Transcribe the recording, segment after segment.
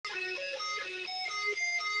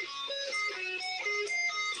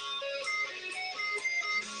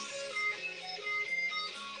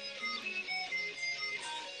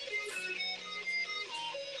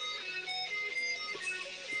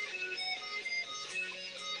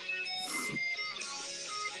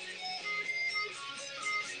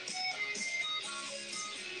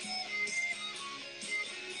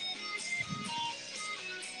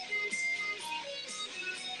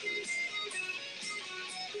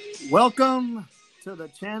Welcome to the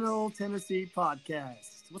Channel Tennessee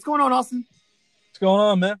podcast. What's going on, Austin? What's going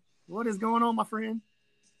on, man? What is going on, my friend?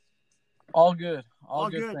 All good. All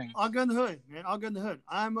good things. All good in the hood, man. All good in the hood.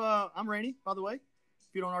 I'm Rainey, by the way, if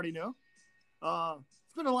you don't already know.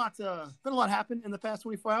 It's been a lot happened in the past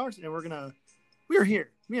 24 hours, and we're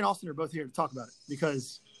here. Me and Austin are both here to talk about it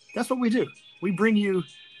because that's what we do. We bring you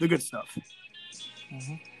the good stuff.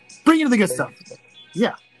 Mm-hmm. Bring you the good stuff.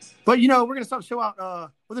 Yeah. But, we're going to start the show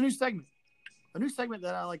out with a new segment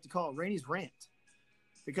that I like to call Rainey's Rant,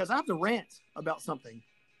 because I have to rant about something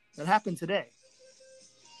that happened today.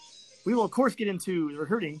 We will, of course, get into the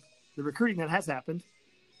recruiting that has happened,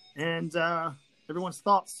 and everyone's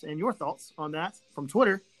thoughts and your thoughts on that from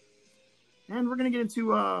Twitter. And we're going to get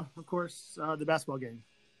into, of course, the basketball game.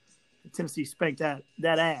 Tennessee spanked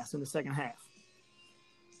that ass in the second half.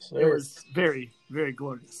 Sure. It was very, very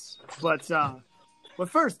glorious. But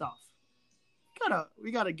first off,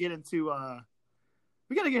 we gotta get into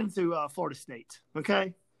Florida State.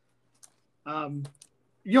 Okay.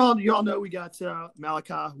 Y'all know we got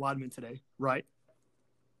Malachi Wadman today, right?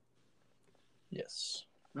 Yes.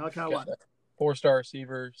 Malachi Wadman, 4-star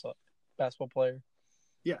receiver, basketball player.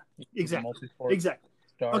 Yeah, exactly. Exactly.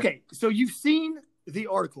 Star. Okay, so you've seen the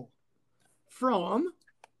article from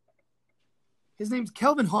his name's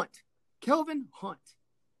Kelvin Hunt. Kelvin Hunt.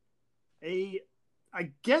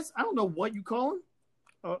 I guess, I don't know what you call him,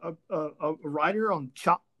 a writer on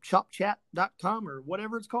chopchat.com or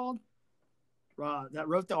whatever it's called, that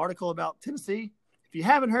wrote the article about Tennessee. If you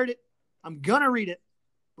haven't heard it, I'm going to read it.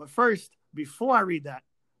 But first, before I read that,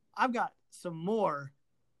 I've got some more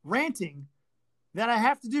ranting that I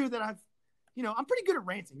have to do that I'm pretty good at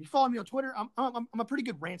ranting. You follow me on Twitter, I'm a pretty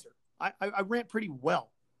good ranter. I rant pretty well.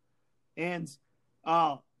 And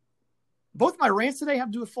both my rants today have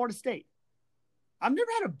to do with Florida State. I've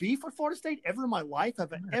never had a beef with Florida State ever in my life.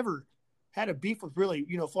 I've ever had a beef with really,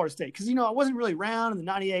 Florida State. Because, I wasn't really around in the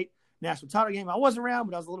 98 national title game. I wasn't around,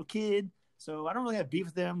 but I was a little kid. So I don't really have beef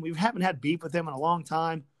with them. We haven't had beef with them in a long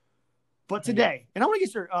time. But today, and I want to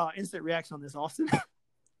get your instant reaction on this, Austin.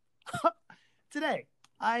 Today,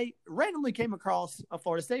 I randomly came across a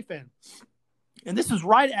Florida State fan. And this was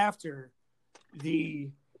right after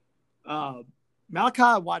the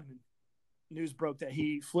Malachi Wadman news broke that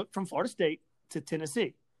he flipped from Florida State to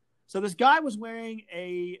Tennessee. So this guy was wearing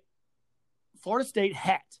a Florida State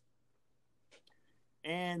hat.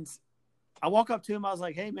 And I walk up to him. I was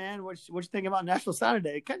like, hey, man, what you think about National Signing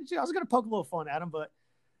Day? I was going to poke a little fun at him, but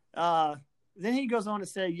then he goes on to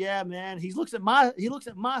say, yeah, man, he looks at my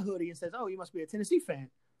hoodie and says, oh, you must be a Tennessee fan,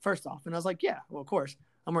 first off. And I was like, yeah, well, of course.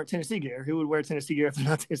 I'm wearing Tennessee gear. Who would wear Tennessee gear if they're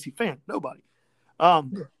not a Tennessee fan? Nobody.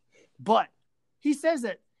 But he says,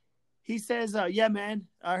 yeah, man,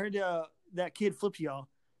 I heard that kid flipped y'all.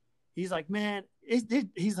 He's like, man, he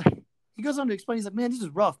goes on to explain. He's like, man, this is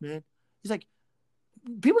rough, man. He's like,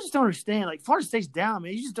 people just don't understand. Like, Florida State's down,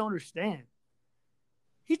 man. You just don't understand.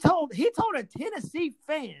 He told a Tennessee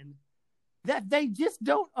fan that they just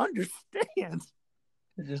don't understand.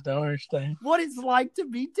 They just don't understand what it's like to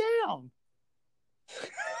be down.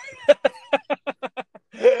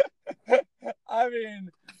 I mean,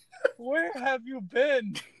 where have you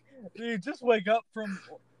been? Do you just wake up from,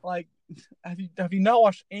 like, have you not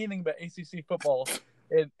watched anything but ACC football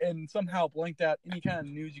and somehow blanked out any kind of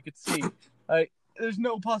news you could see? Like, there's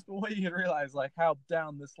no possible way you can realize, like, how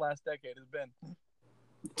down this last decade has been.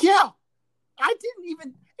 Yeah. I didn't even,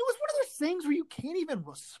 it was one of those things where you can't even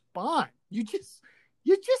respond. You just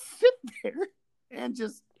sit there and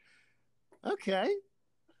just, okay.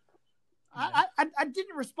 Yeah. I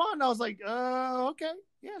didn't respond. I was like, okay.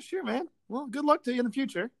 Yeah, sure, man. Well, good luck to you in the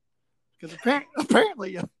future. Because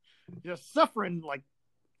apparently you're suffering like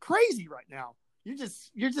crazy right now. You're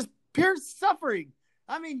just pure suffering.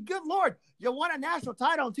 I mean, good Lord, you won a national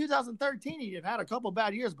title in 2013 and you've had a couple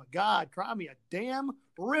bad years, but God, cry me a damn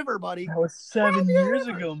river, buddy. That was 7 years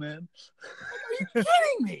ago, man. Are you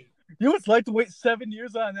kidding me? You know what it's like to wait 7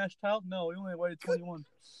 years on a national title? No, we only waited 21.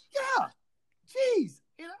 Yeah. Jeez.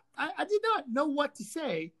 And I did not know what to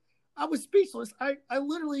say. I was speechless. I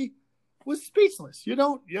literally was speechless. You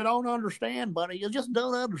don't understand, buddy. You just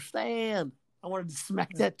don't understand. I wanted to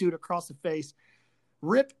smack that dude across the face,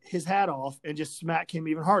 rip his hat off, and just smack him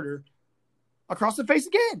even harder across the face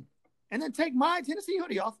again. And then take my Tennessee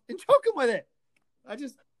hoodie off and choke him with it.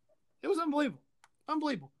 It was unbelievable.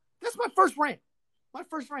 Unbelievable. That's my first rant. And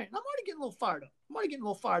I'm already getting a little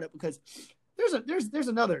fired up. Because there's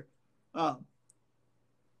another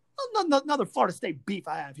Florida State beef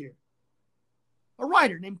I have here. A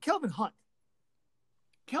writer named Kelvin Hunt.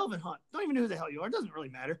 Don't even know who the hell you are. It doesn't really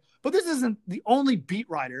matter. But this isn't the only beat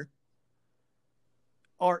writer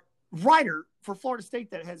or writer for Florida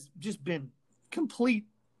State that has just been complete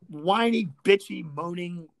whiny, bitchy,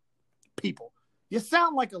 moaning people. You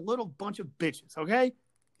sound like a little bunch of bitches, okay?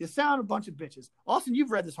 You sound a bunch of bitches. Austin,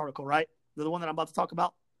 you've read this article, right? The one that I'm about to talk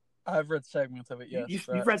about? I've read segments of it, yes.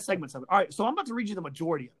 You've read segments of it. All right, so I'm about to read you the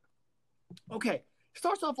majority of it. Okay,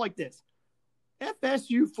 starts off like this.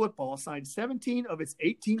 FSU football signed 17 of its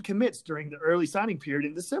 18 commits during the early signing period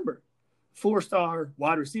in December. Four-star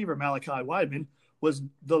wide receiver Malachi Wideman was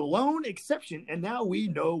the lone exception, and now we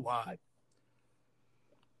know why.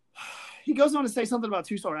 He goes on to say something about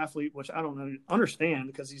two-star athlete, which I don't understand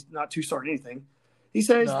because he's not two-star in anything. He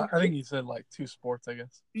says, no, I think he said like two sports, I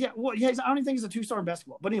guess. Yeah, well, yeah, I don't even think he's a two-star in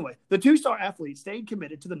basketball. But anyway, the two-star athlete stayed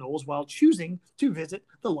committed to the Noles while choosing to visit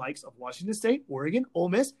the likes of Washington State, Oregon, Ole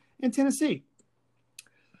Miss, and Tennessee.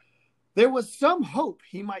 There was some hope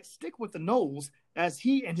he might stick with the Noles as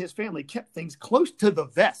he and his family kept things close to the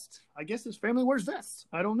vest. I guess his family wears vests.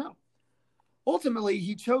 I don't know. Ultimately,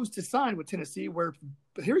 he chose to sign with Tennessee where,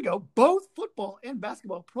 here we go, both football and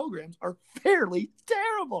basketball programs are fairly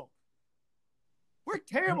terrible. We're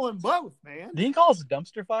terrible in both, man. Did he call us a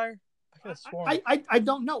dumpster fire? I could have sworn. I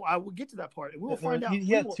don't know. I will get to that part. We'll find out.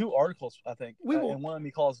 He had two articles, I think. And one of them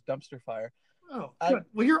he calls dumpster fire. Oh, good.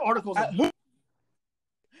 Well, your articles are...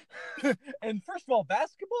 And first of all,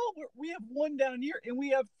 basketball, we have one down here, and we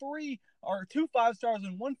have two 5-stars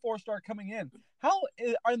and one 4-star coming in. How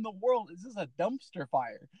in the world is this a dumpster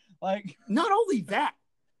fire? Like, not only that,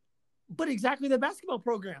 but exactly the basketball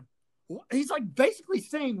program. He's like basically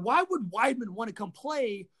saying, why would Wideman want to come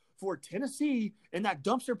play for Tennessee in that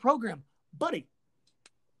dumpster program? Buddy,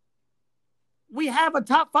 we have a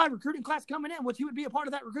top 5 recruiting class coming in, which he would be a part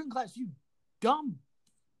of that recruiting class. You dumb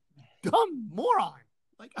moron.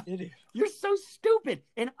 Like, you're so stupid.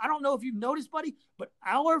 And I don't know if you've noticed, buddy, but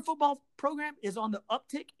our football program is on the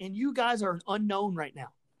uptick, and you guys are an unknown right now.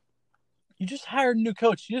 You just hired a new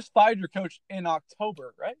coach. You just fired your coach in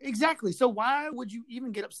October, right? Exactly. So why would you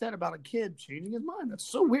even get upset about a kid changing his mind? That's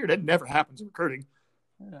so weird. It never happens in recruiting.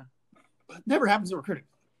 Yeah. It never happens in recruiting.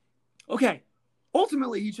 Okay.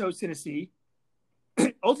 Ultimately, he chose Tennessee.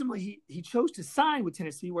 Ultimately, he chose to sign with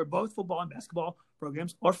Tennessee, where both football and basketball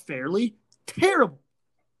programs are fairly terrible.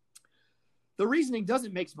 The reasoning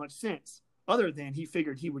doesn't make much sense, other than he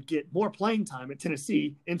figured he would get more playing time at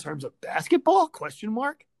Tennessee in terms of basketball, ?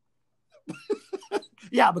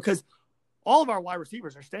 Yeah, because all of our wide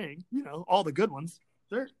receivers are staying, all the good ones.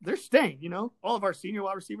 They're staying, all of our senior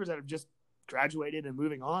wide receivers that have just graduated and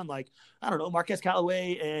moving on, like, I don't know, Marquez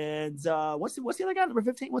Callaway and what's the other guy, number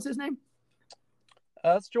 15? What's his name?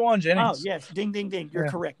 That's Juwan Jennings. Oh, yes. Ding, ding, ding. You're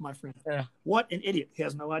correct, my friend. Yeah. What an idiot. He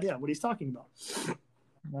has no idea what he's talking about.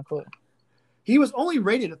 No clue. He was only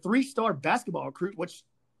rated a 3-star basketball recruit, which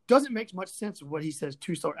doesn't make much sense with what he says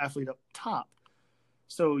 2-star athlete up top.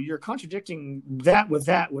 So you're contradicting that with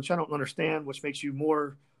that, which I don't understand, which makes you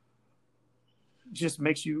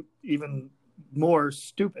even more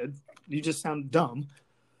stupid. You just sound dumb.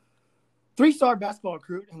 3-star basketball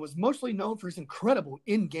recruit and was mostly known for his incredible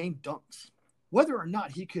in-game dunks. Whether or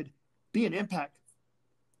not he could be an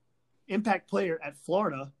impact player at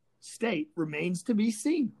Florida State remains to be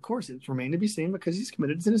seen. Of course, it's remained to be seen because he's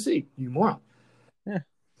committed to Tennessee. You moron. Yeah.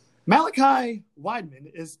 Malachi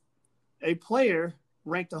Wideman is a player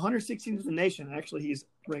ranked 116th in the nation. Actually, he's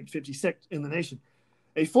ranked 56th in the nation.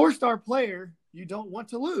 A 4-star player you don't want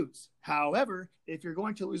to lose. However, if you're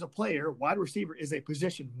going to lose a player, wide receiver is a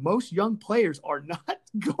position most young players are not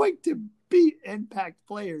going to be impact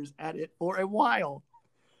players at it for a while.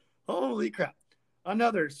 Holy crap.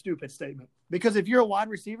 Another stupid statement. Because if you're a wide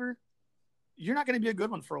receiver, you're not going to be a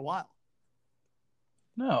good one for a while.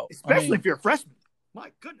 No. Especially if you're a freshman.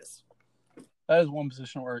 My goodness. That is one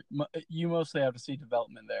position where you mostly have to see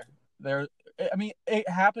development there. It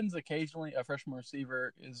happens occasionally. A freshman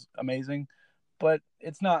receiver is amazing, but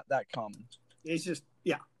it's not that common. It's just,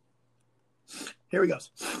 yeah. Here he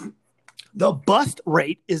goes. The bust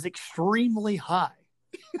rate is extremely high.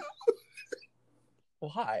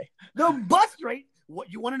 Why? The bust rate.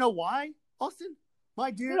 What, you want to know why, Austin? My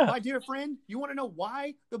dear friend, you want to know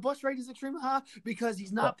why the bust rate is extremely high? Because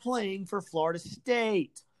he's not playing for Florida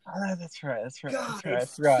State. That's right. God,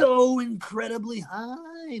 it's so incredibly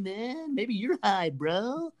high, man. Maybe you're high,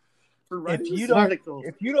 bro. If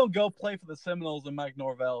you don't go play for the Seminoles and Mike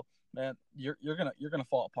Norvell, man, you're gonna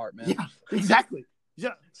fall apart, man. Yeah, exactly.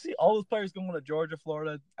 Yeah. See all those players going to Georgia,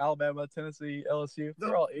 Florida, Alabama, Tennessee, LSU.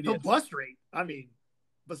 They're all idiots. The bust rate.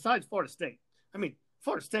 Besides Florida State.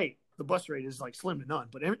 Florida State, the bust rate is like slim to none.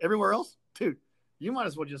 But everywhere else, dude, you might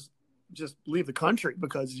as well just leave the country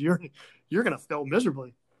because you're gonna fail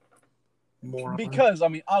miserably. Because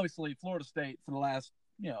obviously Florida State for the last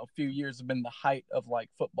a few years have been the height of like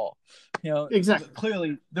football. Exactly.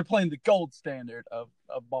 Clearly they're playing the gold standard of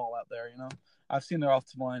ball out there. I've seen their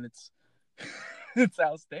offensive line. It's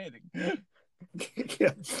outstanding. Yeah.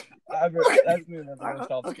 I've been the worst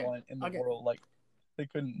offensive line in the world. Like they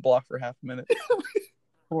couldn't block for half a minute.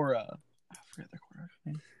 Or I forget their quarterback's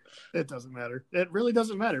name. It doesn't matter. It really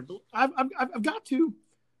doesn't matter. But I've got to.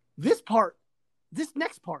 This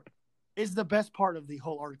next part is the best part of the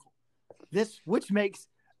whole article. Which makes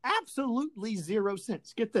absolutely zero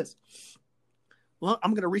sense. Get this. Well,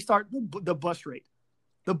 I'm going to restart the bus rate.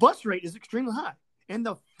 The bus rate is extremely high. And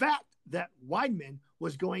the fact that Weidman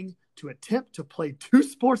was going to attempt to play 2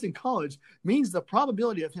 sports in college means the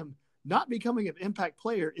probability of him not becoming an impact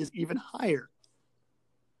player is even higher.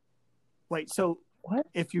 Wait, so what?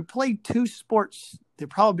 If you play 2 sports, the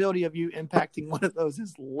probability of you impacting one of those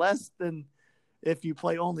is less than if you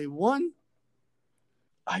play only one?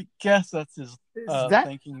 I guess that's his that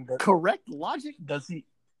thinking. But correct logic? Does he?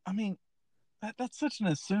 I mean, that's such an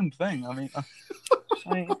assumed thing. I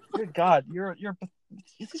mean, good God,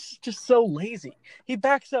 this is just so lazy. He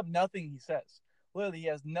backs up nothing he says. Literally, he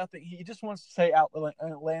has nothing. He just wants to say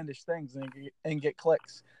outlandish things and get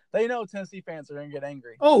clicks. They know Tennessee fans are going to get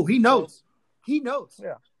angry. Oh, he knows. So, he knows.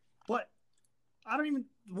 Yeah. But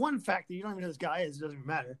one fact that you don't even know who this guy is doesn't even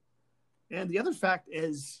matter. And the other fact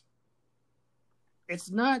is, he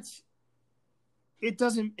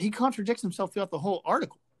contradicts himself throughout the whole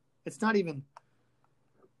article. It's not even.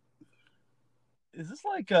 Is this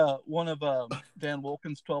like one of Dan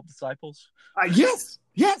Wolken's 12 disciples? Yes.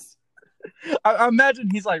 I imagine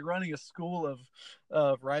he's like running a school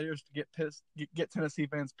of writers to get Tennessee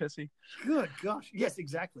fans pissy. Good gosh. Yes,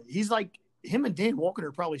 exactly. He's like, him and Dan Wolken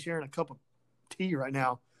are probably sharing a cup of tea right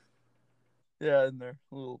now. Yeah, in their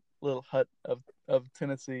little hut of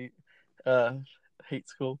Tennessee hate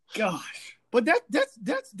school. Gosh. But that's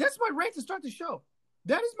my rant to start the show.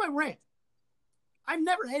 That is my rant. I've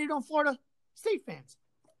never hated on Florida State fans.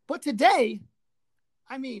 But today,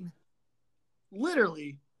 I mean,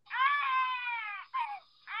 literally,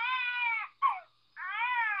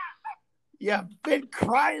 you've been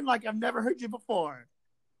crying like I've never heard you before.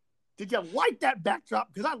 Did you like that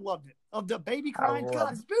backdrop? Because I loved it. Of the baby crying.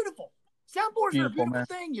 God, it's beautiful. Soundboards are a beautiful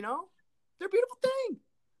thing, you know? They're a beautiful thing.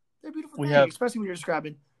 Especially when you're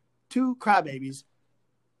describing 2 crybabies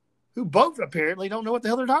who both apparently don't know what the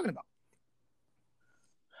hell they're talking about.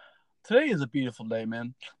 Today is a beautiful day,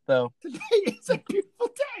 man. Though today is a beautiful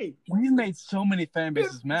day. We've made so many fan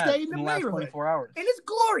bases mad in the last 24 hours. And it's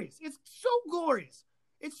glorious. It's so glorious.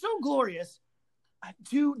 It's so glorious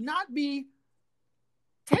to not be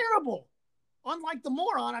terrible. Unlike the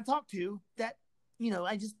moron I talked to that,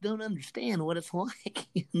 I just don't understand what it's like.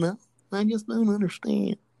 I just don't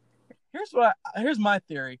understand. Here's my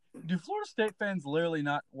theory. Do Florida State fans literally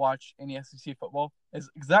not watch any SEC football? Because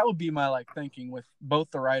that would be my thinking with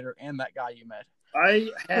both the writer and that guy you met.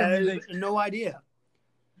 I had no idea.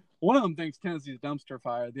 One of them thinks Tennessee's a dumpster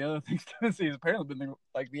fire. The other thinks Tennessee has apparently been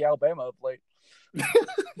the Alabama of late.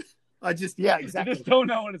 Exactly. You just don't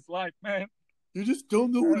know what it's like, man. You just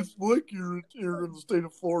don't know what it's like here in the state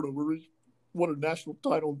of Florida, where we won a national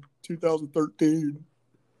title in 2013.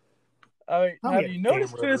 Have you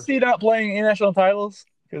noticed Tennessee not playing any national titles?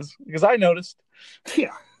 Because I noticed.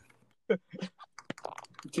 Yeah.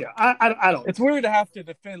 Yeah, I don't. It's weird to have to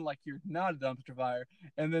defend like you're not a dumpster fire,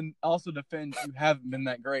 and then also defend you haven't been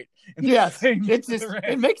that great. Yes, it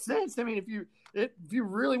makes sense. I mean, if you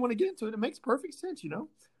really want to get into it, it makes perfect sense.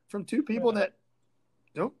 From 2 people that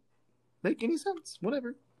don't make any sense.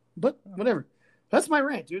 Whatever, but whatever. That's my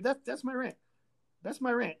rant, dude. That's my rant. That's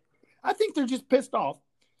my rant. I think they're just pissed off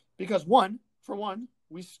because for one,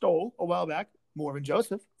 we stole a while back Morvin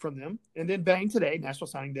Joseph from them, and then bang today, National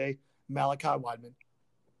Signing Day, Malachi Weidman,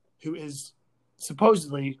 who is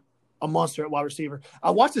supposedly a monster at wide receiver.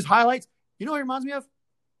 I watched his highlights. You know what it reminds me of?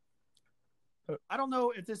 I don't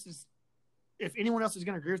know if anyone else is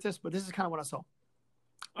going to agree with this, but this is kind of what I saw.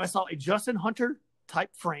 I saw a Justin Hunter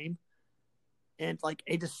type frame and like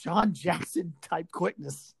a Deshaun Jackson type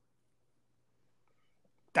quickness.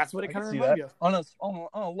 That's what it kind of reminds me of. On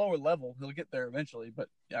a lower level, he'll get there eventually, but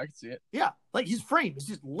yeah, I can see it. Yeah, like his frame is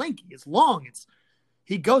just lanky. It's long.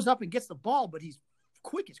 He goes up and gets the ball, but he's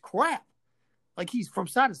quick as crap. Like he's from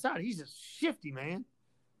side to side. He's just shifty, man.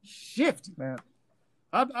 Shifty. Man.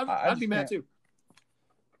 I'd be mad too.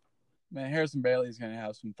 Man, Harrison Bailey is going to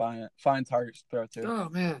have some fine targets to throw to. Oh,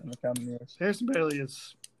 man. In the coming years. Harrison Bailey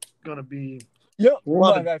is going to be. Yep.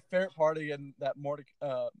 My favorite part of that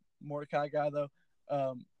Mordecai guy, though.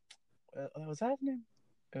 Was that his name?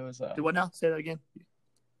 It was. Do what now? Say that again.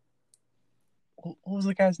 what was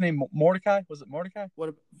the guy's name? Mordecai? Was it Mordecai?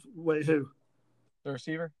 What? Who? The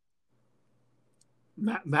receiver?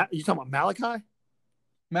 You talking about Malachi?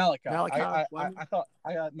 Malachi. Malachi. I thought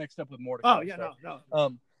I got mixed up with Mordecai. Oh yeah, sorry.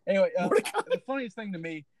 no. Anyway, Mordecai. the funniest thing to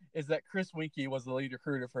me is that Chris Winkie was the lead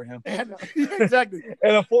recruiter for him. Exactly.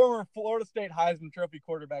 And a former Florida State Heisman Trophy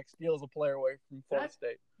quarterback steals a player away from Florida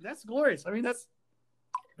State. That's glorious. I mean, that's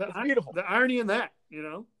beautiful. The irony in that, you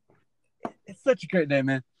know. It's such a great day,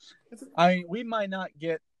 man. I mean, we might not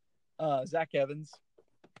get Zach Evans,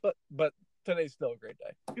 but today's still a great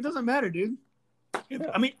day. It doesn't matter, dude.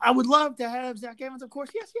 Yeah. I mean, I would love to have Zach Evans, of course.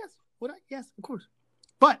 Yes. Would I? Yes, of course.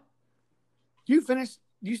 But you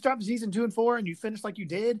start the season 2-4, and you finish like you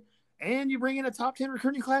did, and you bring in a top 10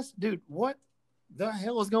 recruiting class, dude. What the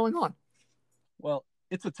hell is going on? Well,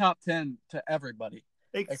 it's a top 10 to everybody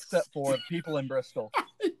except for people in Bristol.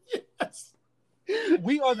 Yes.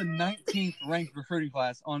 We are the 19th ranked recruiting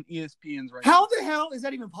class on ESPN's ranking. How the hell is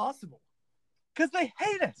that even possible? Because they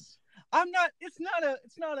hate us. It's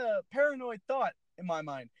not a paranoid thought in my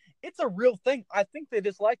mind. It's a real thing. I think they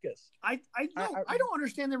dislike us. I don't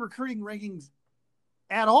understand the recruiting rankings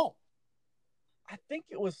at all. I think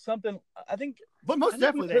it was something. But most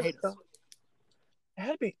definitely they hate us. It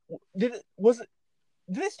had to be. Did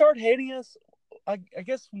they start hating us? I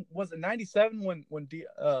guess was it 97 when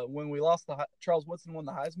we lost Charles Woodson won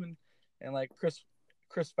the Heisman and like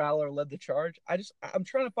Chris Fowler led the charge. I'm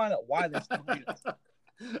trying to find out why they still hate us.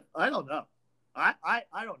 I don't know. I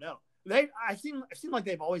don't know. It seem like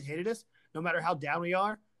they've always hated us, no matter how down we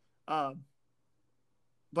are.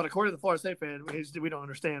 But according to the Florida State fan, we don't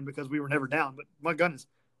understand because we were never down. But my goodness,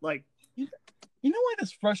 like, you know why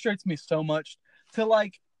this frustrates me so much? To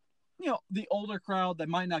like, the older crowd that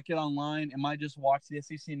might not get online and might just watch the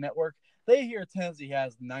SEC network, they hear Tennessee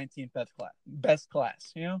has the 19th best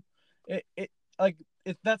class.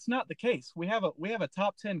 That's not the case. We have a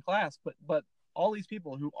top 10 class, but all these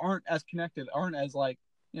people who aren't as connected, aren't as like,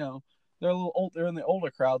 they're a little old. They're in the older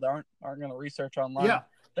crowd that aren't going to research online. Yeah.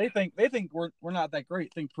 They think we're not that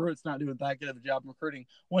great. Think Pruitt's not doing that good of a job recruiting.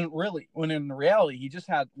 When in reality he just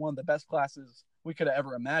had one of the best classes we could have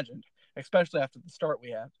ever imagined, especially after the start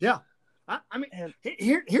we had. Yeah, I mean,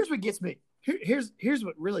 here's what gets me. Here's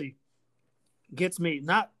what really gets me.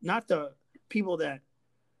 Not the people that,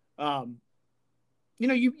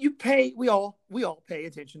 you pay. We all pay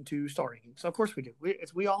attention to star rankings. So of course we do.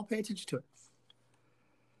 We all pay attention to it.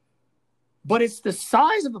 But it's the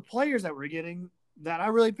size of the players that we're getting that I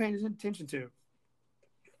really pay attention to.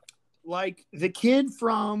 Like the kids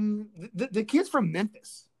from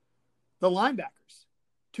Memphis, the linebackers,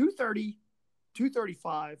 230,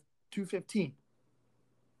 235, 215.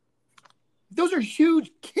 Those are huge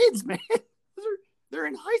kids, man. They're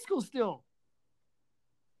in high school still.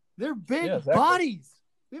 They're big bodies.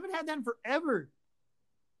 We haven't had that in forever.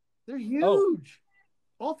 They're huge.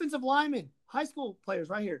 Offensive linemen, high school players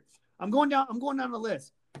right here. I'm going down the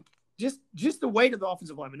list. Just the weight of the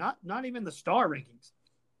offensive lineman, not even the star rankings.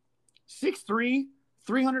 6'3",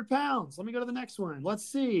 300 pounds. Let me go to the next one. Let's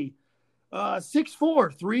see.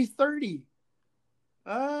 6'4", 330.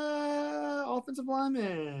 Offensive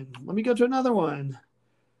lineman. Let me go to another one.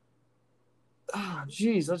 Oh,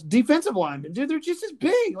 geez. Those defensive linemen. Dude, they're just as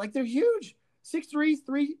big. Like, they're huge. 6'3",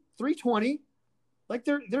 320. Like,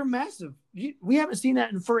 they're massive. We haven't seen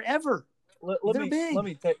that in forever. Let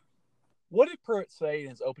me take. What did Pruitt say in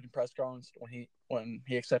his opening press conference when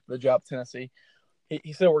he accepted the job at Tennessee?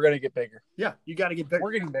 He said we're going to get bigger. Yeah, you got to get bigger.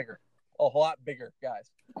 We're getting bigger, a whole lot bigger, guys.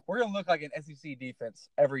 We're going to look like an SEC defense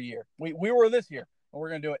every year. We were this year, and we're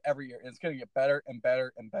going to do it every year, and it's going to get better and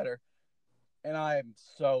better and better. And I am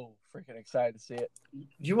so freaking excited to see it. Do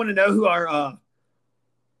you want to know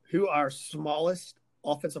who our smallest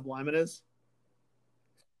offensive lineman is?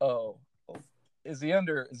 Oh, is he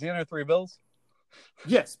under 3 bills?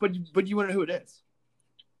 Yes, but you want to know who it is?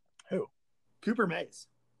 Who? Cooper Mays.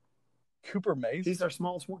 Cooper Mays? He's our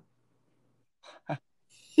smallest one.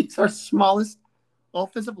 He's our smallest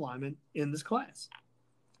offensive lineman in this class.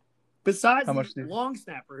 Besides the long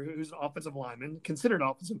snapper, who's an offensive lineman, considered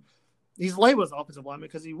offensive. He's labeled as offensive lineman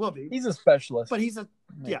because he will be. He's a specialist. But he's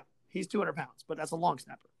he's 200 pounds, but that's a long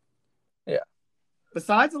snapper. Yeah.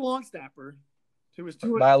 Besides the long snapper, who was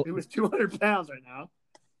 200 pounds right now.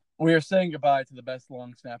 We are saying goodbye to the best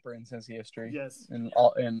long snapper in Tennessee history. Yes. And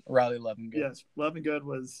Riley Levingood. Yes, Levingood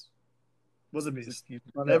was a beast.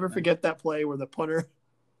 I'll never forget that play where the punter,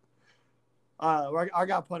 our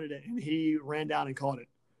guy punted it, and he ran down and caught it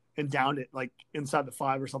and downed it like inside the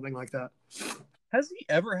 5 or something like that. Has he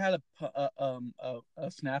ever had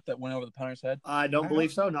a snap that went over the punter's head? I don't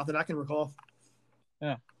believe so. Not that I can recall.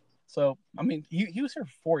 Yeah. So I mean, he was here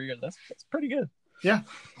for 4 years. That's pretty good. Yeah.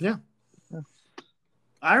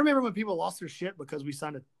 I remember when people lost their shit because we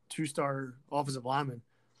signed a 2-star offensive lineman.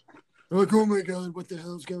 They're like, oh my God, what the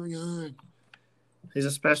hell's going on? He's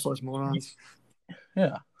a specialist, morons.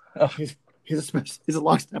 Yeah. Oh. He's a specialist. He's a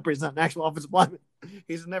long snapper. He's not an actual offensive lineman.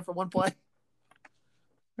 He's in there for one play.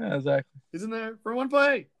 Yeah, exactly. He's in there for one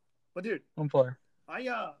play. But dude, one player.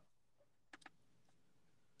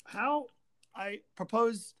 I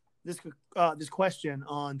proposed this question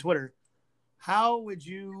on Twitter. How would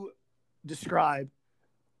you describe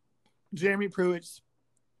Jeremy Pruitt's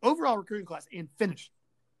overall recruiting class and finish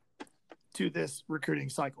to this recruiting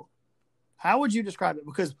cycle? How would you describe it?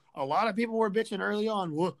 Because a lot of people were bitching early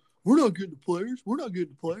on. Well, we're not getting the players.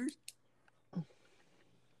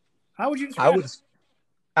 How would you describe it?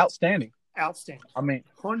 Outstanding. I mean,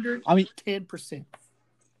 110%.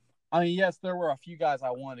 I mean, yes, there were a few guys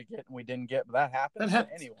I wanted to get and we didn't get, but that happened to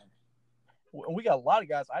anyone. We got a lot of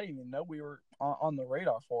guys I didn't even know we were on the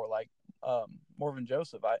radar for, like Morven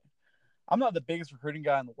Joseph. I'm not the biggest recruiting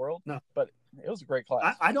guy in the world, no, but it was a great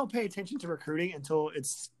class. I don't pay attention to recruiting until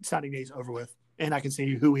it's signing days over with, and I can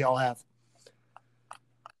see who we all have.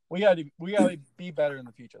 We gotta be better in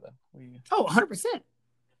the future, though. 100%.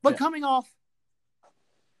 But coming off,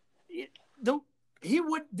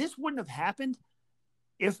 this wouldn't have happened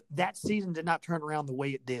if that season did not turn around the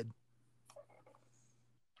way it did.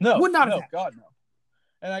 No, would not have God, no.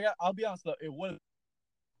 And I'll be honest though, it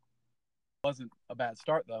wasn't a bad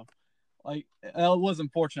start though. Like, it was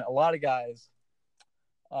unfortunate. A lot of guys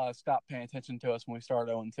stopped paying attention to us when we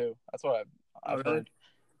started 0-2. That's what I've heard.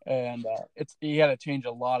 And you had to change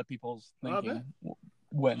a lot of people's thinking.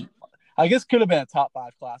 When I guess could have been a top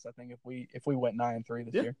 5 class. I think if we went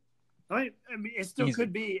 9-3 this year. I mean, it still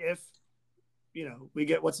could be if we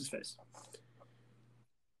get what's his face.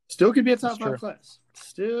 Still could be a top 5 class.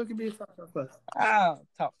 Still could be a top 5 class.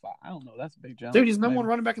 Top 5. I don't know. That's a big jump. Dude, he's number 1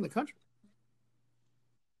 running back in the country.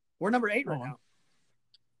 We're number 8 right now.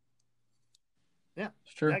 Yeah,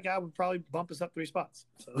 it's true. That guy would probably bump us up 3 spots.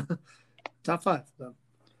 So top 5. So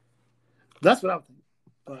that's what I would think.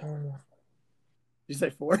 But you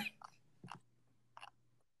say 4?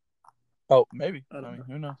 Oh, maybe. I mean,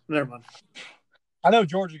 who knows? Never mind. I know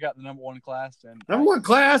Georgia got the number 1 class, and number 1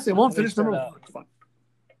 class, and won't finish number 1. Fine.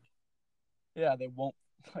 Yeah, they won't.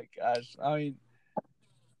 Like, gosh, I mean,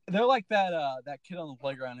 they're like that kid on the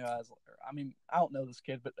playground who has. I mean, I don't know this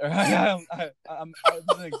kid, but this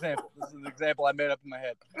is an example. This is an example I made up in my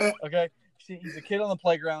head. Okay, he's a kid on the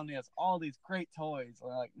playground. He has all these great toys.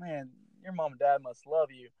 And they're like, man, your mom and dad must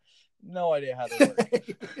love you. No idea how they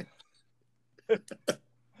work.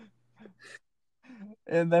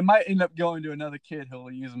 And they might end up going to another kid who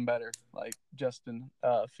will use them better, like Justin.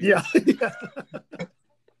 Yeah.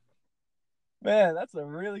 Man, that's a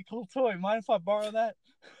really cool toy. Mind if I borrow that?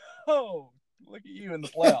 Oh, look at you in the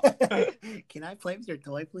playoff. Can I play with your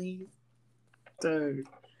toy, please? Dude.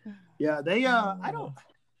 Yeah, they I don't.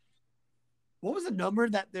 What was the number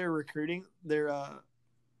that they're recruiting? Their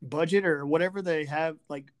budget or whatever they have,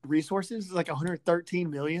 like resources, like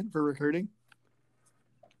 113 million for recruiting.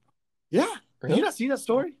 Yeah. Really? Did you not see that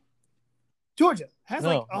story? Georgia has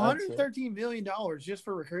like $113 million just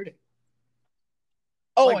for recruiting.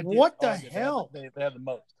 Oh, like, what the hell? They have the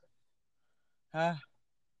most. I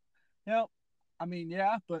mean,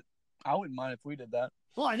 yeah, but I wouldn't mind if we did that.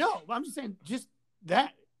 Well, I know. I'm just saying, just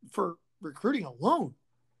that for recruiting alone,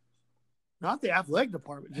 not the athletic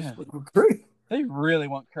department, just with recruiting. They really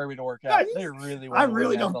want Kirby to work out. They really want. I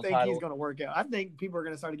really don't think he's going to work out. I think people are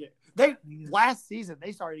going to start to get. Last season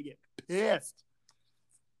they started to get pissed.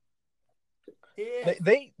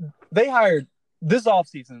 They hired this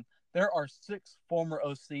offseason. There are 6 former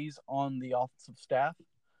OCs on the offensive staff.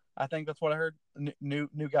 I think that's what I heard.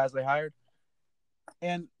 New guys they hired.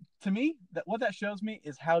 And to me, what that shows me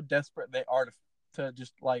is how desperate they are to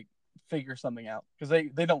just like figure something out, because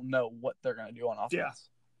they don't know what they're going to do on offense.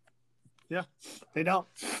 Yeah, they don't.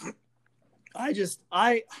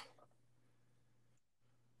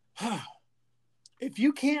 If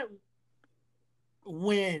you can't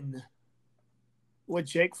win with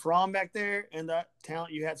Jake Fromm back there and that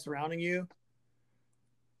talent you had surrounding you,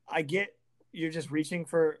 I get you're just reaching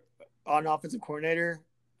for an offensive coordinator,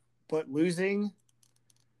 but losing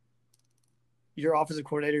your offensive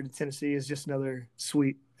coordinator to Tennessee is just another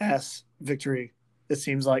sweet ass victory, it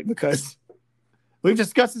seems like, because we've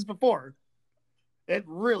discussed this before. It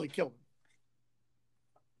really killed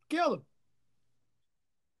him.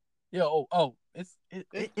 Yeah.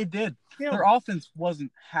 It did. Their offense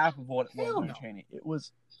wasn't half of what it was under Chaney. It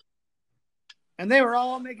was, and they were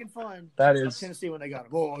all making fun of Tennessee when they got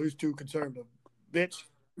him. Oh, he's too conservative, bitch.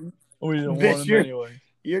 We didn't Bitch, want him anyway.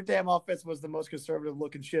 Your damn offense was the most conservative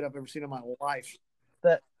looking shit I've ever seen in my life.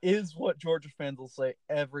 That is what Georgia fans will say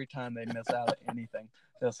every time they miss out at anything.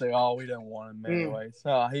 They'll say, "Oh, we didn't want him anyways.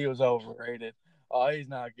 Oh, he was overrated. Oh, he's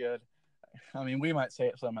not good." I mean, we might say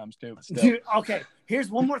it sometimes too, but still. Dude, okay, here's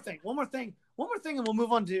one more thing, and we'll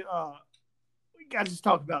move on to we got to just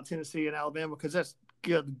talk about Tennessee and Alabama because that's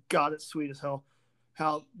good. God, it's sweet as hell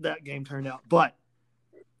how that game turned out. But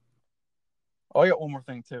I got one more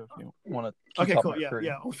thing too. If you want to. Okay, cool.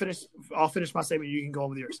 Yeah. I'll finish my statement. You can go on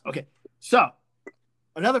with yours. Okay, so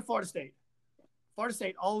another Florida State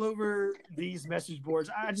all over these message boards.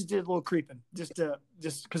 I just did a little creeping just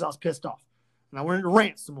because I was pissed off, and I wanted to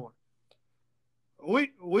rant some more.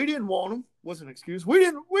 We didn't want them. Was an excuse. We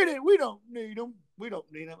don't need them. We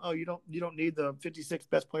don't need them. Oh, you don't need the 56th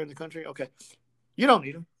best player in the country. Okay, you don't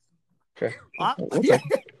need them. Okay. Yeah.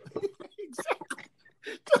 Exactly.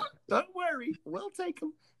 Don't worry. We'll take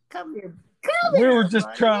them. Come here. We were just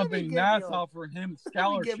trying to be nice, offering him a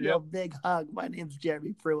scholarship. Let me give you a big hug. My name's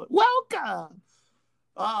Jeremy Pruitt. Welcome.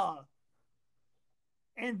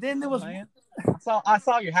 And then there was I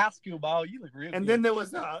saw your high school ball. You look really. And good. Then there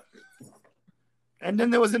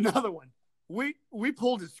was another one. We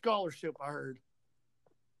pulled his scholarship. I heard.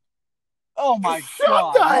 Oh my God!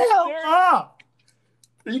 Shut the hell up!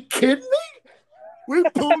 Are you kidding me? We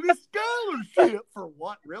pulled his scholarship for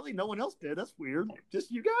what? Really? No one else did. That's weird.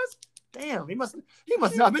 Just you guys? Damn, he must not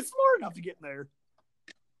have been smart enough to get in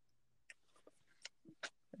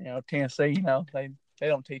there. Tennessee, they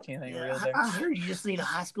don't teach anything real there. I heard you just need a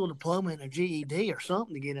high school diploma and a GED or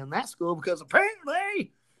something to get in that school because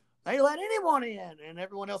apparently they let anyone in and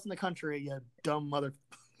everyone else in the country, you dumb mother.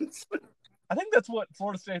 I think that's what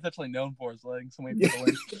Florida State's actually known for, is letting so many people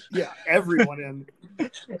in. Yeah, everyone in.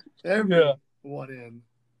 Everyone in.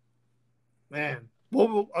 Man.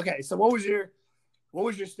 Well, okay, so what was your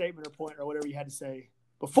statement or point or whatever you had to say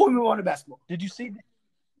before we move on to basketball? Did you see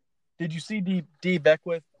D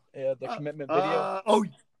Beckwith, the commitment video? Oh,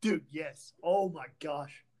 dude, yes. Oh my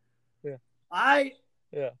gosh.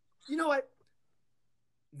 Yeah. You know what?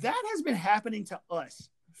 That has been happening to us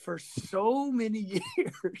for so many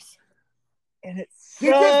years. And it sucks.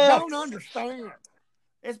 You just don't understand.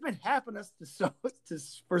 It's been happening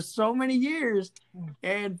for so many years.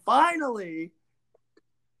 And finally,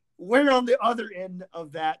 we're on the other end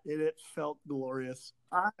of that, and it felt glorious.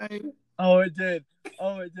 Oh, it did.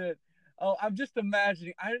 Oh, I'm just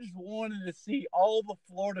imagining. I just wanted to see all the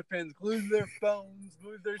Florida fans lose their phones,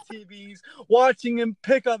 lose their TVs, watching him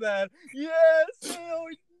pick up that. Yes, he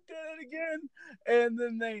did it again. And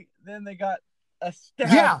then they got a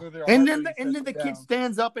stab. Yeah, and then the kid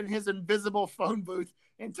stands up in his invisible phone booth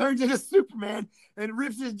and turns into Superman and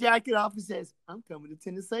rips his jacket off and says, "I'm coming to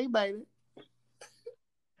Tennessee, baby."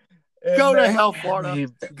 Go to hell, Florida.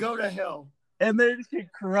 Go to hell. And they just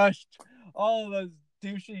get crushed. All of those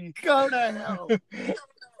douchey. Go to hell.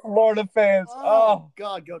 Florida fans. Oh,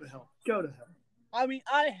 God, go to hell. Go to hell. I mean,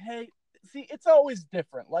 it's always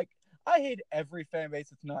different. Like, I hate every fan base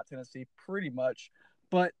that's not Tennessee, pretty much.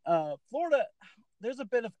 But Florida, there's a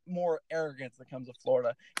bit of more arrogance that comes with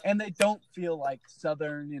Florida. And they don't feel like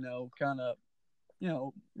Southern, kind of,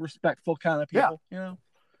 respectful kind of people. Yeah.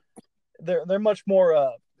 They're much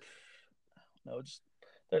more,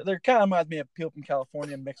 they're kind of reminds me of people from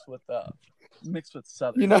California mixed with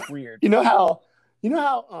Southern. It's weird. You know how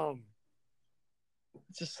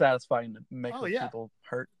it's just satisfying to make people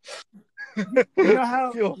hurt. You know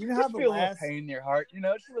how feel a little pain in your heart.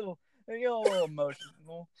 Just a little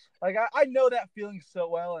emotional. Like I know that feeling so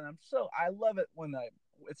well, and I love it when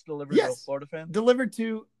it's delivered to a Florida fan. Delivered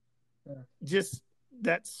to just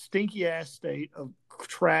that stinky ass state of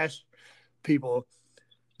trash people.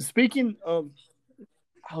 Speaking of,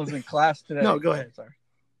 I was in class today. No, go ahead. Sorry.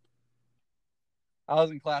 I was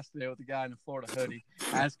in class today with a guy in a Florida hoodie.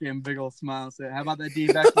 I asked him, big old smile, and said, "How about that D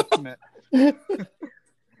Beckwith commit?"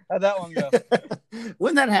 How'd that one go?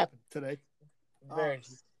 When that happened today?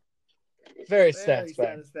 Very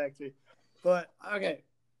satisfactory. But okay,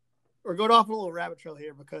 we're going off on a little rabbit trail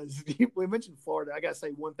here because we mentioned Florida. I gotta say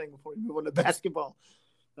one thing before we move on to basketball.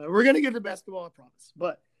 We're gonna get to basketball, I promise.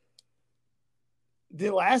 But the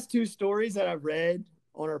last two stories that I've read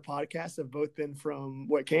on our podcast have both been from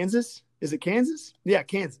Kansas? Is it Kansas? Yeah,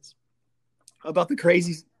 Kansas. About the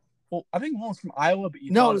crazy. Well, I think one was from Iowa, but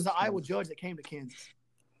no, it was the Iowa judge that came to Kansas.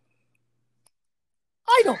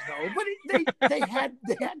 I don't know, but they had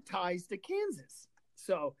ties to Kansas.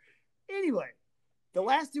 So anyway, the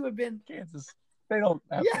last two have been Kansas. They don't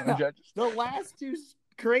have judges. The last two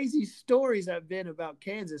crazy stories have been about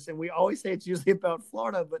Kansas, and we always say it's usually about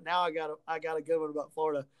Florida, but now I got a good one about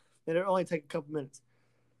Florida, and it'll only take a couple minutes.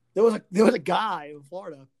 There was a guy in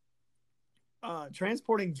Florida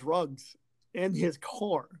transporting drugs in his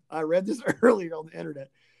car. I read this earlier on the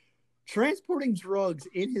internet. Transporting drugs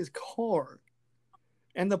in his car,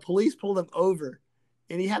 and the police pulled him over,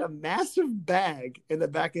 and he had a massive bag in the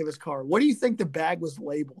back of his car. What do you think the bag was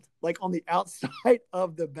labeled? Like on the outside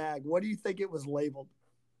of the bag, what do you think it was labeled?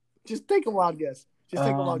 Just take a wild guess.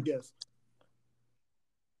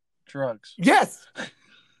 Drugs. Yes,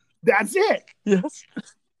 that's it. Yes.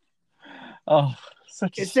 Oh,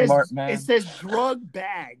 such a smart man. It says drug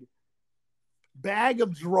bag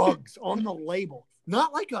of drugs on the label.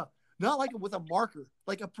 Not like with a marker,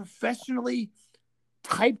 like a professionally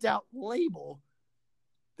typed out label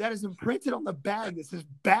that is imprinted on the bag that says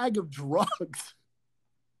bag of drugs.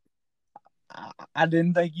 I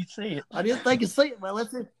didn't think you'd see it. I didn't think you'd see it. Well,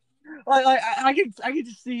 let's see. I could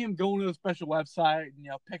just see him going to a special website and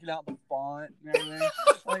picking out the font and everything.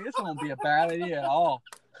 Like, this won't be a bad idea at all.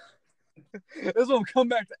 This won't come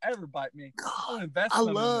back to ever bite me. I'll invest.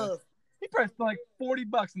 He probably spent like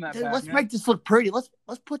 $40 in that bag. Let's make this look pretty. Let's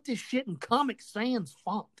put this shit in Comic Sans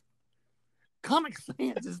font. Comic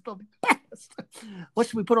Sans is the best. What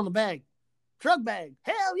should we put on the bag? Drug bag.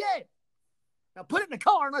 Hell yeah. Now put it in the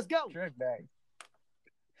car and let's go. Drug bag.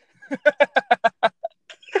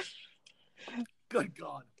 Good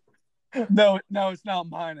God. No, it's not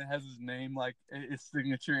mine. It has his name, like his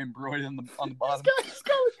signature embroidered on the bottom. He's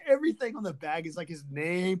got like everything on the bag is like his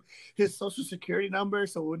name, his social security number.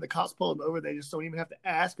 So when the cops pull him over, they just don't even have to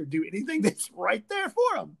ask or do anything. That's right there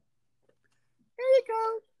for him. There you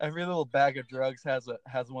go. Every little bag of drugs has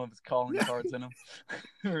one of his calling cards in them,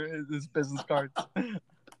 or his business cards.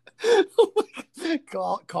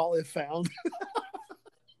 Call if found.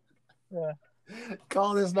 Yeah.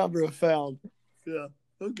 Call this number if found. Yeah.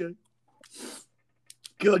 Okay.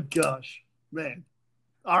 Good gosh, man.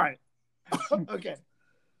 All right. Okay.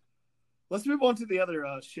 Let's move on to the other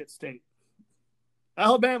shit state.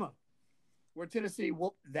 Alabama, where Tennessee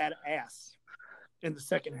whooped that ass in the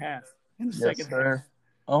second half. Second half.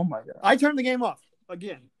 Oh my God. I turned the game off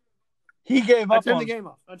again. He gave up. I turned the game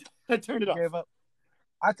off. I turned it off. Gave up.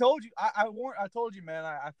 I told you. I told you, man.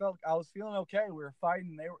 I was feeling okay. We were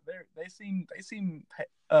fighting. They seemed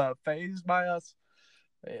phased by us.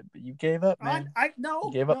 But you gave up, man.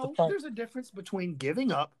 No. The fight. There's a difference between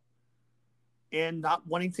giving up and not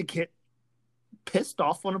wanting to get pissed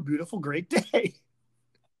off on a beautiful, great day.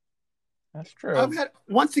 That's true.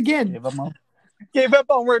 Once again, gave up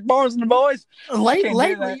on Rick Barnes and the boys.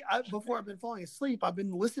 Lately, before I've been falling asleep, I've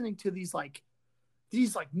been listening to these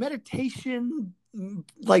meditation,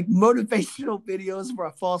 like motivational videos where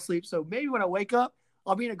I fall asleep. So maybe when I wake up,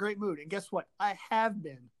 I'll be in a great mood. And guess what? I have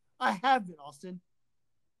been, Austin.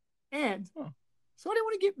 And so I didn't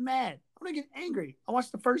want to get mad. I want to get angry. I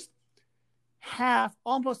watched the first half,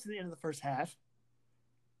 almost to the end of the first half.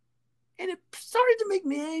 And it started to make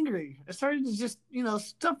me angry. It started to just,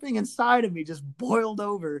 something inside of me just boiled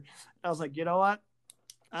over. I was like, you know what?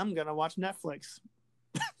 I'm going to watch Netflix.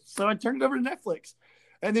 So I turned it over to Netflix.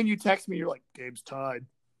 And then you text me, you're like, game's tied.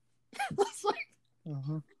 I was like,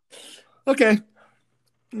 Okay.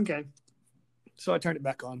 So I turned it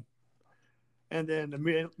back on. And then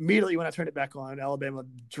immediately when I turned it back on, Alabama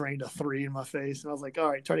drained a 3 in my face. And I was like, all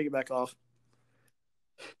right, turning it back off.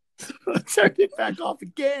 So I turned it back off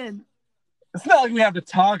again. It's not like we have to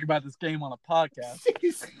talk about this game on a podcast.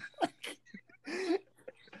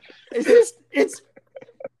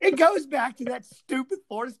 It goes back to that stupid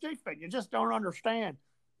Florida State thing. You just don't understand.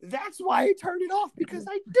 That's why I turned it off, because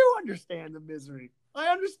I do understand the misery. I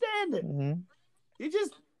understand it. Mm-hmm.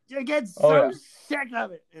 You get so sick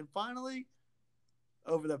of it. And finally,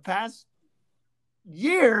 over the past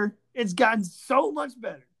year, it's gotten so much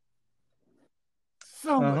better.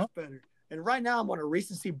 So much better. And right now I'm on a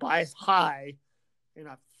recency bias high, and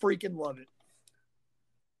I freaking love it.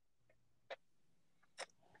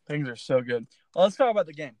 Things are so good. Well, let's talk about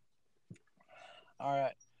the game. All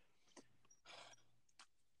right.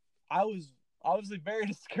 I was obviously very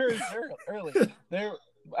discouraged early.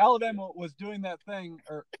 Alabama was doing that thing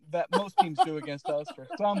that most teams do against us for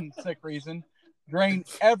some sick reason. Drain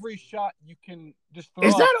every shot you can just throw.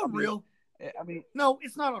 Is that unreal? I mean, no,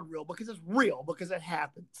 it's not unreal, because it's real, because it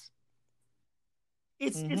happens.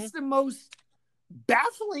 It's the most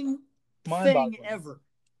baffling thing ever.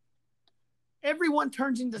 Everyone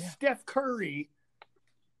turns into Steph Curry,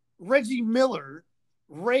 Reggie Miller,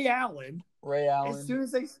 Ray Allen. As soon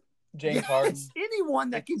as James Harden. Anyone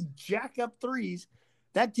that can jack up threes,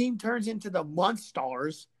 that team turns into the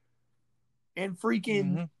Monstars and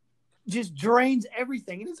freaking just drains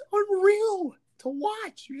everything. And it's unreal to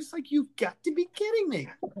watch. You're just like, you've got to be kidding me.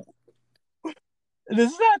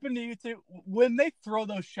 This has happened to you too. When they throw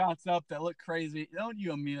those shots up that look crazy, don't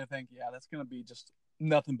you immediately think, yeah, that's going to be just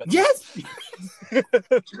nothing but Yes. it's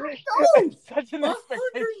such an 110%.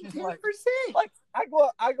 expectation. I go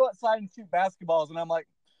outside and shoot basketballs, and I'm like,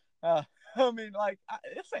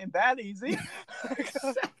 this ain't that easy.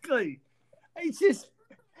 Exactly. It's just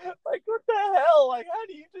like, what the hell? Like, how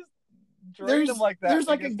do you just drain them like that? There's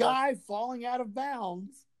like a guy falling out of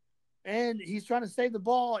bounds, and he's trying to save the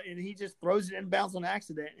ball, and he just throws it inbounds on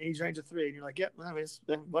accident, and he drains a three, and you're like, yep,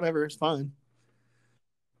 whatever, it's fine.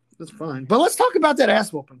 It's fine. But let's talk about that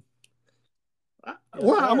ass whooping.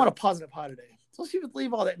 I'm on a positive high today. So let's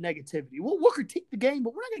leave all that negativity. We'll critique the game,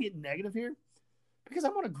 but we're not going to get negative here because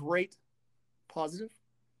I'm on a great, positive,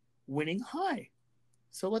 winning high.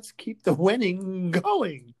 So let's keep the winning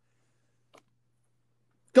going.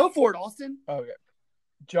 Go for it, Austin. Okay.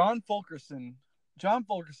 John Fulkerson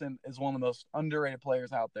is one of the most underrated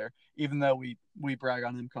players out there, even though we brag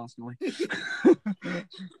on him constantly.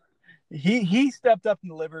 He stepped up and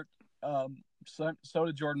delivered. So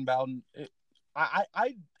did Jordan Bowden. We're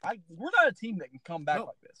not a team that can come back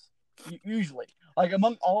like this. Usually, like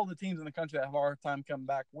among all the teams in the country that have a hard time coming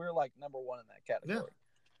back, we're like number one in that category.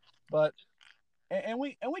 Yeah. But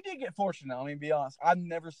we did get fortunate. I mean, to be honest, I've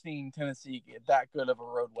never seen Tennessee get that good of a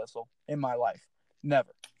road whistle in my life. Never.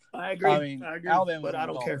 I agree. I mean, Alabama, but I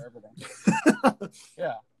don't care. Everything.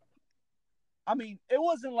 Yeah. I mean, it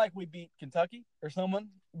wasn't like we beat Kentucky or someone,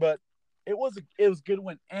 but it was a good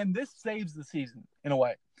win, and this saves the season in a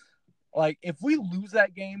way. Like, if we lose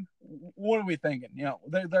that game, what are we thinking? You know,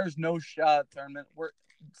 there's no shot at tournament. We're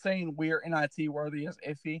saying we're NIT worthy is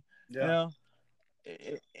iffy. Yeah. You know,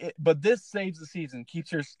 but this saves the season.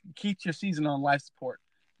 Keeps your season on life support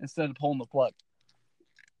instead of pulling the plug.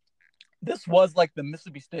 This was like the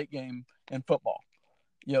Mississippi State game in football.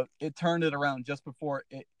 You know, it turned it around just before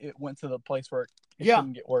it went to the place where it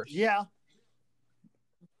couldn't get worse. Yeah.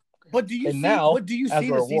 But do you see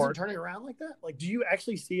the season turning around like that? Like, do you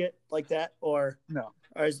actually see it like that, or no?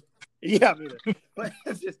 Yeah, me either. But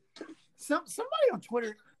it's just somebody on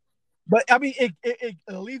Twitter. But I mean, it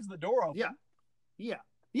leaves the door open.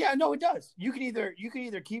 Yeah. No, it does. You can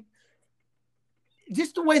either keep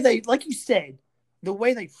just the way they, like you said, the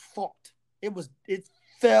way they fought. It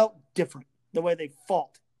felt different the way they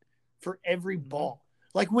fought for every ball.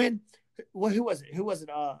 Like who was it? Who was it?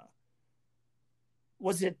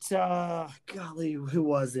 Was it who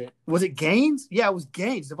was it? Was it Gaines? Yeah, it was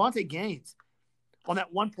Gaines. Devontae Gaines. On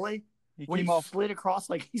that one play when he slid across,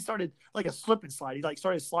 like he started like a slip and slide. He like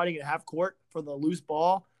started sliding at half court for the loose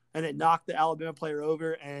ball, and it knocked the Alabama player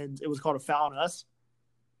over, and it was called a foul on us.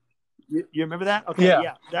 You remember that? Okay,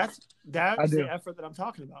 yeah. That's the effort that I'm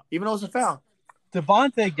talking about. Even though it's a foul.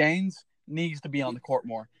 Devontae Gaines needs to be on the court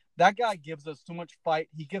more. That guy gives us so much fight.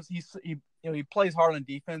 He plays hard on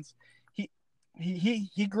defense.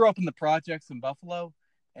 He grew up in the projects in Buffalo,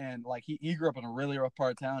 and like he grew up in a really rough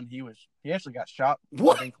part of town. He actually got shot.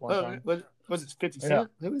 What? I think one time. Was it 50 Cent?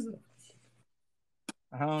 Yeah. Who was it?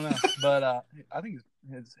 I don't know, but I think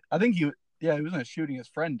he was in a shooting. His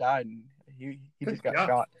friend died, and he just got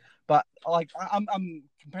shot. But like I'm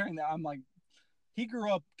comparing that. I'm like, he grew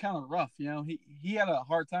up kind of rough. You know, he had a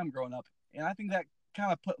hard time growing up, and I think that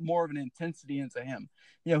kind of put more of an intensity into him.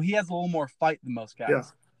 You know, he has a little more fight than most guys. Yeah.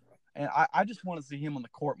 And I just want to see him on the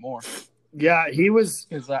court more. Yeah, he was.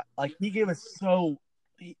 Because he gave us the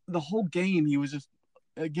whole game. He was just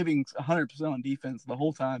giving 100% on defense the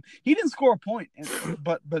whole time. He didn't score a point,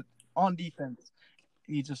 but on defense,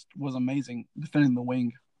 he just was amazing defending the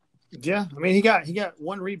wing. Yeah, I mean he got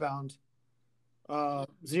one rebound,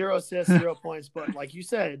 0 assists, 0 points. But like you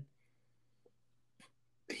said,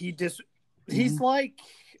 he's like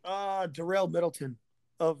Darrell Middleton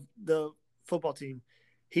of the football team.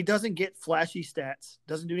 He doesn't get flashy stats,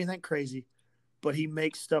 doesn't do anything crazy, but he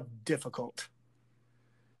makes stuff difficult.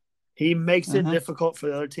 He makes it difficult for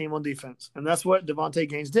the other team on defense. And that's what Devontae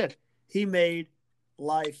Gaines did. He made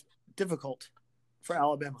life difficult for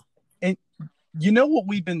Alabama. And you know what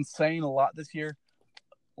we've been saying a lot this year?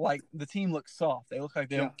 Like, the team looks soft. They look like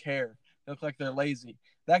they don't care. They look like they're lazy.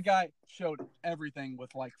 That guy showed everything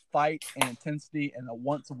with, like, fight and intensity and a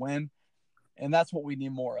want to win. And that's what we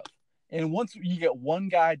need more of. And once you get one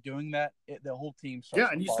guy doing that, the whole team starts. Yeah,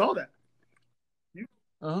 and you saw that.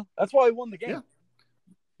 That's why he won the game. Yeah.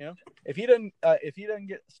 You know, if he didn't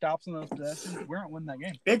get stops on those possessions, we weren't winning that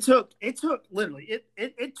game. It took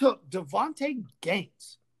Devontae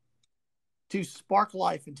Gaines to spark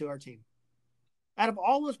life into our team. Out of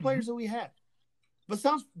all those players that we had,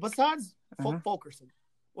 besides Fulkerson,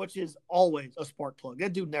 which is always a spark plug.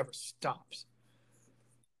 That dude never stops.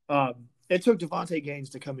 It took Devontae Gaines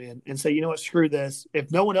to come in and say, you know what, screw this.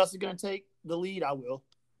 If no one else is going to take the lead, I will.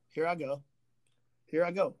 Here I go.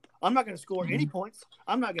 I'm not going to score any points.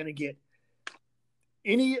 I'm not going to get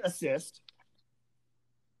any assist.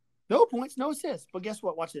 No points, no assists. But guess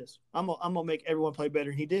what? Watch this. I'm gonna make everyone play better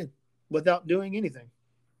than he did without doing anything.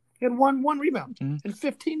 He had one rebound in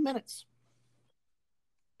 15 minutes.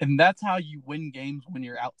 And that's how you win games when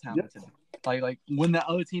you're out talented. Yep. Like when the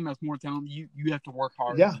other team has more talent, you have to work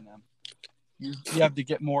harder than them. You have to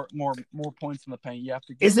get more points in the paint. You have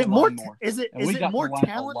to get Is it more? Is it more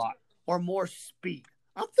talent or more speed?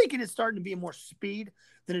 I'm thinking it's starting to be more speed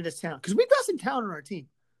than it is talent because we've got some talent on our team,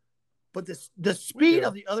 but the speed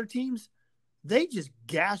of the other teams, they just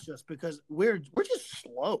gash us because we're just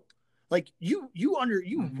slow. Like you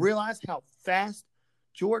realize how fast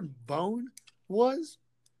Jordan Bone was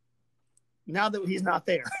now that he's not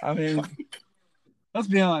there. I mean, let's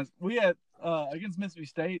be honest. We had against Mississippi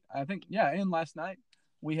State, I think, and last night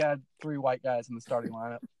we had 3 white guys in the starting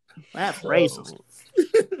lineup. That's racist.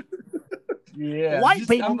 Yeah, white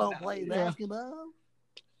people don't play basketball.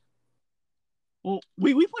 Well,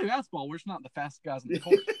 we play basketball. We're just not the fastest guys in the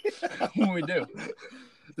court when we do.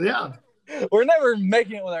 Yeah, we're never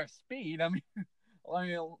making it with our speed. I mean,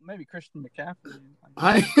 maybe Christian McCaffrey.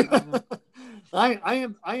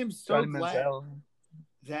 I am so glad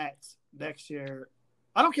that next year,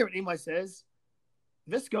 I don't care what anybody says,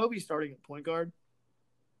 Vescovi's starting at point guard.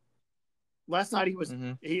 Last night he was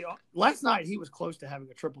close to having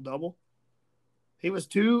a triple double. He was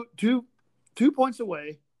two points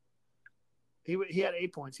away. He had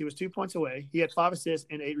 8 points. He was 2 points away. He had 5 assists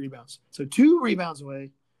and 8 rebounds. So 2 rebounds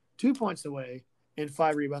away, 2 points away, and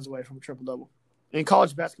 5 rebounds away from a triple double in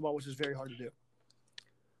college basketball, which is very hard to do.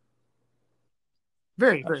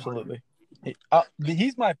 Very, very absolutely.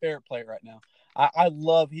 He's my favorite player right now. I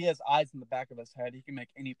love. He has eyes in the back of his head. He can make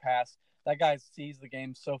any pass. That guy sees the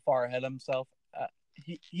game so far ahead of himself.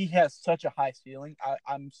 He has such a high ceiling.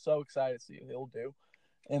 I'm so excited to see what he'll do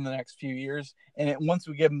in the next few years. And once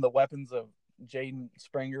we give him the weapons of Jaden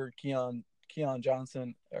Springer, Keon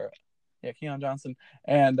Johnson,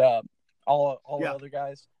 and all the other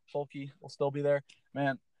guys, Folky will still be there.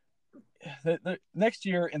 Man, the next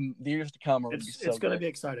year and the years to come are it's going to be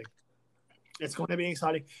exciting. It's going to be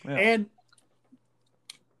exciting. Yeah. And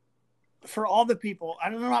for all the people,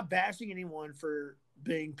 I'm not bashing anyone for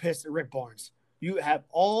being pissed at Rick Barnes. You have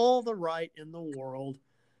all the right in the world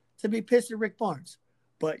to be pissed at Rick Barnes.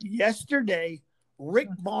 But yesterday, Rick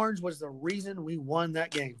Barnes was the reason we won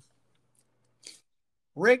that game.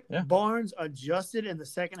 Rick Barnes adjusted in the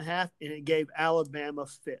second half, and it gave Alabama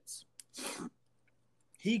fits.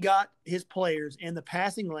 He got his players in the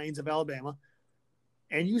passing lanes of Alabama,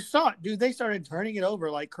 and you saw it. Dude, they started turning it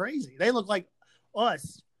over like crazy. They looked like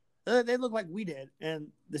us. They looked like we did in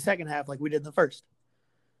the second half like we did in the first.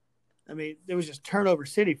 I mean, it was just turnover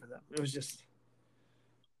city for them. It was just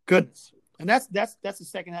goodness. And that's the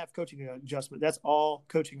second half coaching adjustment. That's all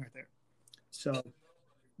coaching right there. So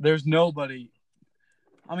there's nobody.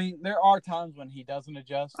 I mean, there are times when he doesn't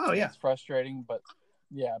adjust. Oh, yeah. It's frustrating, but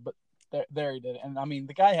there he did. And I mean,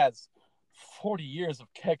 the guy has 40 years of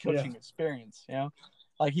head coaching experience, you know?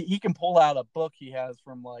 Like he can pull out a book he has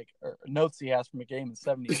from or notes he has from a game in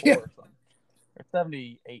 74 or something. Or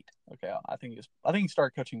 78. Okay, I think he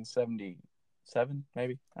started coaching in 77,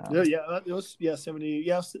 maybe. It was 70.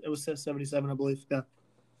 Yes, it was 77, I believe. Yeah.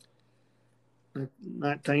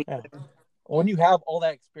 19. Yeah. When you have all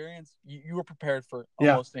that experience, you were prepared for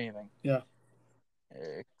almost anything. Yeah.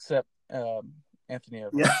 Except Anthony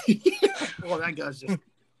Edwards. Yeah. Well, that guy's just,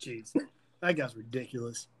 jeez, that guy's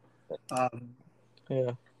ridiculous. And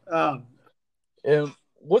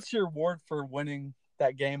what's your award for winning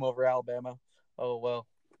that game over Alabama? Oh, well,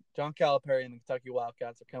 John Calipari and the Kentucky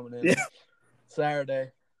Wildcats are coming in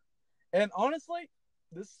Saturday. And honestly,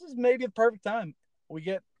 this is maybe the perfect time.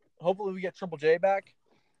 Hopefully we get Triple J back.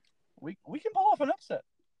 We can pull off an upset.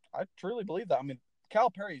 I truly believe that. I mean,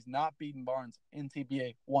 Calipari's not beating Barnes in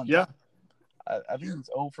TBA one time. I think it's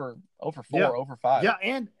 0 for 4, 0 for 5. Yeah,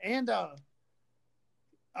 and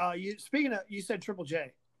you said Triple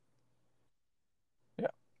J. Yeah.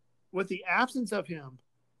 With the absence of him,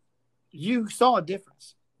 you saw a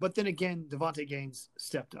difference. But then again, Devontae Gaines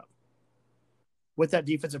stepped up with that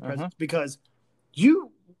defensive presence because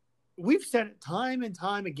we've said it time and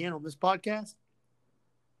time again on this podcast.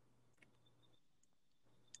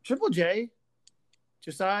 Triple J,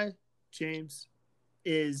 Josiah James,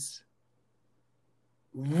 is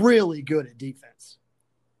really good at defense.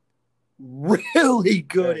 Really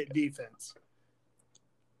good at defense.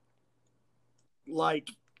 Like,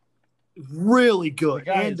 really good.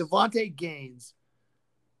 And Devontae Gaines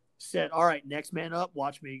said, all right, next man up,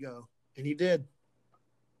 watch me go. And he did.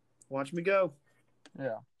 Watch me go.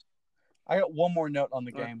 Yeah. I got one more note on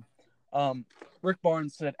the All game. Rick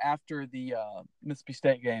Barnes said after the Mississippi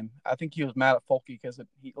State game, I think he was mad at Folke because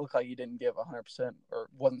he looked like he didn't give 100% or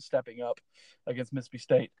wasn't stepping up against Mississippi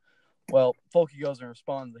State. Well, Folke goes and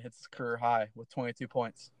responds and hits his career high with 22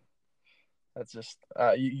 points. That's just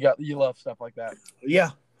you love stuff like that.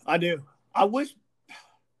 Yeah, I do. I'm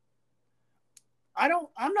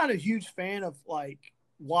not a huge fan of like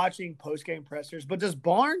watching post-game pressers, but does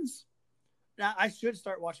Barnes – now, I should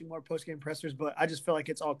start watching more post-game pressers, but I just feel like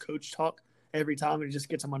it's all coach talk every time, and it just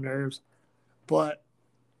gets on my nerves. But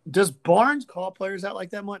does Barnes call players out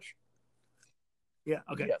like that much? Yeah,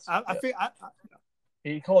 okay. Yes. I feel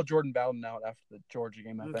he called Jordan Bowden out after the Georgia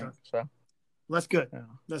game, I think. So that's good. Yeah.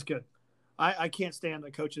 That's good. I can't stand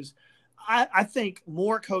the coaches. I think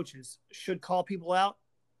more coaches should call people out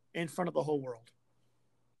in front of the whole world.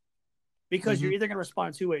 Because you're either going to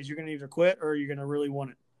respond two ways. You're going to either quit or you're going to really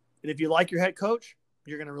want it. And if you like your head coach,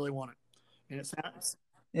 you're going to really want it. And it sounds,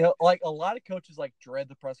 like a lot of coaches like dread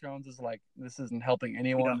the press conferences. Like this isn't helping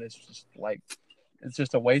anyone. Yeah. It's just like it's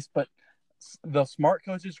just a waste. But the smart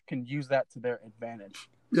coaches can use that to their advantage.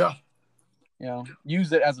 Yeah.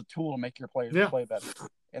 Use it as a tool to make your players play better.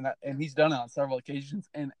 And he's done it on several occasions,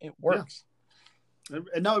 and it works. Yeah.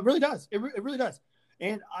 No, it really does. It really does.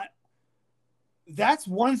 And that's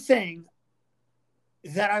one thing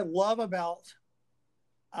that I love about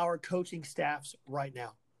our coaching staffs right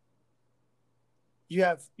now. You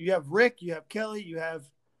have Rick, you have Kelly, you have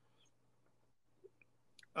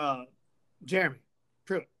Jeremy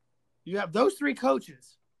Pruitt. You have those three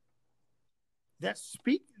coaches that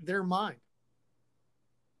speak their mind.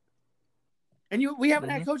 And we haven't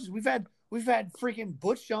had coaches. We've had freaking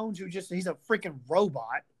Butch Jones, who he's a freaking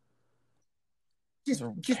robot. Just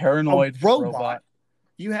paranoid robot.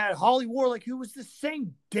 You had Holly Warlick, who was the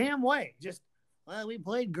same damn way. We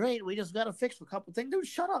played great. We just got to fix a couple things. Dude,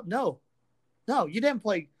 shut up. No, you didn't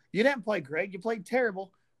play. You didn't play great. You played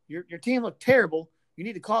terrible. Your team looked terrible. You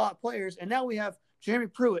need to call out players. And now we have Jeremy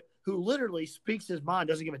Pruitt, who literally speaks his mind,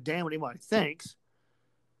 doesn't give a damn what anybody thinks.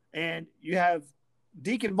 And you have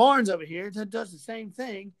Deacon Barnes over here that does the same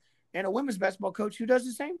thing, and a women's basketball coach who does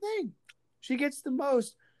the same thing. She gets the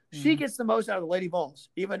most. She gets the most out of the Lady Vols,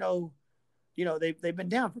 even though, they've been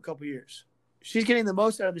down for a couple of years. She's getting the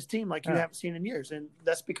most out of this team like you haven't seen in years, and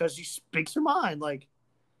that's because she speaks her mind.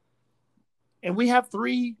 And we have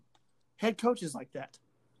three head coaches like that,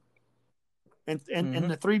 and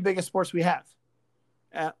the three biggest sports we have.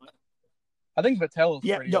 I think Vattel is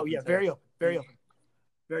very open, very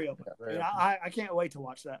open. Yeah, and I can't wait to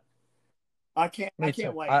watch that. I can't wait.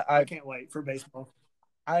 I can't wait for baseball.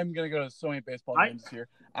 I'm gonna go to so many baseball games this year.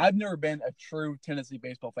 I've never been a true Tennessee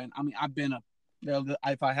baseball fan. I mean, I've been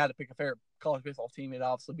if I had to pick a favorite college baseball team, it'd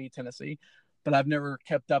obviously be Tennessee, but I've never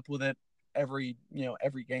kept up with it every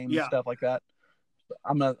game and stuff like that.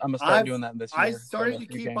 I'm gonna start doing that this year. I started to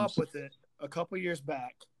keep up with it a couple years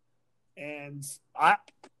back, and I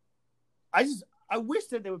wish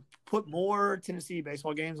that they would put more Tennessee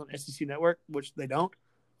baseball games on SEC Network, which they don't.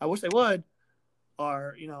 I wish they would,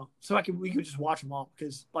 or so we could just watch them all,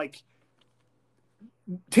 because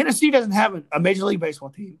Tennessee doesn't have a Major League Baseball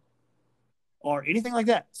team or anything like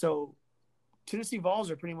that. So Tennessee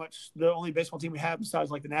Vols are pretty much the only baseball team we have besides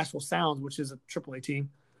the Nashville Sounds, which is a AAA team.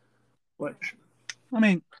 Which, I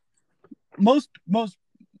mean, most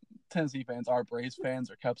Tennessee fans are Braves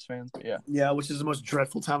fans or Cubs fans, but yeah, which is the most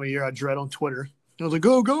dreadful time of year. I dread on Twitter. I was like,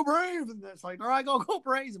 go Braves, and it's like, all right, go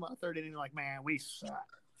Braves. In my third inning, man, we suck.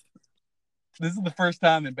 This is the first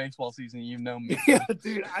time in baseball season you've known me. Yeah,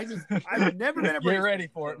 dude, I've never been a Braves fan. Get ready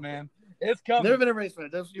for it, man. It's coming. Never been a Braves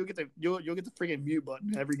fan. You'll get the freaking mute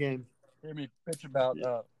button every game. Hear me bitch about.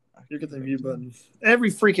 You get the mute button.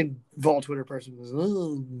 Every freaking Vol Twitter person was,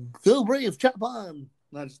 Phil Braves, chop on.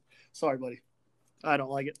 Sorry, buddy. I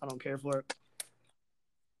don't like it. I don't care for it.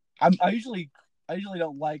 I usually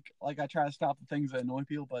don't like I try to stop the things that annoy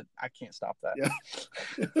people, but I can't stop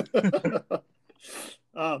that.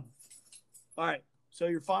 Yeah. All right. So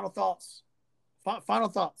your final thoughts. Final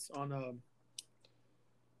thoughts on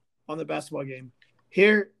the basketball game.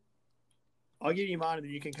 Here, I'll give you mine, and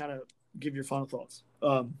then you can kind of give your final thoughts.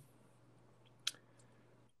 I'm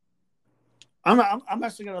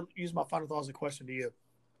actually going to use my final thoughts as a question to you.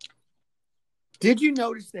 Did you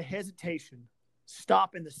notice the hesitation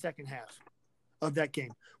stop in the second half of that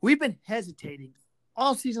game? We've been hesitating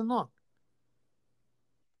all season long.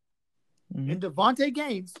 Mm-hmm. And Devontae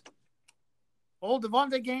Gaines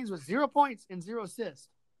with 0 points and 0 assists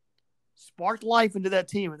sparked life into that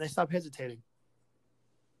team, and they stopped hesitating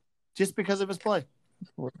just because of his play.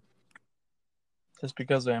 just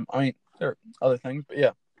because of him. I mean, there are other things, but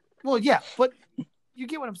yeah. Well, yeah, but you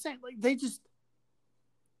get what I'm saying. Like they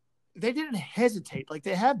didn't hesitate like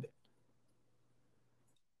they have been.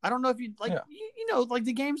 I don't know if you like Yeah. you know like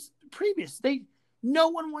the games previous. No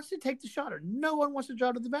one wants to take the shot or no one wants to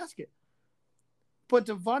drive to the basket. But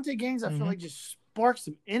Devontae Gaines, I feel like just sparked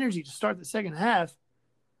some energy to start the second half.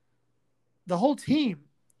 The whole team,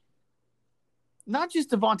 not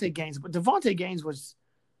just Devontae Gaines, but Devontae Gaines was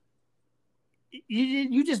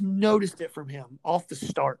you just noticed it from him off the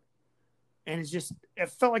start. And it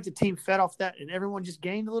felt like the team fed off that and everyone just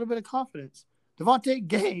gained a little bit of confidence. Devontae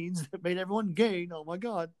Gaines made everyone gain. Oh my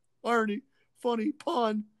God. Irony, funny,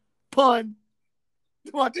 pun.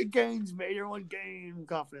 Devontae Gaines made everyone gain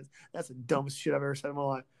confidence. That's the dumbest shit I've ever said in my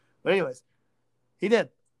life. But anyways, he did.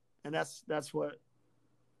 And that's what,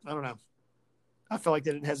 I don't know. I felt like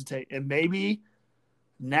they didn't hesitate. And maybe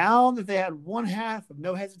now that they had one half of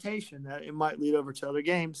no hesitation, that it might lead over to other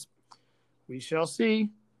games. We shall see.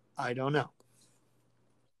 I don't know.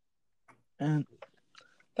 And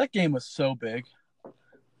that game was so big.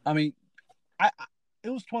 I mean, it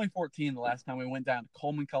was 2014 the last time we went down to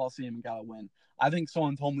Coleman Coliseum and got a win. I think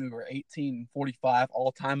someone told me we were 18-45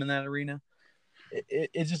 all time in that arena.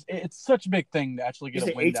 It's such a big thing to actually get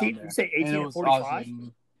a win down there. You say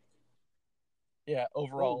 18-45? Yeah,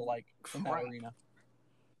 overall, in that arena.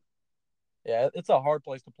 Yeah, it's a hard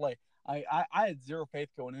place to play. I had zero faith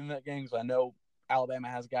going into that game because I know Alabama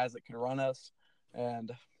has guys that can run us,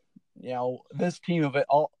 and this team of it,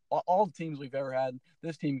 all the teams we've ever had,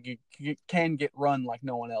 this team can get run like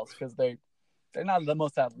no one else because they're not the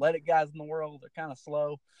most athletic guys in the world. They're kind of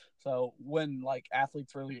slow. So when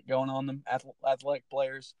athletes really get going on them, athletic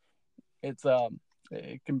players, it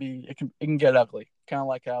can get ugly. Kind of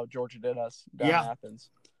like how Georgia did us down in Athens.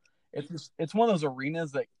 It's one of those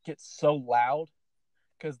arenas that gets so loud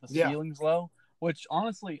because the ceiling's low. Which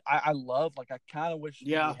honestly, I love. I kind of wish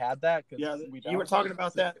we had that. We don't. You were talking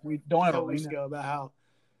about that. We don't have a weeks ago about how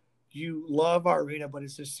you love our arena, but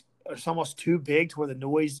it's almost too big to where the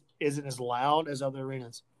noise isn't as loud as other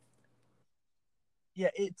arenas. Yeah,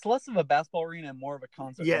 it's less of a basketball arena and more of a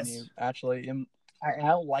concert venue. Actually, and I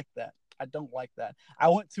don't like that. I don't like that. I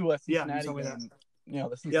went to a Cincinnati game.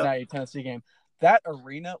 The Cincinnati Tennessee game. That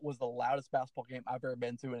arena was the loudest basketball game I've ever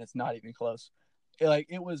been to, and it's not even close.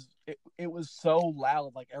 It was so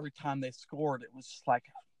loud. Every time they scored, it was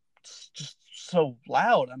just so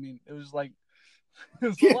loud. I mean, it was it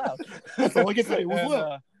was so loud. That's all I can say. It was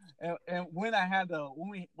loud. And when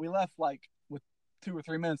we left with 2 or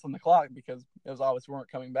 3 minutes on the clock because it was obvious we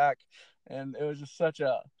weren't coming back, and it was just such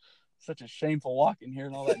a shameful walk in here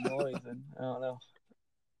and all that noise, and I don't know,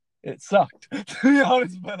 it sucked to be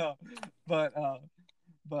honest, but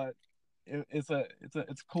it's a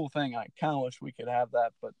cool thing. I kind of wish we could have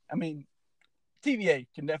that, but I mean, TVA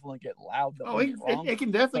can definitely get loud. It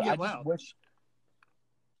can definitely get loud.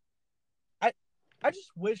 I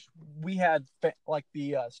just wish we had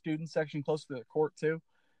the student section close to the court too,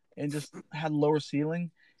 and just had lower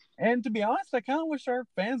ceiling. And to be honest, I kind of wish our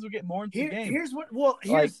fans would get more into the game.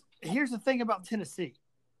 Here's the thing about Tennessee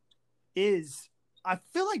is I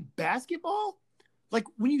feel like basketball,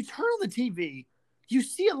 when you turn on the TV, you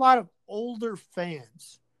see a lot of older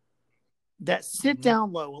fans that sit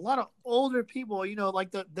down low. A lot of older people,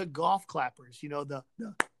 the golf clappers,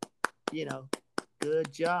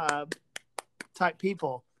 good job type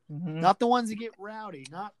people. Not the ones that get rowdy,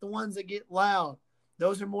 not the ones that get loud.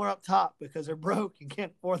 Those are more up top because they're broke and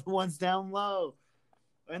can't afford the ones down low.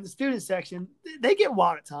 In the student section, they get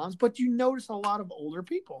wild at times, but you notice a lot of older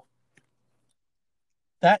people.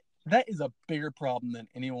 That is a bigger problem than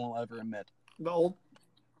anyone will ever admit.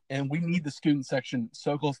 And we need the student section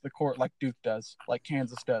so close to the court like Duke does, like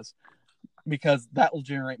Kansas does, because that will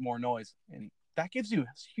generate more noise. And that gives you a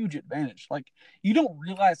huge advantage. You don't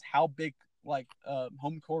realize how big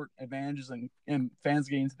home court advantages and fans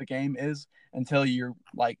getting into the game is until you're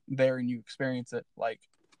there and you experience it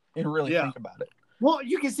and really think about it. Well,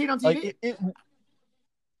 you can see it on TV.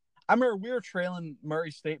 I remember we were trailing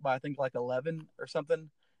Murray State by I think 11 or something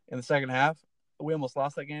in the second half. We almost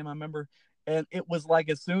lost that game, I remember. And it was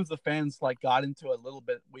as soon as the fans got into it a little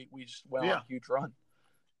bit, we just went on a huge run.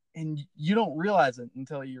 And you don't realize it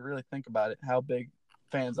until you really think about it, how big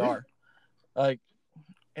fans are. I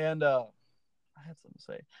had something to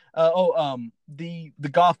say. The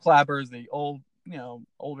golf clappers, the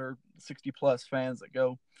older 60+ fans that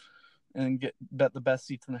go and bet the best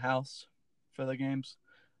seats in the house for the games.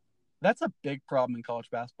 That's a big problem in college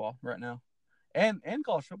basketball right now, and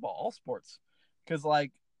college football, all sports, because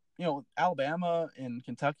Alabama and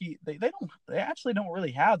Kentucky, they actually don't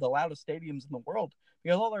really have the loudest stadiums in the world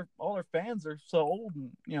because all their fans are so old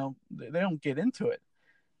and they don't get into it.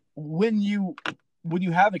 When you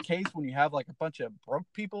have a case when you have like a bunch of broke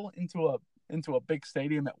people into a big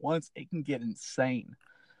stadium at once, it can get insane.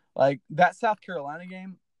 Like that South Carolina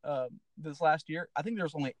game this last year, I think there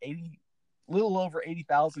was only little over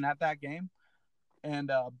 80,000 at that game,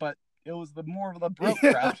 and but it was the more of the broke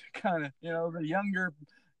crowd, kind of the younger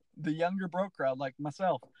broke crowd like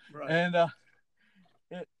myself, right. And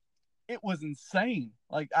it was insane.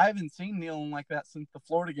 Like I haven't seen kneeling like that since the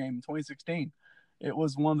Florida game in 2016. It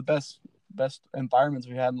was one of the best environments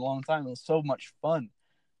we had in a long time. It was so much fun,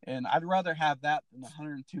 and I'd rather have that than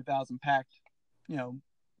 102,000 packed,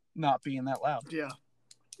 not being that loud. Yeah,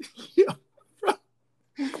 yeah,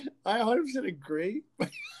 I 100% agree.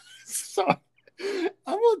 So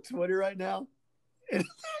I'm on Twitter right now, and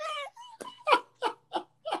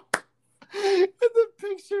the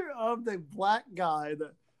picture of the black guy,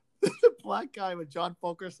 the black guy with John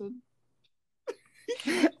Fulkerson.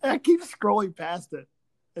 I keep scrolling past it,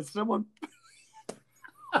 and someone.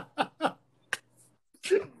 I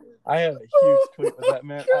have a huge tweet with that,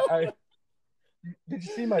 man. Did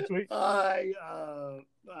you see my tweet? I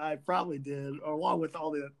probably did, along with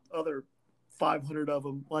all the other 500 of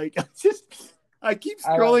them. Like I keep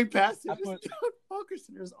scrolling past it. John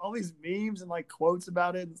Fulkerson. There's all these memes and like quotes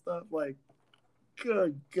about it and stuff. Like,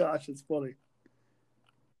 good gosh, it's funny.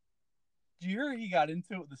 Did you hear he got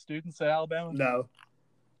into it with the students at Alabama? No.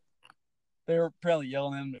 They were probably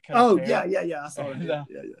yelling at him to cut his hair. Yeah. I saw it. Yeah.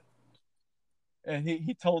 And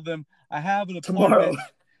he told them, I have an appointment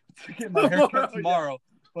to get my hair cut tomorrow,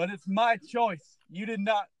 but it's my choice. You did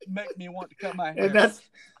not make me want to cut my hair. And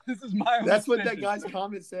this is my own That's decision. what that guy's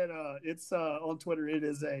comment said. It's on Twitter. It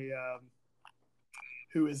is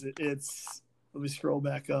who is it? Let me scroll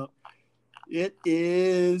back up.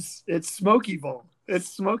 It's Smokey Ball. It's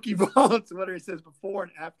Smokey Ball on Twitter. It says before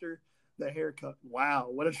and after the haircut. Wow,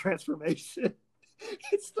 what a transformation.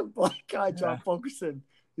 It's the black guy, John Fulkerson.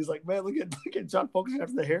 He's like, man, look at John Fulkerson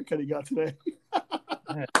after the haircut he got today.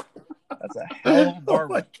 That's a hell of a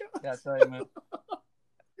barber. Oh yeah, I tell you, man.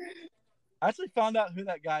 I actually found out who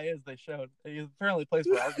that guy is. They showed. He apparently plays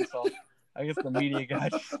for Arkansas. I guess the media guy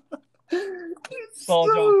just saw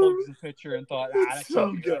John Fulkerson's picture and thought, that's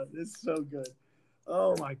so good. It's so good.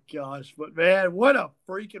 Oh my gosh. But man, what a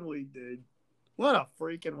freaking week, dude. What a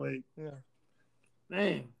freaking week. Yeah.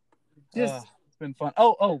 Man. It's been fun.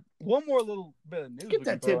 Oh, one more little bit of news. Get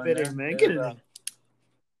that tidbit in, man. Get it in. That's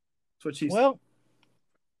what she said. Well,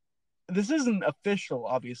 this isn't official,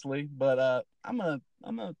 obviously, but I'm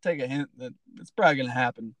gonna take a hint that it's probably gonna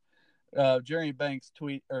happen. Jeremy Banks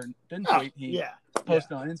didn't tweet. He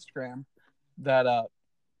posted on Instagram that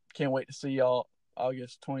can't wait to see y'all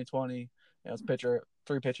August 2020. It's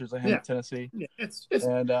 3 pictures of him at Tennessee. Yeah, it's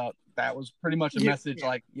and that was pretty much a message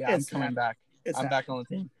like, I'm coming back. I'm back on the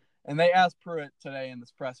team. And they asked Pruitt today in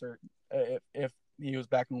this presser if he was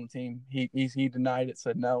back on the team. He denied it,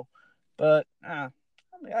 said no. But I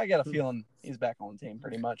got a feeling he's back on the team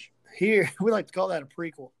pretty much. Here, we like to call that a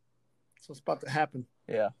prequel. So it's about to happen.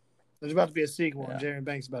 Yeah. There's about to be a sequel, and Jeremy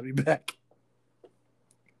Banks is about to be back.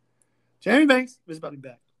 Jeremy Banks is about to be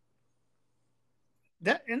back.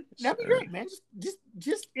 That'd be great, man.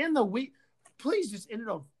 Just end the week. Please just end it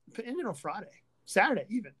on Friday, Saturday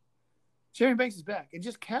even. Jeremy Banks is back, and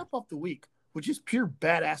just cap off the week with just pure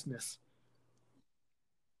badassness.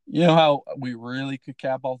 You know how we really could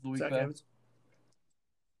cap off the week, though?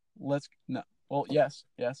 Yes,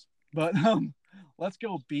 but let's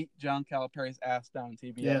go beat John Calipari's ass down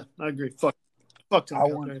in TBS. Yeah, I agree. Fuck John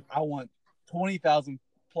Calipari. I want 20,000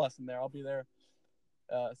 plus in there. I'll be there.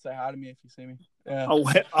 Say hi to me if you see me. Yeah.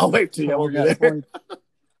 I'll wait till you. I won't be there.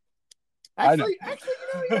 Actually,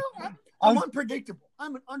 I'm unpredictable.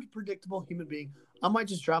 I'm an unpredictable human being. I might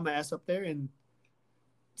just drive my ass up there and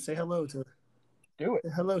say hello to. Do it.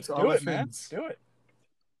 Say hello to all my friends. Do it.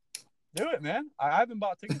 Do it, man. I haven't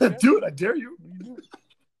bought tickets yet. Do it. I dare you.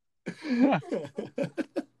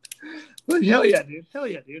 Well, hell yeah, dude. Hell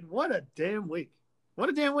yeah, dude. What a damn week. What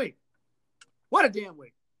a damn week.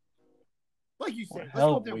 Like you said,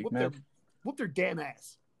 let's whoop their damn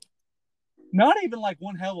ass. Not even like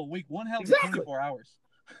one hell of a week. One hell of 24 hours.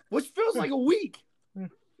 Which feels like a week.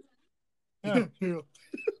 Yeah.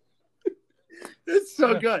 It's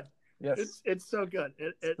so good. Yes. It's so good.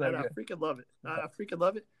 And I freaking love it. I freaking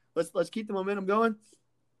love it. Let's keep the momentum going.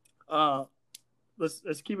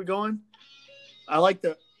 Let's keep it going. I like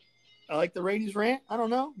the Rainey's rant. I don't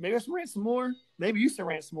know. Maybe I should rant some more. Maybe you should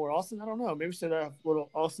rant some more, Austin. I don't know. Maybe we should have a little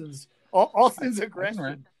Austin's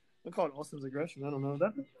aggression. We'll call it Austin's aggression. I don't know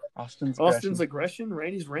that. Austin's aggression,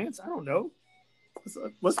 Rainey's rants. I don't know.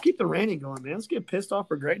 Let's keep the Rainey going, man. Let's get pissed off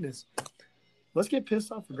for greatness. We're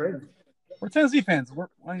Tennessee fans. We're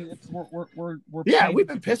we've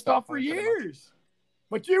been pissed off for years.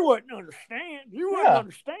 But you wouldn't understand. You wouldn't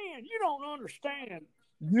understand. You don't understand.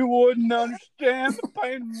 You wouldn't understand the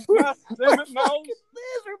pain of my stomach nose.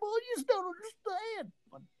 Miserable. You just don't understand.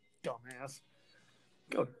 Dumbass.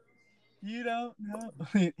 Go. You don't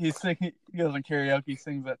know. He's singing. He goes on karaoke. He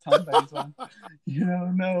sings that Tom Petty song. You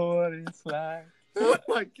don't know what it's like. Oh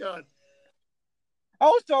my God. I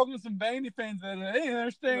was talking to some Vandy fans that they didn't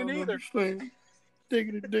understand either.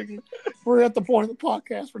 Diggity. We're at the point of the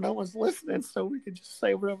podcast where no one's listening, so we can just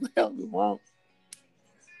say whatever the hell we want.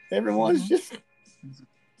 Everyone's just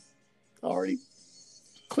already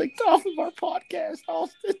clicked off of our podcast,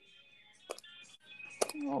 Austin.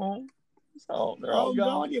 Oh, so they're all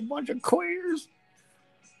gone. You bunch of queers.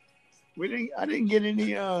 I didn't get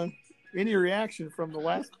any reaction from the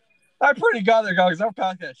last. I pretty got there, guys. Our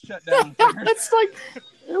podcast shut down. It's like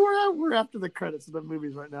we're after the credits of the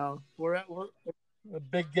movies right now. We're the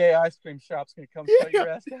big gay ice cream shop's gonna come shut your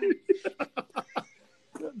ass down.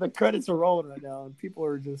 The credits are rolling right now, and people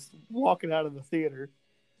are just walking out of the theater.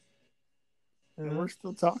 And we're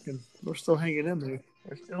still talking. We're still hanging in there.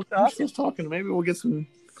 We're still talking. Maybe we'll get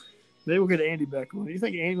Andy back on. You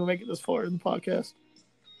think Andy will make it this far in the podcast?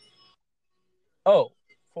 Oh,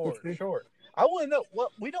 for sure. I want to know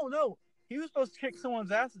what we don't know. He was supposed to kick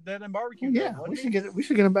someone's ass at Dead End Barbecue. Yeah, we should get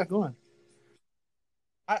him back on.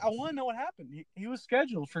 I want to know what happened. He was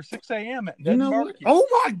scheduled for 6 a.m. at Dead End Barbecue. Oh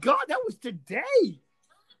my God, that was today.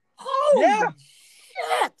 Holy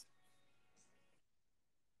shit!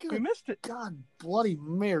 We missed it. God, Bloody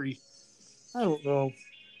Mary. I don't know.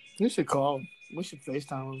 We should call him. We should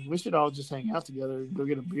FaceTime him. We should all just hang out together and go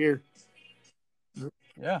get a beer.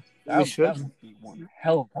 Yeah, that would be one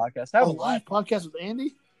hell of a podcast. That a live podcast with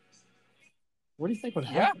Andy. What do you think would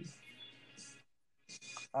happen?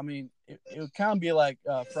 I mean, it would kind of be like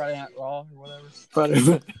Friday Night Raw or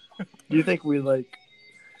whatever. Do you think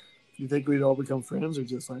we'd all become friends, or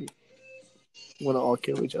just like want to all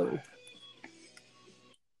kill each other?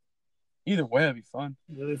 Either way, it'd be fun.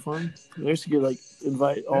 Really fun. We should get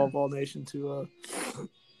invite all Nation to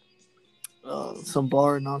some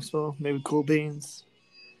bar in Knoxville. Maybe Cool Beans,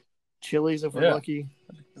 Chili's if we're lucky.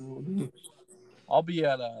 I'll be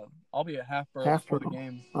at Half Pearl for the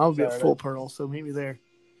game. I'll be at Full Pearl, so meet me there.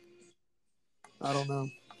 I don't know.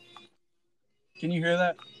 Can you hear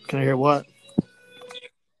that? Can I hear what?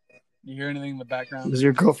 You hear anything in the background? Is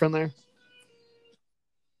your girlfriend there?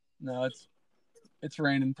 No, it's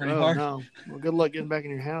raining pretty hard. No. Well, good luck getting back in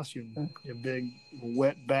your house, you big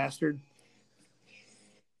wet bastard.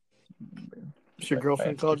 Has your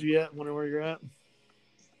girlfriend called you yet? Wonder where you're at?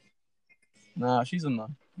 Nah, she's in the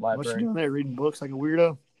library. What's she doing there? Reading books like a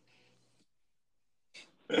weirdo?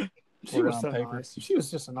 She was so nice. She was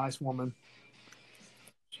just a nice woman.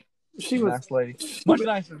 She was a nice lady. Much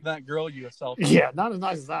nicer than that girl you assaulted. Yeah, not as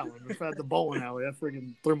nice as that one. At the bowling alley, I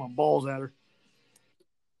freaking threw my balls at her.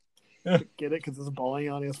 Get it? Because it's a bowling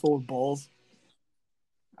alley. It's full of balls.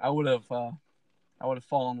 I would have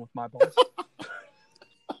fallen with my balls.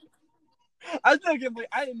 I still can't believe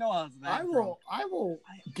I didn't know I was that. I will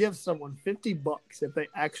give someone $50 if they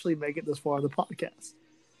actually make it this far in the podcast.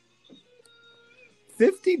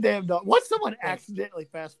 $50 damn dollars. What if someone accidentally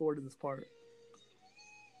fast forwarded this part?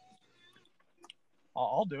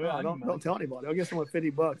 I'll do it. No, don't tell anybody. I'll give someone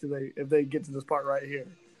 $50 if they get to this part right here.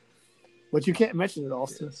 But you can't mention it,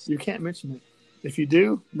 Austin. Yes. You can't mention it. If you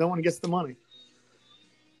do, no one gets the money.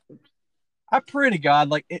 I pray to God,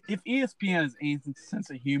 if ESPN has any sense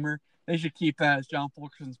of humor, they should keep that as John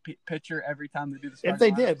Fulkerson's picture every time they do the starting If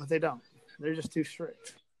they did, but they don't. They're just too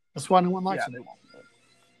strict. That's why no one likes them. They won't.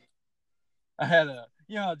 I had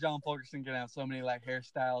John Fulkerson can have so many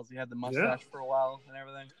hairstyles. He had the mustache for a while and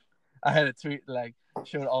everything. I had a tweet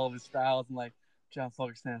showed all of his styles and John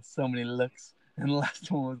Fulkerson has so many looks. And the last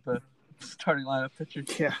one was the starting lineup picture.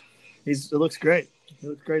 Yeah, it looks great. He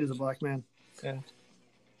looks great as a black man. Yeah,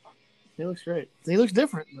 he looks great. He looks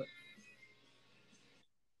different, but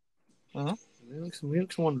he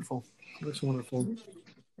looks wonderful. He looks wonderful.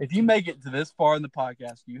 If you make it to this far in the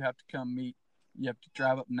podcast, you have to come meet. You have to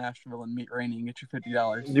drive up to Nashville and meet Rainey and get your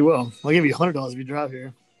 $50. You will. I'll give you $100 if you drive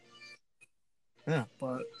here. Yeah,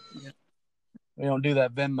 but we don't do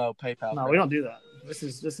that Venmo, PayPal. No, we don't do that. This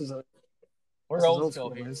is a. We're old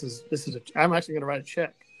school here. This is I'm actually going to write a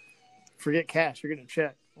check. Forget cash. You're getting a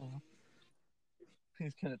check.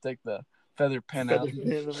 He's going to take the feather pen out.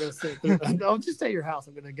 I'll just stay at your house.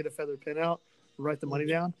 I'm going to get a feather pen out, write the money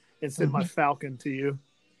down, and send my Falcon to you.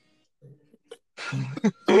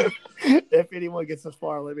 If anyone gets this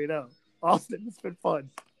far, let me know. Austin, it's been fun.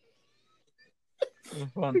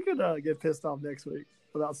 Fun. We could get pissed off next week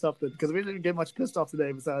about something because we didn't get much pissed off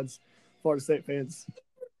today besides Florida State fans.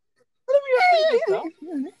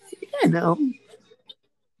 I know.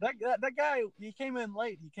 That guy, he came in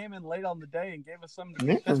late. He came in late on the day and gave us something to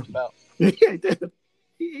be pissed about. Yeah, he did.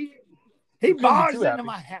 He barged into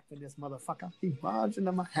my happiness, motherfucker. He barged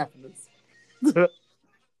into my happiness.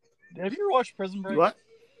 Have you ever watched Prison Break? What?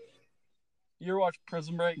 You ever watched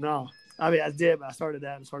Prison Break? No. I mean, I did, but I started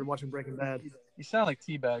that and started watching Breaking Bad. You sound like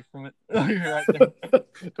Teabag from it. You're right there.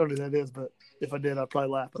 Don't know who that is, but if I did, I'd probably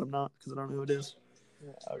laugh, but I'm not because I don't know who it is.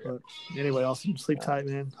 Yeah, okay. But anyway, Austin, sleep tight,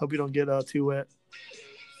 man. Hope you don't get too wet.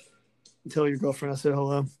 Tell your girlfriend I said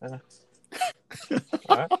hello. All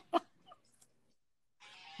right.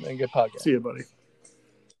 Then good podcast. See you, buddy.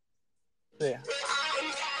 See ya.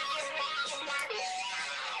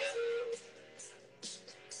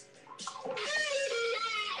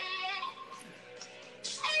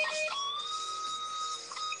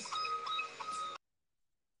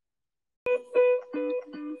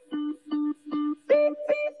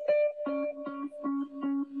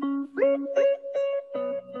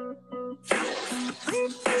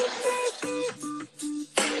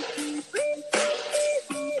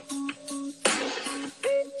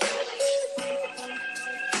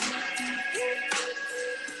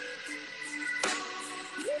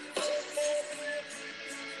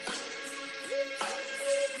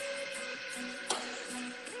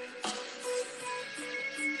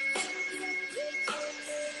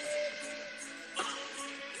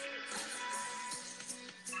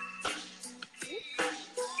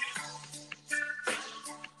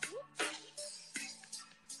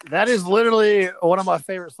 That is literally one of my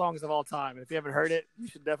favorite songs of all time. If you haven't heard it, you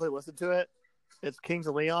should definitely listen to it. It's Kings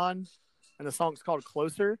of Leon, and the song's called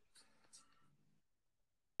Closer.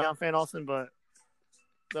 I'm a fan, Austin, but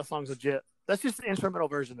that song's legit. That's just the instrumental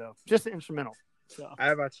version, though. Just the instrumental. So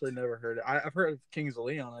I've actually never heard it. I've heard of Kings of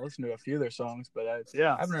Leon. I listened to a few of their songs, but I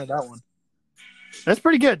haven't heard that one. That's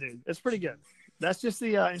pretty good, dude. It's pretty good. That's just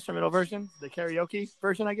the instrumental version, the karaoke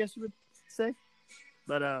version, I guess you would say.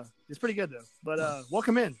 But it's pretty good, though. But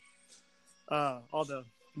welcome in, all the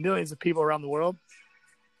millions of people around the world,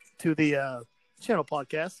 to the channel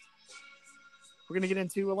podcast. We're going to get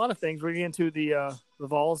into a lot of things. We're going to get into the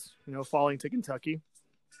Vols, falling to Kentucky,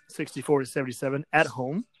 64-77 at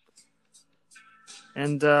home.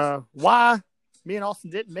 And why me and Austin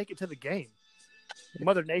didn't make it to the game.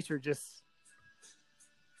 Mother Nature just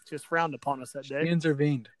frowned upon us that day. She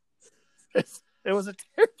intervened. It was a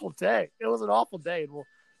terrible day. It was an awful day, and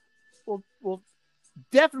we'll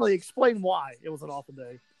definitely explain why it was an awful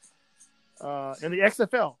day. And the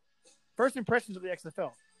XFL, first impressions of the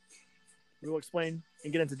XFL, we will explain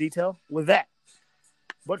and get into detail with that.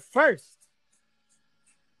 But first,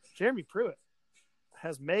 Jeremy Pruitt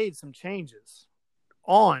has made some changes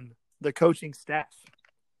on the coaching staff,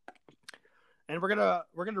 and we're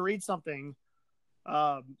gonna read something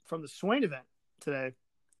from the Swain event today.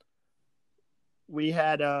 We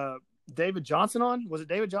had David Johnson on. Was it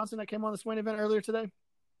David Johnson that came on the Swain event earlier today?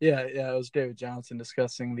 Yeah, it was David Johnson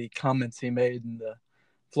discussing the comments he made in the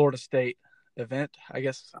Florida State event, I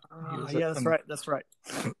guess. That's right.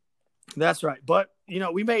 That's right. But,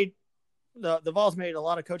 we made the Vols made a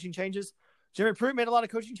lot of coaching changes. Jeremy Pruitt made a lot of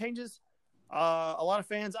coaching changes. A lot of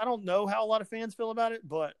fans, I don't know how a lot of fans feel about it,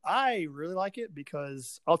 but I really like it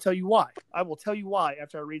because I'll tell you why. I will tell you why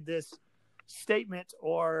after I read this statement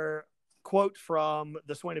or quote from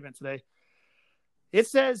the Swain event today. It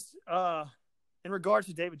says, in regards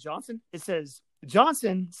to David Johnson, it says,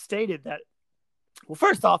 Johnson stated that, well,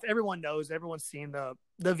 first off, everyone's seen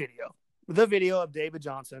the video of David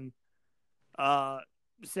Johnson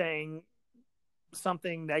saying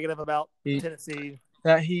something negative about Tennessee.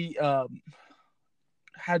 That he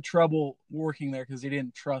had trouble working there because he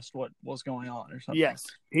didn't trust what was going on or something. Yes,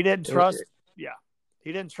 he didn't trust. Yeah,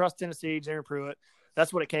 he didn't trust Tennessee, Jeremy Pruitt.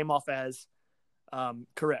 That's what it came off as.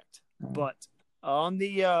 Correct. But on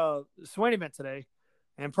the Swain event today,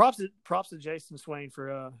 and props to Jason Swain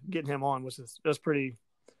for getting him on, that's pretty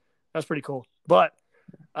cool. But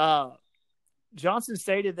Johnson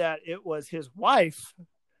stated that it was his wife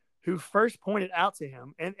who first pointed out to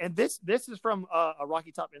him, and this is from a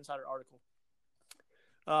Rocky Top Insider article.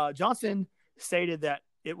 Johnson stated that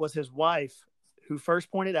it was his wife who first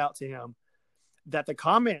pointed out to him that the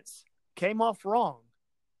comments came off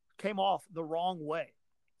the wrong way.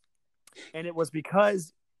 And it was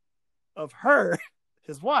because of her,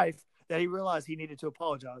 his wife, that he realized he needed to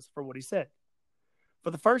apologize for what he said.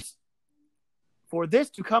 For this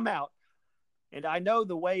to come out, and I know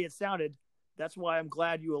the way it sounded, That's why I'm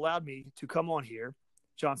glad you allowed me to come on here,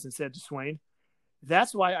 Johnson said to Swain.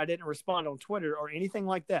 That's why I didn't respond on Twitter or anything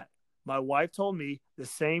like that. My wife told me the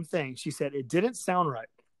same thing. She said, it didn't sound right.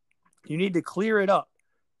 You need to clear it up.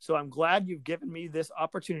 So I'm glad you've given me this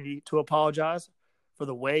opportunity to apologize for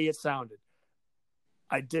the way it sounded.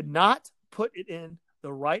 I did not put it in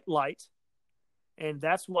the right light, and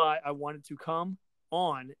that's why I wanted to come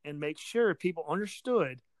on and make sure people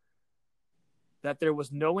understood that there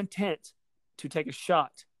was no intent to take a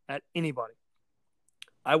shot at anybody.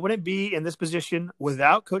 I wouldn't be in this position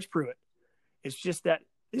without Coach Pruitt. It's just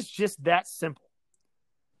that simple.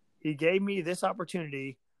 He gave me this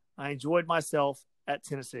opportunity. I enjoyed myself at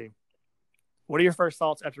Tennessee. What are your first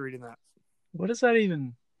thoughts after reading that? What does that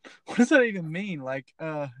even mean? Like,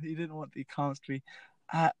 he didn't want the comments to be.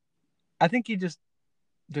 I think he just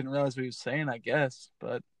didn't realize what he was saying, I guess.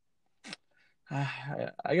 But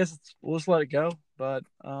I guess we'll just let it go. But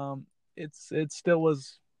it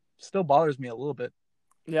still bothers me a little bit.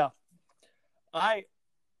 Yeah. I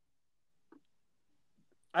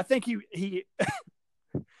think he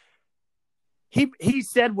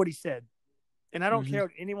said what he said. And I don't care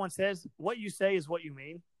what anyone says. What you say is what you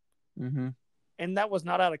mean. Mm-hmm. And that was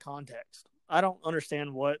not out of context. I don't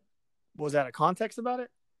understand what was out of context about it.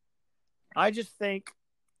 I just think,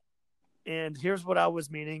 and here's what I was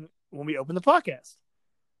meaning when we opened the podcast.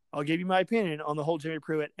 I'll give you my opinion on the whole Jeremy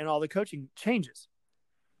Pruitt and all the coaching changes.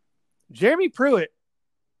 Jeremy Pruitt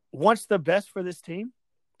wants the best for this team.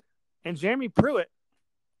 And Jeremy Pruitt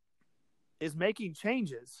is making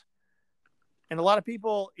changes. And a lot of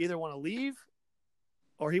people either want to leave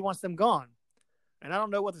or he wants them gone. And I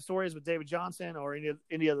don't know what the story is with David Johnson or any of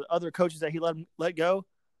the other coaches that he let go.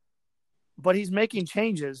 But he's making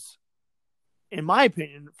changes, in my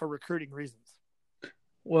opinion, for recruiting reasons.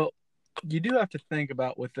 Well, you do have to think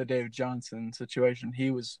about with the David Johnson situation.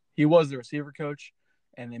 He was the receiver coach,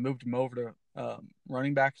 and they moved him over to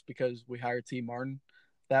running backs because we hired T. Martin.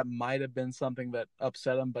 That might have been something that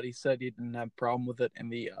upset him, but he said he didn't have a problem with it in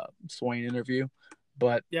the Swain interview.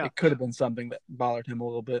 But It could have been something that bothered him a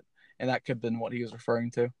little bit, and that could have been what he was referring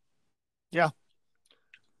to. Yeah.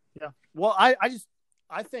 Yeah. Well, I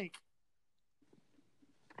think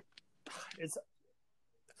it's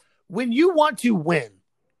when you want to win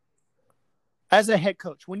as a head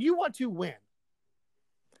coach, when you want to win,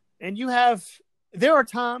 and there are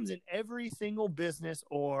times in every single business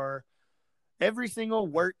or every single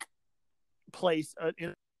workplace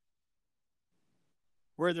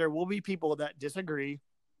where there will be people that disagree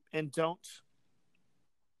and don't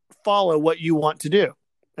follow what you want to do.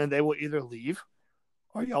 And they will either leave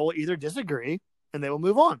or y'all will either disagree and they will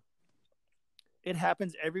move on. It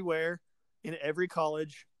happens everywhere in every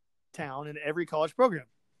college town and every college program.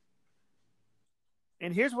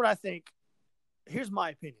 And here's what I think. Here's my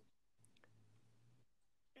opinion.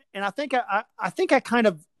 And I think I kind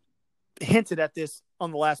of hinted at this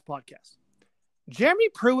on the last podcast. Jeremy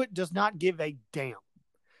Pruitt does not give a damn.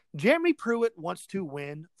 Jeremy Pruitt wants to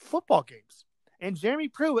win football games. And Jeremy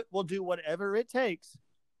Pruitt will do whatever it takes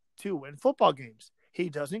to win football games. He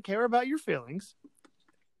doesn't care about your feelings.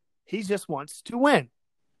 He just wants to win.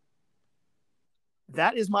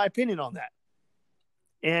 That is my opinion on that.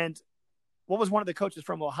 And what was one of the coaches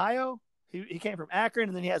from Ohio? He came from Akron,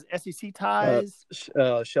 and then he has SEC ties.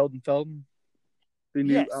 Sheldon Felton. The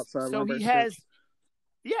new outside linebacker.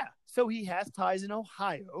 So he has ties in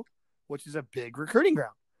Ohio, which is a big recruiting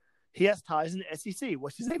ground. He has ties in the SEC,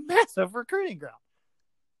 which is a massive recruiting ground.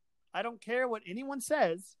 I don't care what anyone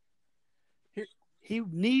says. He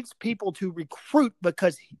needs people to recruit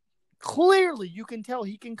because clearly you can tell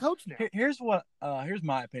he can coach now. Here's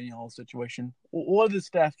my opinion on the situation. What did the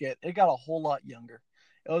staff get? It got a whole lot younger.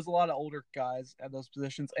 It was a lot of older guys at those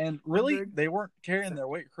positions, and really they weren't carrying their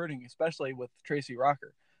weight recruiting, especially with Tracy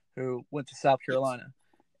Rocker, who went to South Carolina.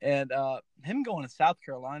 And him going to South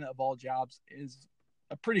Carolina, of all jobs, is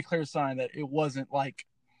a pretty clear sign that it wasn't like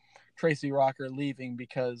Tracy Rocker leaving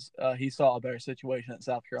because he saw a better situation at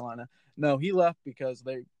South Carolina. No, he left because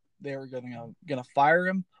they were gonna fire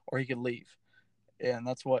him or he could leave, and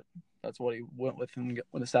that's what he went with and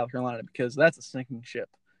went to South Carolina because that's a sinking ship.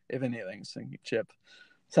 If anything, a sinking ship.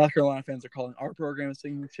 South Carolina fans are calling our program a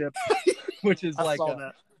sinking ship, which is I saw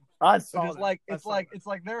that. It's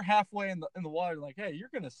like they're halfway in the water. Like, hey, you're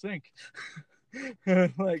gonna sink.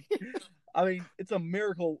 Like, I mean, it's a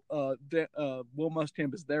miracle. Will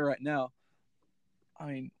Muschamp is there right now. I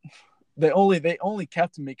mean, they only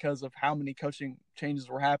kept him because of how many coaching changes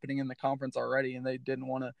were happening in the conference already, and they didn't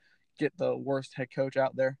want to get the worst head coach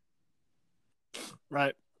out there.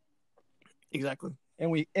 Right. Exactly. And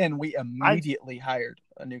we immediately hired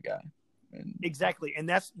a new guy. Exactly, and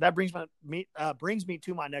that brings me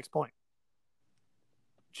to my next point.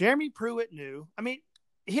 Jeremy Pruitt knew. I mean,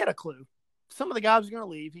 he had a clue. Some of the guys were going to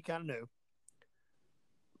leave. He kind of knew.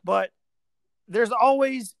 But there's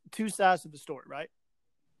always two sides to the story, right?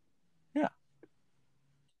 Yeah.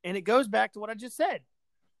 And it goes back to what I just said.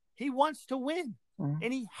 He wants to win. Mm-hmm.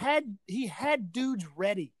 And he had dudes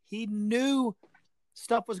ready. He knew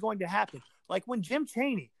stuff was going to happen. Like when Jim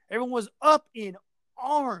Chaney, everyone was up in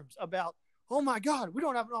arms about, oh my God, we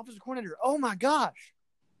don't have an offensive coordinator. Oh my gosh.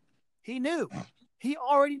 He knew. He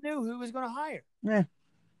already knew who he was going to hire. Yeah,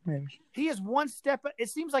 maybe. He is one step. It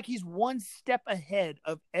seems like he's one step ahead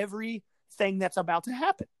of everything that's about to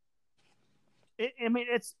happen.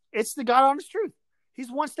 It's the God honest truth.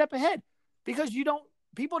 He's one step ahead because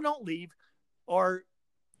people don't leave or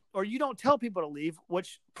you don't tell people to leave,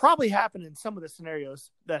 which probably happened in some of the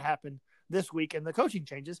scenarios that happened this week in the coaching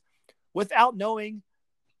changes without knowing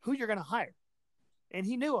who you're going to hire. And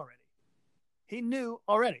he knew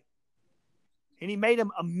already. And he made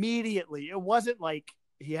him immediately. It wasn't like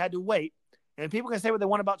he had to wait. And people can say what they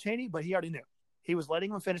want about Chaney, but he already knew. He was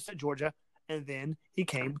letting him finish at Georgia, and then he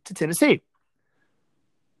came to Tennessee.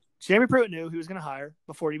 Jeremy Pruitt knew he was going to hire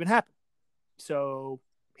before it even happened. So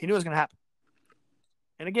he knew it was going to happen.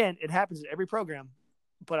 And again, it happens at every program,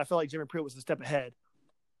 but I feel like Jeremy Pruitt was a step ahead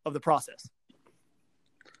of the process.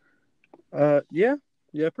 Yeah,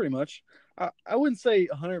 pretty much. I wouldn't say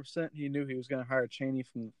 100% he knew he was going to hire Chaney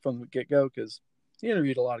from the get-go because he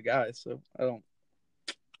interviewed a lot of guys, so I don't.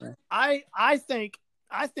 I think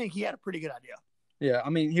he had a pretty good idea. Yeah,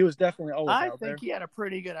 I mean, he was definitely always out there. I think he had a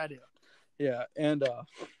pretty good idea. Yeah, and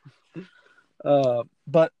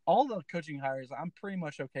but all the coaching hires I'm pretty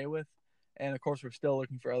much okay with, and of course we're still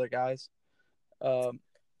looking for other guys. The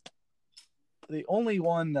only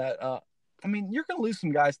one that I mean, you're going to lose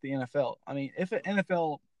some guys to the NFL. I mean, if an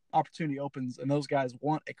NFL opportunity opens and those guys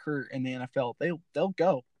want a career in the NFL, they'll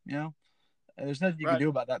go. You know, and there's nothing you can do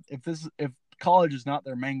about that. If college is not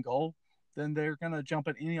their main goal, then they're going to jump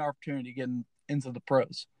at any opportunity getting into the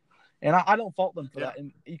pros. And I don't fault them for that.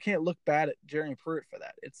 And you can't look bad at Jeremy Pruitt for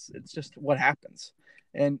that. It's just what happens.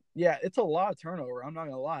 And yeah, it's a lot of turnover. I'm not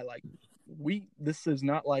going to lie. Like this is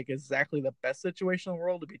not like exactly the best situation in the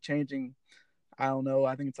world to be changing. I don't know.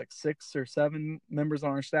 I think it's like 6 or 7 members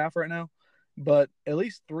on our staff right now, but at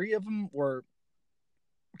least 3 of them were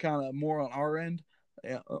kind of more on our end,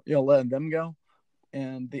 letting them go.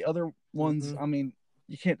 And the other ones, I mean,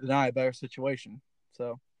 you can't deny a better situation.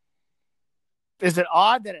 So. Is it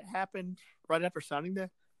odd that it happened right after signing day?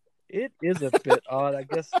 It is a bit odd. I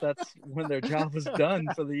guess that's when their job is done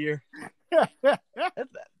for the year. That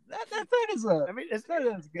is a. I mean, is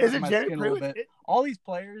it Jerry Pruitt? All these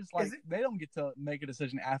players, they don't get to make a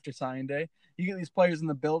decision after signing day. You get these players in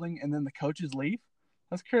the building, and then the coaches leave.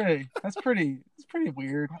 That's crazy. It's pretty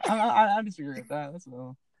weird. I disagree with that.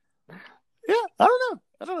 Yeah, I don't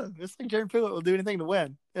know. This thing Jerry Pruitt will do anything to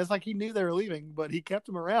win. It's like he knew they were leaving, but he kept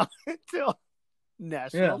them around until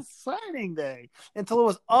National Signing Day, until it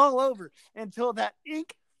was all over, until that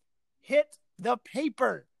ink hit the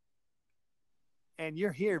paper. And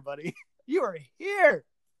you're here, buddy. You are here.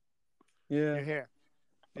 Yeah. You're here.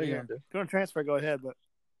 If you want to transfer, go ahead, but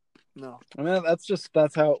no. I mean,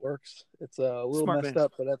 that's how it works. It's a little smart messed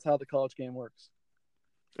up, but that's how the college game works.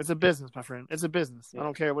 It's a business, my friend. It's a business. Yeah. I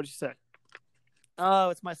don't care what you say.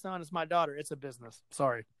 Oh, it's my son. It's my daughter. It's a business.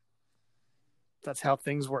 Sorry. That's how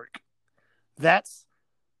things work. That's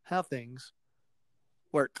how things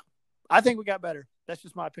work. I think we got better. That's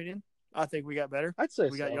just my opinion. I think we got better. I'd say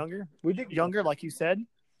we got younger. We did younger, like you said.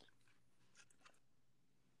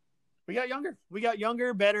 We got younger. We got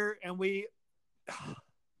younger, better, and we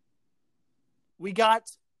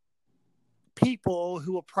got people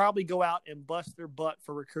who will probably go out and bust their butt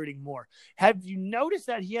for recruiting more. Have you noticed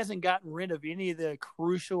that he hasn't gotten rid of any of the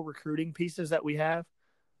crucial recruiting pieces that we have?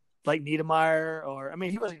 Like Niedermeyer, or, I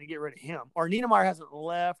mean, he wasn't going to get rid of him. Or Niedermeyer hasn't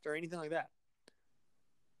left or anything like that.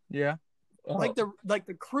 Yeah. Like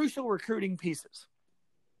the crucial recruiting pieces.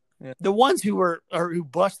 Yeah. The ones who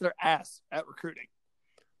bust their ass at recruiting.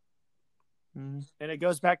 Mm-hmm. And it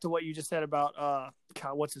goes back to what you just said about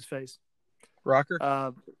God, what's his face?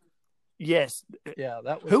 Rocker? Yes. Yeah,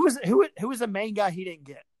 that was who was the main guy he didn't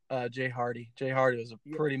get? Jay Hardy. Jay Hardy was a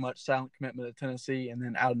pretty much silent commitment to Tennessee, and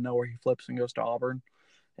then out of nowhere he flips and goes to Auburn,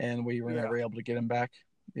 and we were never able to get him back.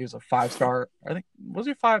 He was a 5-star. I think was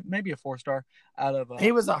he 5, maybe a 4-star out of.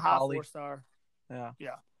 He was a high 4-star. Yeah.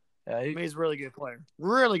 He's a really good player.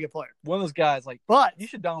 Really good player. One of those guys, but you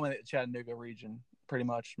should dominate the Chattanooga region pretty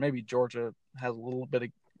much. Maybe Georgia has a little bit of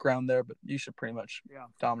ground there, but you should pretty much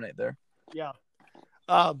dominate there. Yeah.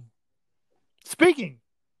 Speaking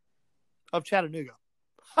of Chattanooga.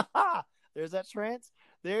 There's that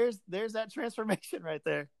there's that transformation right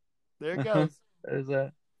there. There it goes. There's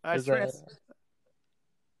a All right,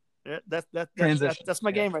 transition. That's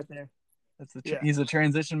my game right there. He's a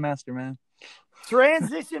transition master, man.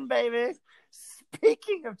 Transition, baby.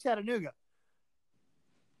 Speaking of Chattanooga,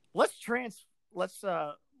 let's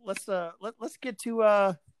get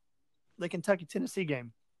to the Kentucky-Tennessee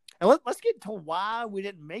game, and let's get to why we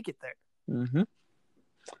didn't make it there. Mm-hmm.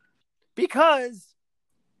 Because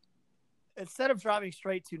instead of driving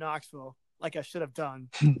straight to Knoxville, like I should have done,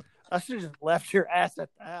 I should have just left your ass at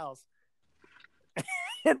the house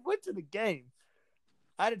and went to the game.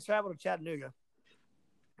 I had to travel to Chattanooga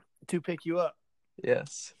to pick you up.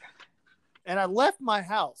 Yes. And I left my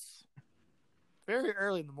house very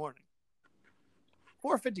early in the morning,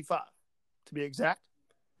 4:55 to be exact,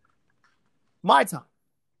 my time,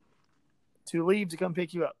 to leave to come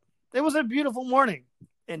pick you up. It was a beautiful morning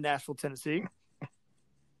in Nashville, Tennessee.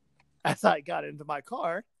 As I got into my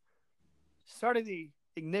car, started the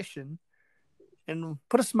ignition, and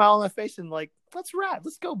put a smile on my face and like, let's ride.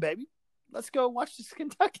 Let's go, baby. Let's go watch this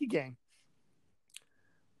Kentucky game.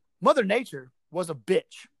 Mother Nature was a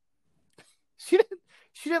bitch. She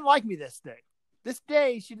didn't like me this day. This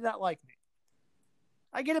day, she did not like me.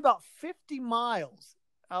 I get about 50 miles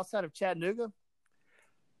outside of Chattanooga,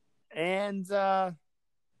 and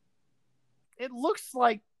it looks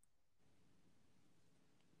like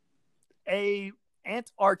a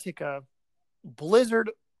Antarctica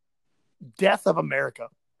blizzard death of America,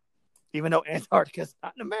 even though Antarctica is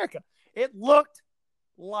not in America. It looked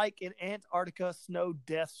like an Antarctica snow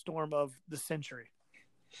death storm of the century.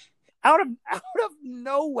 Out of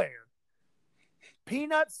nowhere,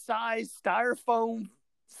 peanut-sized styrofoam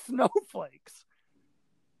snowflakes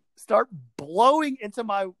start blowing into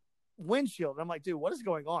my windshield. I'm like, dude, what is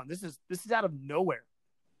going on? This is out of nowhere.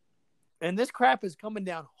 And this crap is coming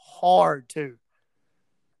down hard too.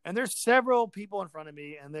 And there's several people in front of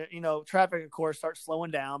me, and traffic, of course, starts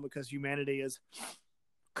slowing down because humanity is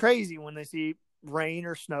crazy when they see rain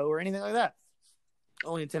or snow or anything like that.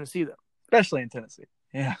 Only in Tennessee, though. Especially in Tennessee.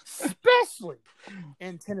 Yeah. Especially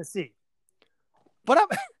in Tennessee. But I'm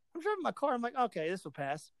driving my car. I'm like, okay, this will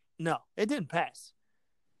pass. No, it didn't pass.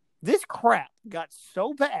 This crap got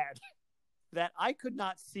so bad that I could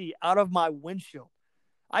not see out of my windshield.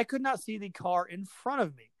 I could not see the car in front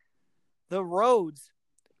of me. The roads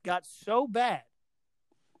got so bad.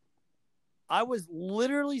 I was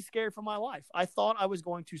literally scared for my life. I thought I was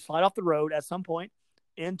going to slide off the road at some point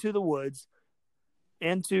into the woods,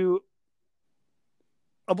 into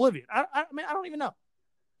oblivion. I mean, I don't even know.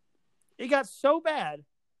 It got so bad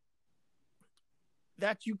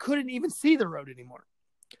that you couldn't even see the road anymore.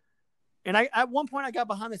 And at one point, I got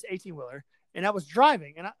behind this 18-wheeler, and I was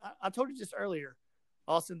driving. And I told you just earlier,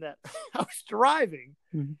 Austin, that I was driving,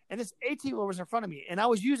 and this 18-wheeler was in front of me, and I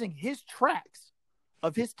was using his tracks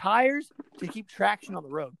of his tires to keep traction on the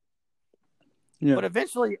road. Yeah. But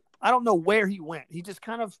eventually, I don't know where he went. He just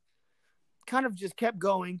kind of just kept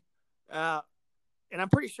going. And I'm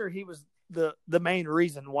pretty sure he was the main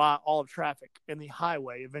reason why all of traffic in the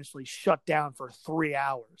highway eventually shut down for 3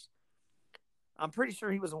 hours. I'm pretty sure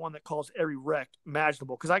he was the one that caused every wreck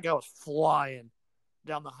imaginable, because that guy was flying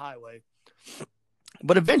down the highway.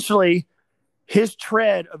 But eventually, his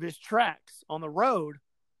tread of his tracks on the road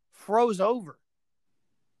froze over.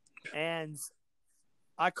 And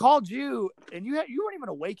I called you, and you weren't even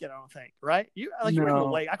awake yet, I don't think, right? You weren't even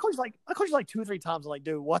awake. I called you like 2 or 3 times. I'm like,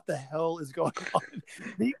 dude, what the hell is going on?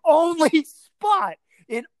 The only spot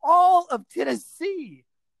in all of Tennessee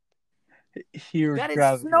here that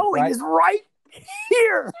is snowing is right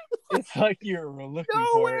here. It's like you were looking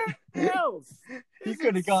nowhere for it. Else. You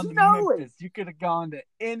could have gone to Memphis. You could have gone to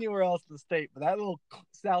anywhere else in the state, but that little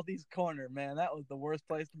southeast corner, man, that was the worst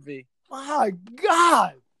place to be. My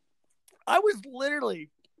God. I was literally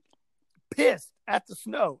pissed at the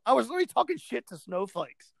snow. I was literally talking shit to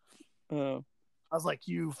snowflakes. I was like,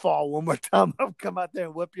 you fall one more time, I'll come out there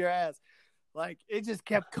and whip your ass. Like, it just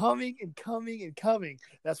kept coming and coming and coming.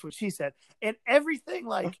 That's what she said. And everything,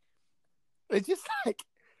 it's just like,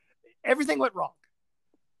 everything went wrong.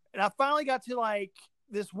 And I finally got to,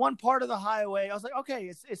 this one part of the highway. I was like,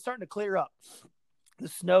 okay, it's starting to clear up. The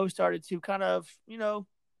snow started to kind of,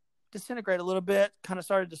 disintegrate a little bit, kind of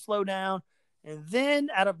started to slow down. And then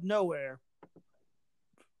out of nowhere,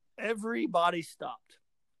 everybody stopped.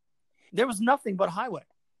 There was nothing but a highway.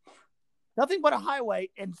 Nothing but a highway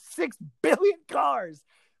and 6 billion cars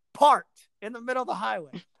parked in the middle of the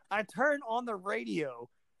highway. I turned on the radio,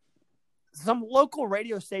 some local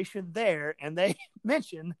radio station there, and they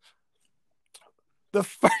mentioned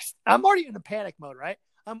I'm already in the panic mode, right?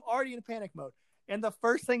 I'm already in panic mode. And the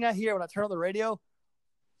first thing I hear when I turn on the radio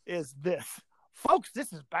is this. Folks,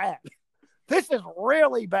 this is bad. This is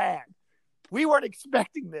really bad. We weren't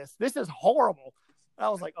expecting this. This is horrible. I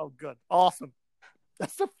was like, oh, good. Awesome.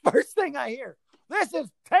 That's the first thing I hear. This is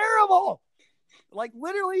terrible. Like,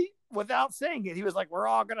 literally, without saying it, he was like, we're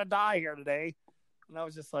all going to die here today. And I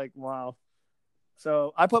was just like, wow.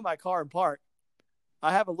 So I put my car in park.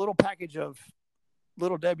 I have a little package of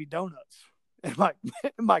Little Debbie donuts in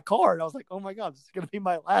my car. And I was like, oh, my God, this is going to be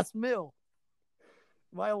my last meal.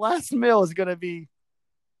 My last meal is going to be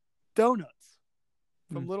donuts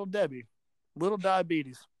from Little Debbie. Little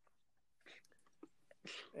diabetes.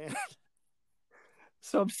 And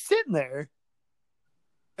so I'm sitting there,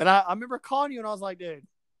 and I remember calling you, and I was like, dude,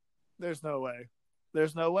 there's no way.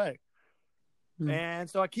 There's no way. And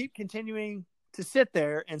so I keep continuing to sit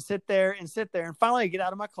there, and finally I get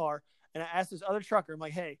out of my car, and I ask this other trucker, I'm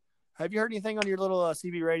like, hey, have you heard anything on your little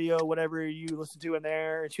CB radio, whatever you listen to in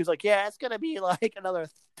there? And she was like, yeah, it's going to be like another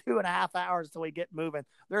 2.5 hours till we get moving.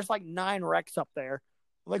 There's like 9 wrecks up there.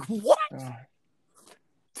 I'm like, what?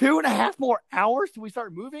 2.5 more hours till we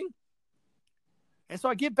start moving? And so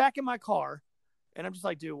I get back in my car, and I'm just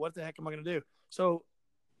like, dude, what the heck am I going to do? So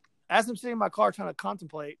as I'm sitting in my car trying to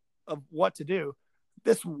contemplate of what to do,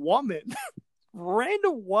 this woman,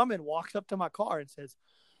 random woman, walks up to my car and says,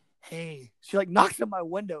 hey, she like knocks on my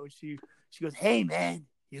window, and she goes, hey, man,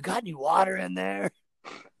 you got any water in there?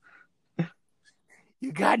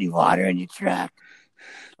 You got any water in your truck?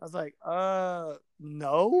 I was like,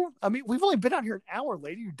 no. I mean, we've only been out here an hour,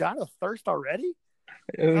 lady. You're dying of thirst already?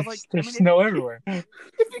 There's snow everywhere. If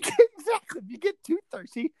you get too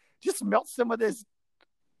thirsty, just melt some of this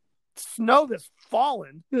snow that's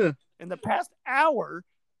fallen in the past hour,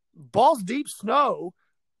 balls deep snow,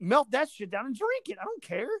 melt that shit down and drink it. I don't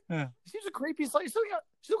care. Yeah. She's the creepiest. Like,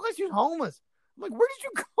 she looked like she was homeless. I'm like, where did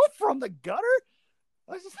you go from? The gutter?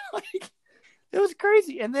 I was just like, it was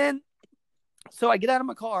crazy. And then, so I get out of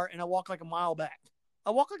my car and I walk like a mile back.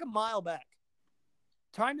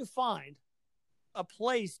 Trying to find a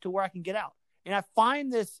place to where I can get out. And I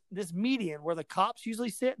find this median where the cops usually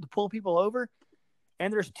sit to pull people over.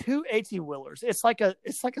 And there's 2 18-wheelers. It's like a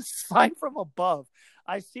sign from above.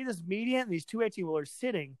 I see this median, these 2 18-wheelers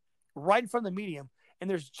sitting right in front of the median, and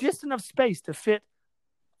there's just enough space to fit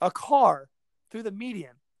a car through the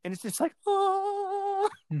median. And it's just like, oh,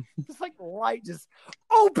 it's like light just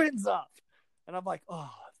opens up. And I'm like, oh,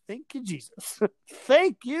 thank you, Jesus.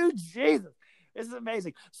 Thank you, Jesus. This is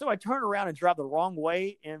amazing. So I turn around and drive the wrong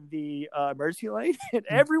way in the emergency lane, and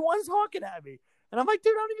everyone's honking at me. And I'm like,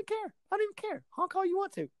 dude, I don't even care. Honk all you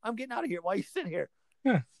want to. I'm getting out of here while you sit here.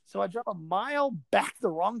 Yeah. So I drive a mile back the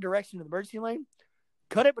wrong direction in the emergency lane,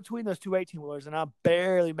 cut it between those 2 18-wheelers, and I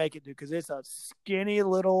barely make it, dude, because it's a skinny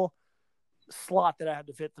little slot that I had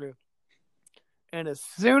to fit through. And as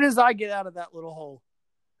soon as I get out of that little hole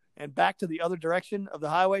and back to the other direction of the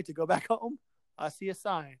highway to go back home, I see a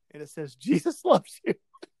sign, and it says, Jesus loves you.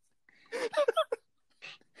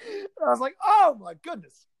 I was like, oh, my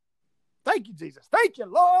goodness. Thank you, Jesus. Thank you,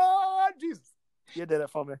 Lord Jesus. You did it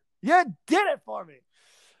for me.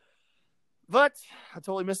 But I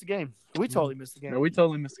totally missed the game. We totally missed the game. No, we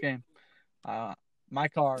totally missed the game. My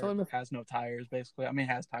car has no tires, basically. I mean,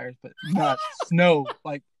 it has tires, but not snow.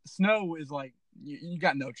 Like, snow is like, you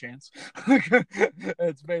got no chance.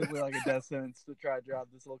 It's basically like a death sentence to try to drive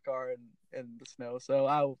this little car in the snow.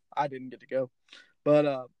 So I didn't get to go. But,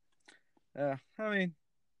 I mean,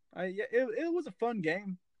 it was a fun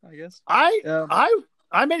game, I guess.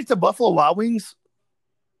 I made it to Buffalo Wild Wings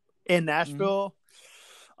in Nashville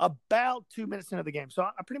about 2 minutes into the game. So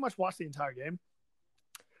I pretty much watched the entire game.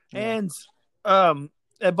 Yeah. And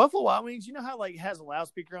at Buffalo Wild Wings, you know how like it has a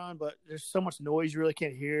loudspeaker on, but there's so much noise you really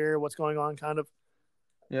can't hear what's going on, kind of.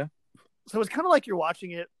 Yeah. So it's kind of like you're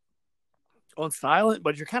watching it on silent,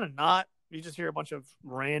 but you're kind of not. You just hear a bunch of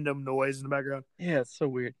random noise in the background. Yeah, it's so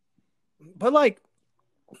weird. But like,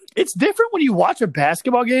 it's different when you watch a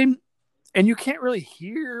basketball game and you can't really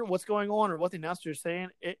hear what's going on or what the announcer is saying.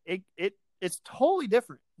 It's totally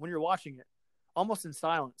different when you're watching it, almost in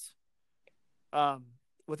silence.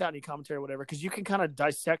 Without any commentary or whatever, because you can kind of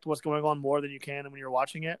dissect what's going on more than you can when you're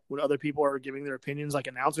watching it, when other people are giving their opinions, like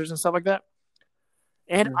announcers and stuff like that.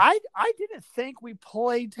 And I didn't think we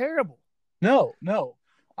played terrible. No. Not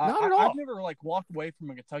at all. I've never like walked away from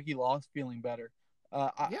a Kentucky loss feeling better.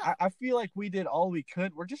 I feel like we did all we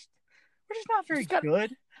could. We're just not very good.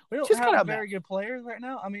 We don't have very good players right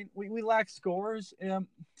now. I mean, we lack scores. I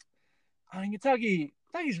mean,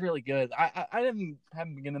 Kentucky's really good. I haven't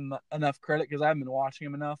given them enough credit because I haven't been watching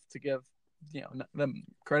them enough to give them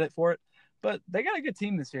credit for it. But they got a good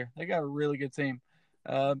team this year. They got a really good team.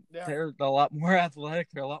 They're a lot more athletic.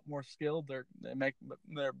 They're a lot more skilled. They're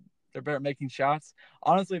better at making shots.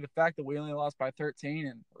 Honestly, the fact that we only lost by 13,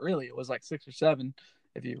 and really it was like 6 or 7,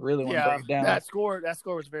 if you really want to break it down. That score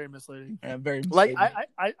was very misleading. And very misleading. Like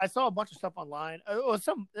I saw a bunch of stuff online. It was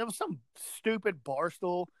some stupid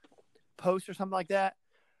Barstool post or something like that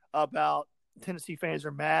about Tennessee fans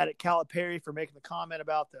are mad at Calipari for making the comment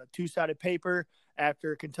about the two-sided paper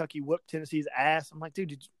after Kentucky whooped Tennessee's ass. I'm like,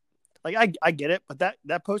 dude, I get it, but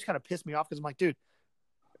that post kind of pissed me off because I'm like, dude,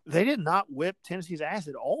 they did not whip Tennessee's ass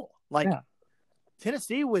at all. Like,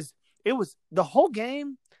 Tennessee was the whole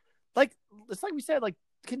game. Like, it's like we said, like,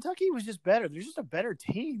 Kentucky was just better. They're just a better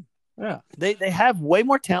team. Yeah. They have way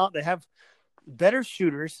more talent. They have better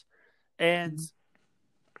shooters. And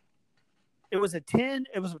it was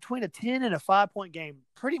between a 10 and a 5-point game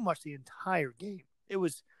pretty much the entire game. It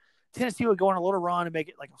was Tennessee would go on a little run and make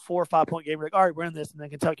it like a 4 or 5 point game. We're like, all right, we're in this. And then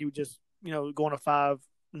Kentucky would just, go on a 5-0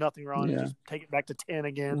 run and just take it back to 10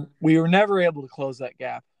 again. We were never able to close that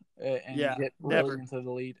gap and get never really into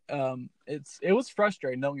the lead. It was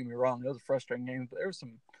frustrating. Don't get me wrong. It was a frustrating game, but there were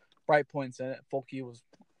some bright points in it. Folke was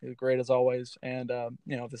great as always. And,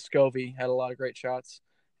 Vescovi had a lot of great shots.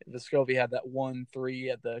 Vescovi had that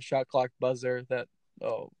 1-3 at the shot clock buzzer that,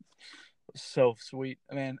 was so sweet.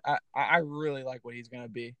 I mean, I really like what he's going to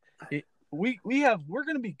be. We're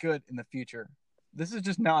going to be good in the future. This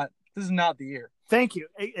is not the year. Thank you.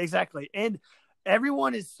 Exactly. And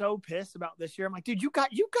everyone is so pissed about this year. I'm like, dude, you got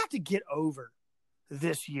to get over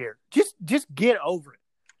this year. Just get over it.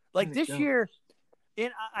 Like this year.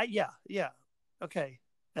 And yeah. Okay.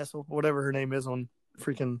 That's whatever her name is on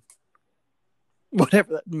freaking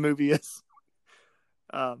whatever that movie is.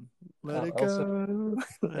 Let it go.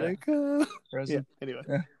 Let it go. Frozen. Yeah, anyway.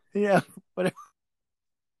 Yeah. Whatever.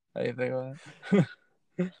 How you think about it?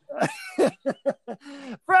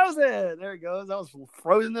 Frozen. There it goes. I was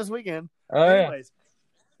frozen this weekend. Oh, anyways.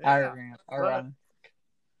 Yeah. Ironic.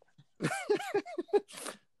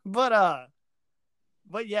 But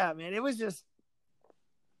yeah, man, it was just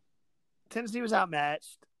Tennessee was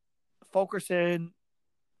outmatched. Fulkerson,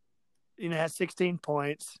 had 16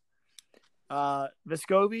 points.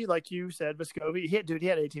 Vescovi, like you said, he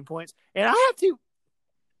had 18 points. And I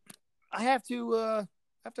have to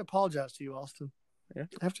apologize to you, Austin. Yeah.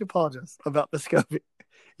 I have to apologize about Vescovi.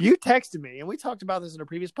 You texted me, and we talked about this in a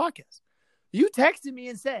previous podcast. You texted me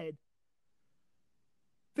and said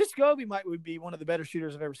Vescovi would be one of the better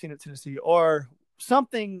shooters I've ever seen at Tennessee, or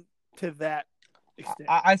something to that extent.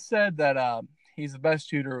 I said that he's the best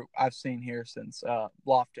shooter I've seen here since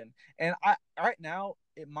Lofton. And right now,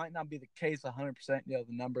 it might not be the case 100%, the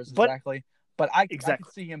numbers exactly. But I can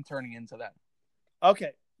see him turning into that.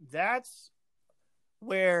 Okay, that's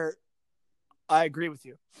where I agree with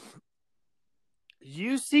you.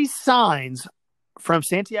 You see signs from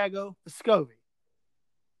Santiago Vescovi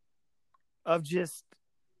of just,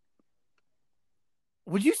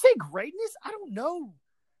 would you say greatness? I don't know.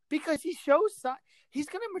 Because he shows he's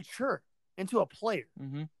going to mature into a player.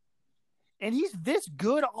 Mm-hmm. And he's this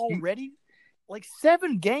good already, like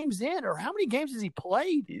 7 games in, or how many games has he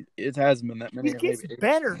played? It hasn't been that many. He gets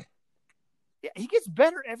better. Yeah, he gets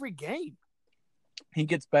better every game. He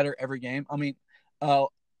gets better every game. I mean,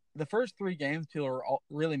 the first 3 games, people were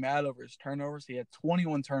really mad over his turnovers. He had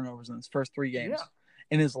 21 turnovers in his first 3 games. Yeah.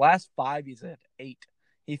 In his last 5, he's at 8.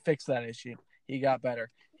 He fixed that issue. He got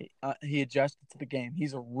better. He adjusted to the game.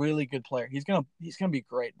 He's a really good player. He's gonna be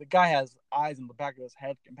great. The guy has eyes in the back of his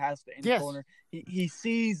head, can pass to any corner. He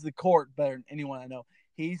sees the court better than anyone I know.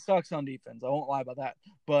 He sucks on defense. I won't lie about that.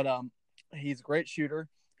 But he's a great shooter.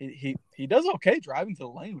 He does okay driving to the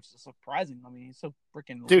lane, which is surprising. I mean, he's so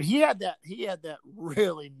freaking dude. He had that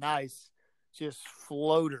really nice just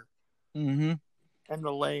floater in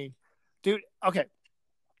the lane, dude. Okay,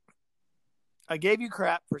 I gave you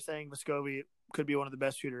crap for saying Vescovi could be one of the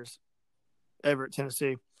best shooters ever at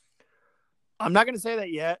Tennessee. I'm not going to say that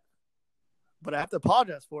yet, but I have to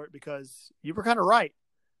apologize for it because you were kind of right.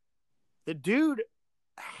 The dude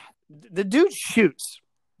shoots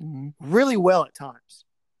really well at times,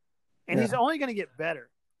 and he's only going to get better.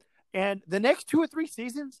 And the next 2 or 3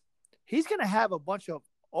 seasons, he's going to have a bunch of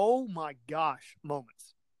oh my gosh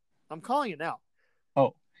moments. I'm calling it now.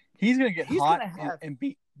 Oh, he's going to get hot and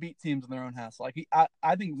beat teams in their own house. Like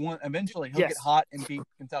I think eventually he'll get hot and beat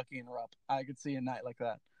Kentucky in a row. I could see a night like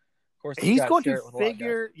that. Of course, he's going to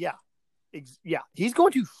figure. He's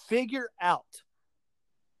going to figure out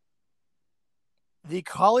the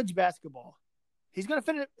college basketball. He's going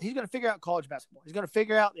to figure out college basketball. He's going to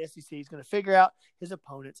figure out the SEC. He's going to figure out his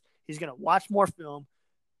opponents. He's going to watch more film,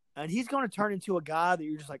 and he's going to turn into a guy that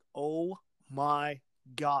you're just like, oh my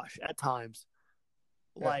gosh, at times.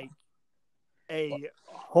 like a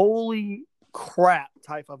holy crap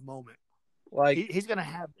type of moment. Like he's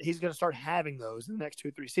gonna start having those in the next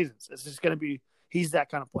 2-3 seasons. It's just gonna be he's that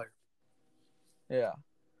kind of player. Yeah,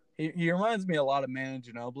 he reminds me a lot of Manu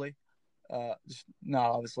Ginobili. Just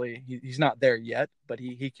not obviously he's not there yet, but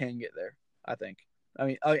he can get there. I think. I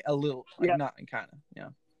mean, a little, like not kind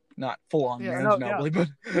of, not full on Manu Ginobili,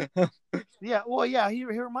 but yeah. Well, yeah, he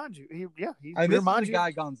reminds you. He I mean, this is the you.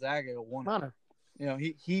 guy Gonzaga wanted.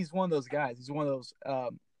 He's one of those guys. He's one of those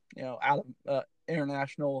out of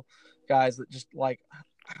international guys that just like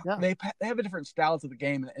they have a different style to the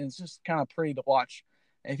game, and it's just kind of pretty to watch.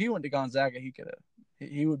 And if he went to Gonzaga,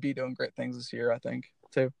 he would be doing great things this year, I think,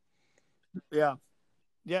 too. Yeah,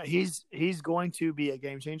 he's going to be a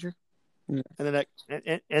game changer in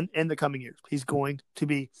the coming years. He's going to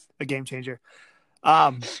be a game changer.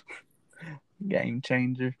 Game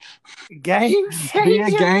changer. Game changer. Be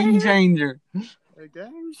a game changer. A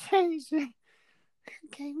game changer.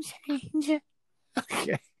 Game changer.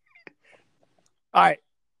 Okay. All right.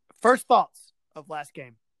 First thoughts of last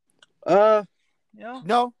game.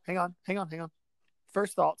 No, hang on.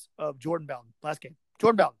 First thoughts of Jordan Bowden last game.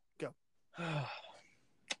 Jordan Bowden, go.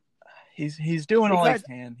 He's doing all he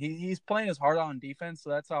can. He's playing his heart on defense, so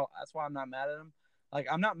that's why I'm not mad at him. Like,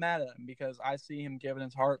 I'm not mad at him because I see him giving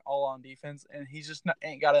his heart all on defense, and he's just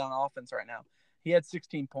ain't got it on offense right now. He had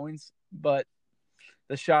 16 points, but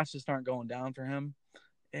the shots just aren't going down for him.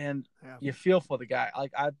 And you feel for the guy.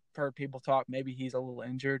 Like, I've heard people talk, maybe he's a little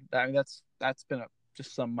injured. I mean, that's been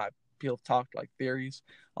just some of my people talked like theories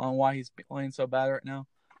on why he's playing so bad right now.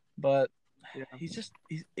 But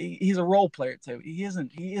he's a role player too. He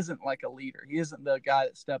isn't like a leader. He isn't the guy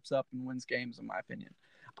that steps up and wins games, in my opinion.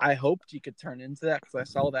 I hoped he could turn into that because I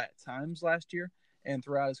saw that at times last year and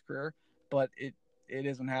throughout his career, but it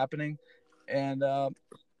isn't happening. And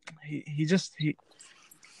he's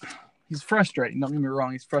frustrating. Don't get me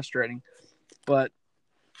wrong, he's frustrating, but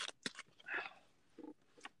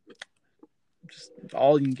just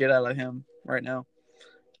all you can get out of him right now.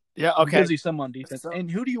 Yeah, okay. Gives you some on defense.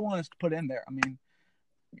 And who do you want us to put in there? I mean,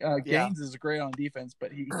 Gaines is great on defense,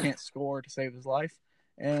 but he can't score to save his life.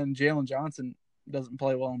 And Jalen Johnson doesn't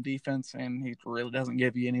play well on defense, and he really doesn't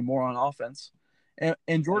give you any more on offense.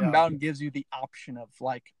 And Jordan Bowden gives you the option of,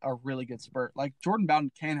 like, a really good spurt. Like, Jordan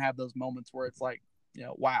Bowden can have those moments where it's like,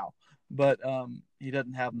 wow. But he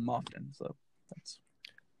doesn't have them often, so that's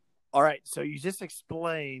 – All right, so you just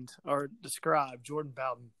explained or described Jordan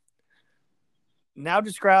Bowden. Now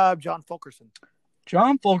describe John Fulkerson.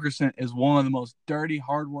 John Fulkerson is one of the most dirty,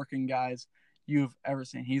 hardworking guys you've ever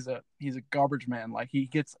seen. He's a garbage man. Like, he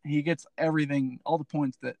gets everything, all the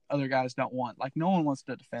points that other guys don't want. Like, no one wants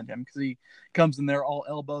to defend him because he comes in there all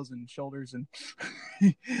elbows and shoulders, and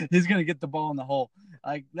he's gonna get the ball in the hole.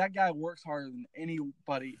 Like, that guy works harder than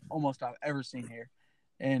anybody almost I've ever seen here,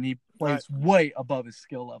 and he plays way above his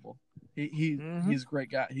skill level. He's a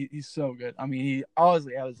great guy. He's so good. I mean, he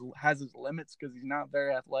obviously has his limits because he's not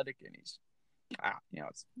very athletic, and he's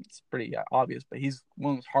it's pretty obvious. But he's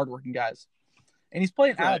one of those hardworking guys, and he's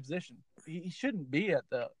playing out of position. He shouldn't be at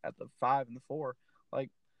the 5 and the 4.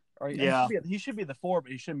 He should be at the 4,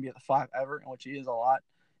 but he shouldn't be at the 5 ever, which he is a lot.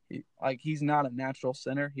 He's not a natural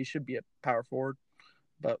center. He should be a power forward,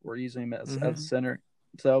 but we're using him as a center.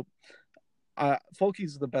 So,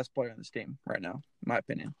 Fulke's the best player on this team right now, in my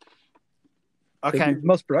opinion. Okay,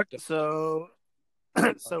 most productive. So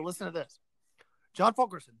listen to this. John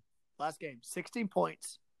Fulkerson, last game, 16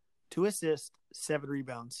 points, 2 assists, 7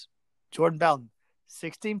 rebounds. Jordan Bowden,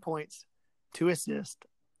 16 points, 2 assists,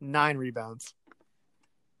 9 rebounds.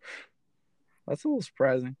 That's a little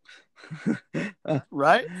surprising.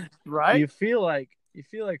 Right? You feel like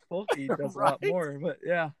Fulke does a lot more, but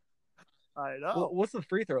yeah. I know. What's the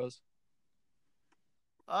free throws?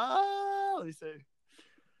 Let me see.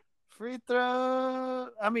 Free throw.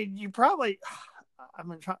 I mean, you probably. I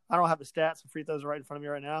don't have the stats of free throws right in front of me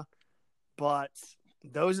right now, but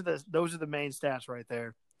those are the main stats right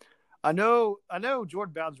there. I know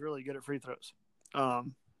Jordan Bowden's really good at free throws.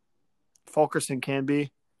 Fulkerson can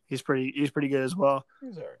be. He's pretty good as well.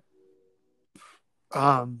 He's all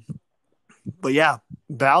right. But yeah,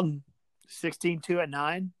 Bowden 16-2 at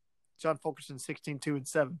 9. John Fulkerson 16-2 and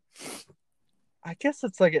 7. I guess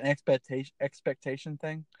it's like an expectation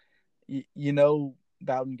thing.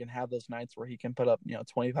 Bowden can have those nights where he can put up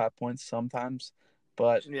 25 points sometimes,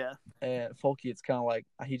 but Fulke, it's kind of like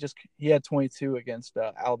he had 22 against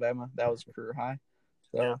Alabama. That was career high.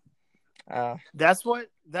 So that's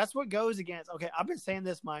what goes against. Okay, I've been saying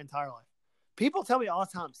this my entire life. People tell me all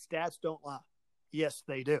the time stats don't lie. Yes,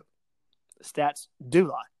 they do. Stats do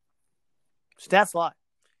lie. Stats lie.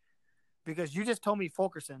 because you just told me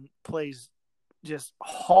Fulkerson plays just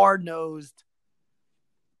hard-nosed,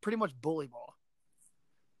 pretty much bully ball.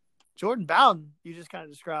 Jordan Bowden, you just kind of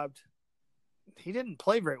described, he didn't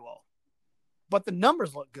play very well. But the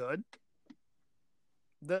numbers look good.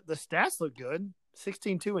 The stats look good.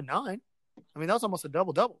 16, 2, and 9. I mean, that was almost a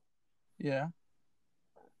double-double. Yeah.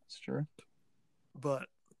 That's true. But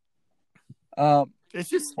it's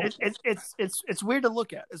just it's weird to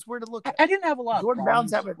look at. It's weird to look at. I didn't have a lot Jordan of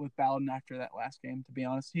problems Bowden's with Bowden after that last game, to be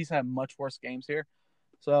honest. He's had much worse games here.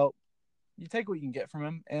 So you take what you can get from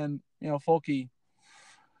him. And, Fulke,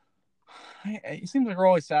 it seems like we're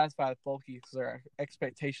always satisfied with Fulke because our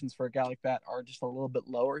expectations for a guy like that are just a little bit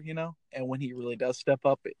lower, And when he really does step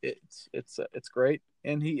up, it's great.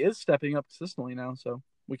 And he is stepping up consistently now, so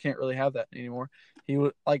we can't really have that anymore. He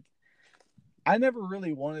would I never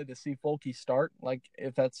really wanted to see Fulke start.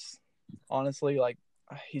 If that's honestly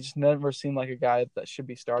he just never seemed like a guy that should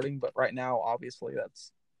be starting. But right now, obviously,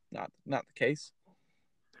 that's not the case.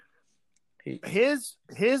 His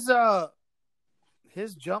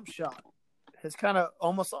jump shot, his kind of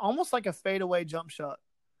almost like a fadeaway jump shot,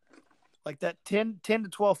 like that 10 to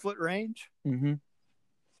 12 foot range,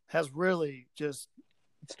 has really just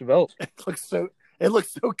it's developed. It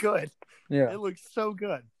looks so good. Yeah, it looks so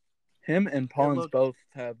good. Him and Pons both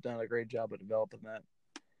have done a great job of developing that.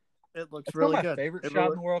 It looks really good. It's not my favorite shot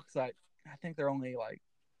in the world because I think they're only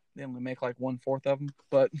they only make 1/4 of them,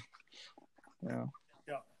 but yeah.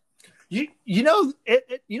 You know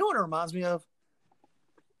what it reminds me of?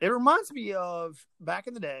 It reminds me of back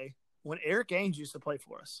in the day when Eric Ainge used to play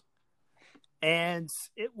for us. And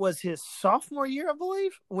it was his sophomore year, I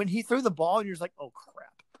believe, when he threw the ball and you're just like, oh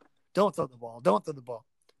crap. Don't throw the ball. Don't throw the ball.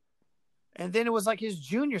 And then it was his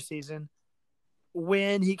junior season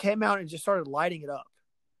when he came out and just started lighting it up.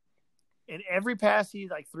 And every pass he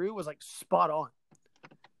threw was spot on.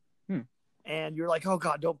 And you're like, oh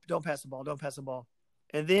God, don't pass the ball. Don't pass the ball.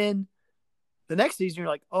 And then the next season, you're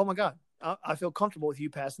like, oh my God, I feel comfortable with you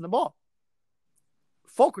passing the ball.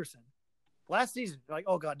 Fulkerson, last season, you're like,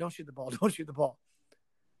 oh God, don't shoot the ball. Don't shoot the ball.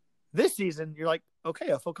 This season, you're like,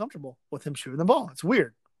 okay, I feel comfortable with him shooting the ball. It's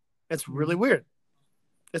weird. It's really weird.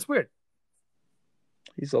 It's weird.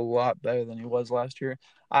 He's a lot better than he was last year.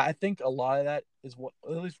 I think a lot of that is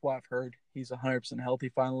at least what I've heard. He's 100% healthy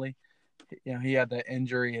finally. He had that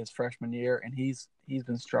injury his freshman year, and he's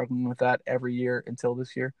been struggling with that every year until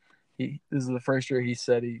this year. This is the first year he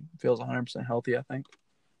said he feels 100% healthy, I think.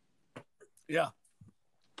 Yeah.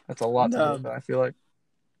 That's a lot to do with that, I feel like.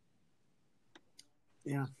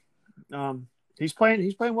 Yeah. He's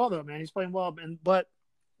playing well though, man. He's playing well, but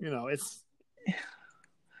it's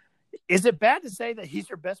is it bad to say that he's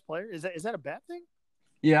your best player? Is that a bad thing?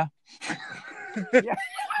 Yeah. Yeah.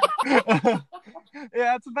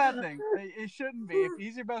 Yeah, it's a bad thing. It shouldn't be. If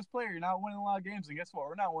he's your best player, you're not winning a lot of games. And guess what?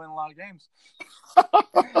 We're not winning a lot of games.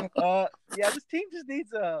 This team just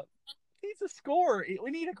needs a score.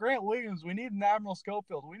 We need a Grant Williams. We need an Admiral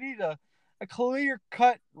Schofield. We need a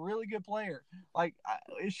clear-cut, really good player.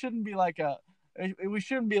 It shouldn't be we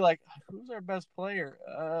shouldn't be who's our best player?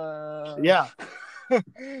 Yeah.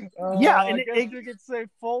 I guess you could say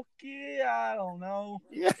Fulke. I don't know.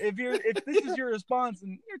 Yeah. If this is your response,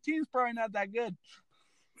 then your team's probably not that good.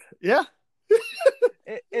 Yeah.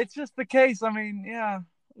 It's just the case. I mean, yeah.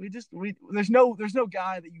 There's no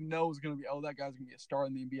guy that is going to be that guy's going to be a star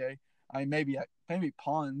in the NBA. I mean, maybe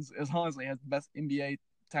Pons, as long as he has the best NBA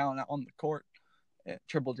talent on the court.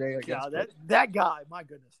 Triple J, I guess. Yeah, that guy, my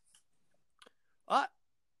goodness.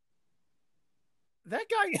 That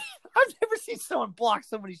guy, I've never seen someone block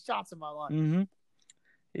so many shots in my life. Mm-hmm.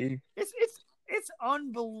 It's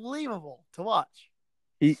unbelievable to watch.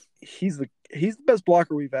 He's the best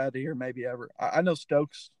blocker we've had here maybe ever. I know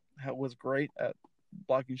Stokes was great at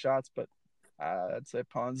blocking shots, but I'd say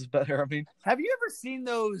Pons is better. I mean, have you ever seen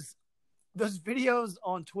those videos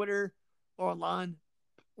on Twitter or online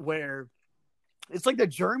where it's like the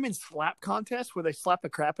German slap contest where they slap the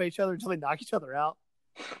crap at each other until they knock each other out?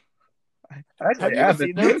 Have you ever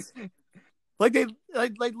seen those? They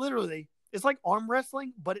literally, it's like arm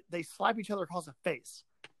wrestling, but they slap each other across the face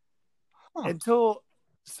until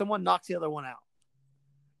someone knocks the other one out,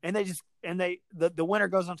 and the winner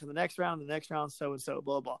goes on to the next round, so and so,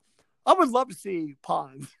 blah blah. I would love to see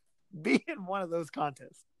Pons be in one of those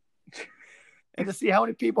contests, and to see how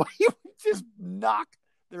many people he would just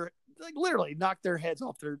literally knock their heads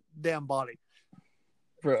off their damn body.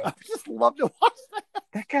 Bro, I just love to watch that.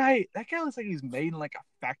 That guy looks like he's made in a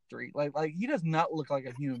factory. Like he does not look like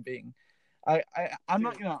a human being. I'm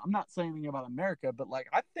not saying anything about America, but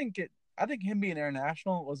I think him being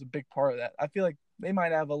international was a big part of that. I feel like they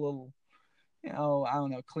might have a little I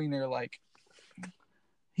don't know, cleaner. Like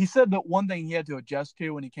he said that one thing he had to adjust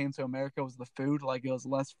to when he came to America was the food. Like it was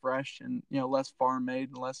less fresh and less farm made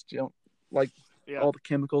and less like all the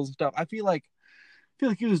chemicals and stuff. I feel like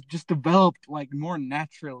he was just developed like more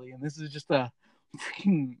naturally, and this is just a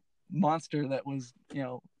freaking monster that was I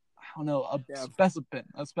don't know, a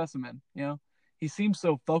specimen. He seems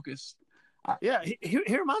so focused. He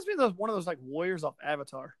reminds me of one of those like warriors off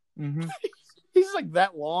Avatar. Mm-hmm. He's like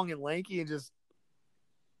that long and lanky and just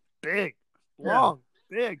big, long,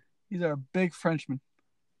 big. He's our big Frenchman.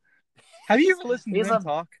 Have you ever listened to him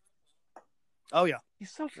talk? Oh yeah,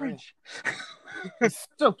 he's so French. He's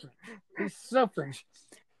so French.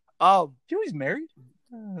 You know he's married?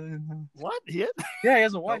 What? Yeah, he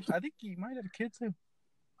has a wife. I think he might have a kid too.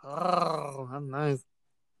 Oh, how nice.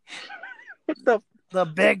 The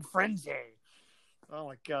big Frenchie. Oh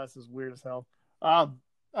my god, this is weird as hell. All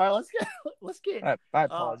right, let's get. I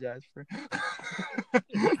apologize for.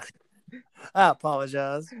 I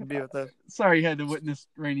apologize. Be with us. Sorry, you had to witness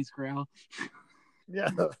Rainey's growl. Yeah,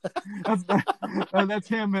 that's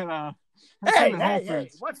him and Hey!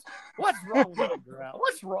 What's wrong with my growl?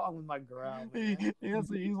 What's wrong with my growl?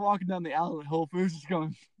 He's walking down the aisle at Whole Foods, just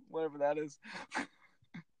going whatever that is.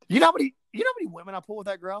 You know how many women I pull with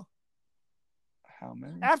that growl? How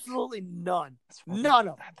many? Absolutely none. None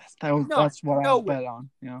of them. That's what I bet on.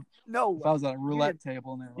 No way. If I was at a roulette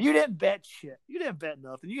table and you didn't bet shit. You didn't bet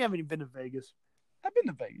nothing. You haven't even been to Vegas. I've been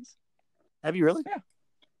to Vegas. Have you really? Yeah.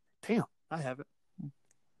 Damn, I haven't.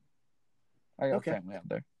 I got family out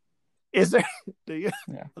there. Is there? Do you?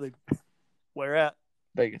 Yeah. Where at?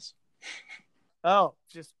 Vegas. Oh,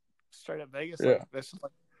 just straight up Vegas. Yeah. Like, that's just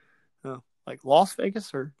like Las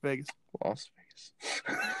Vegas or Vegas? Las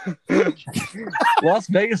Vegas. Las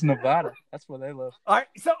Vegas, Nevada. That's where they live. All right.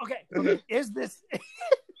 So, okay. Is this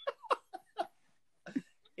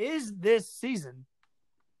season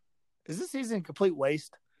a complete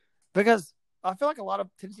waste? Because I feel like a lot of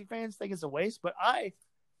Tennessee fans think it's a waste, but I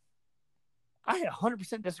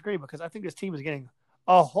 100% disagree because I think this team is getting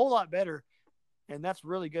a whole lot better, and that's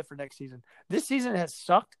really good for next season. This season has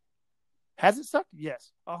sucked. Has it sucked?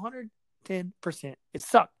 Yes. 110%. It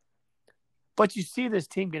sucked. But you see this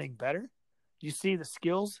team getting better. You see the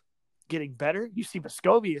skills getting better. You see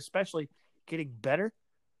Vescovi especially getting better.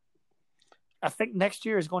 I think next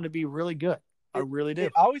year is going to be really good. I really do.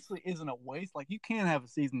 It obviously isn't a waste. Like, you can't have a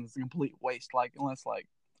season that's a complete waste. Like, unless, like,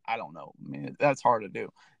 I don't know. I mean, that's hard to do.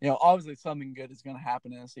 Obviously something good is going to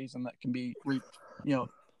happen in a season that can be reached,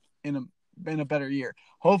 in a better year.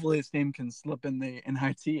 Hopefully this team can slip in the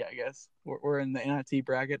NIT, I guess. We're in the NIT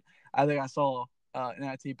bracket. I think I saw an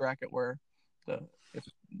NIT bracket where if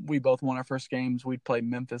we both won our first games, we'd play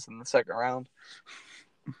Memphis in the second round.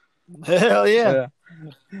 Hell yeah.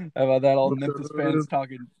 How about that? All the Memphis fans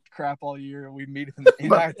talking crap all year. We meet in the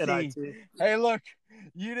NIT. Hey, look,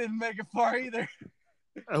 you didn't make it far either.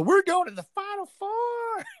 We're going to the Final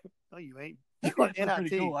Four. No, you ain't. That's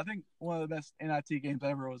pretty cool. I think one of the best NIT games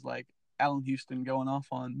ever was like Allen Houston going off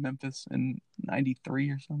on Memphis in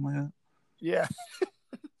 '93 or something like that. Yeah.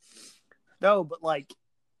 No, but like,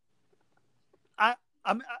 I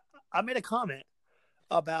made a comment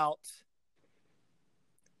about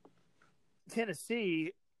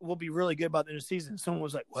Tennessee will be really good by the end of the season. Someone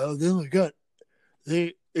was like, "Well,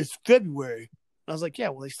 it's February." I was like, "Yeah,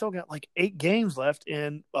 well, they still got like 8 games left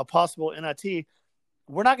in a possible NIT.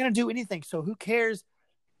 We're not going to do anything, so who cares?"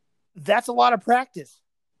 That's a lot of practice.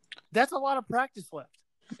 That's a lot of practice left.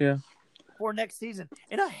 Yeah. For next season,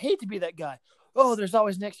 and I hate to be that guy. Oh, there's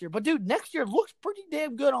always next year, but dude, next year looks pretty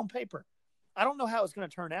damn good on paper. I don't know how it's going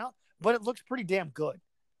to turn out, but it looks pretty damn good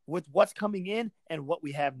with what's coming in and what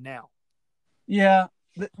we have now. Yeah.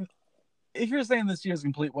 If you're saying this year's a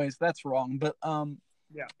complete waste, that's wrong. But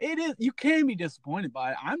yeah, it is. You can be disappointed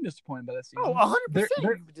by it. I'm disappointed by this season. Oh, 100%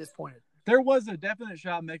 you'd be disappointed. There was a definite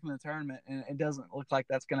shot of making the tournament, and it doesn't look like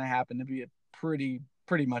that's going to happen. To be a pretty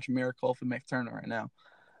much a miracle if we make the tournament right now.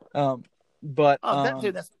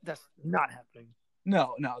 That's not happening.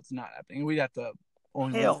 No, it's not happening. We'd have to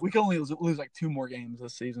we can only lose like 2 more games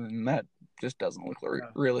this season, and that just doesn't look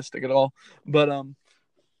realistic at all. But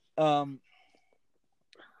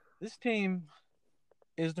this team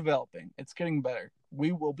is developing. It's getting better.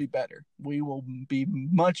 We will be better. We will be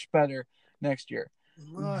much better next year.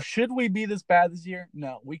 Should we be this bad this year?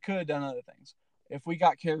 No, we could have done other things. If we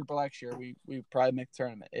got carried by last year, we'd probably make the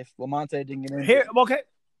tournament. If Lamonte didn't get in here, okay.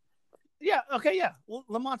 Yeah, okay, yeah. Well,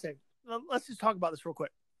 Lamonte, let's just talk about this real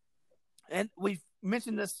quick. And we've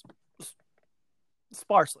mentioned this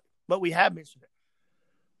sparsely, but we have mentioned it.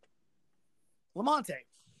 Lamonte,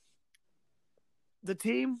 the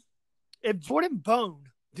team, if Jordan Bone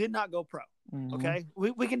did not go pro, Mm-hmm. Okay,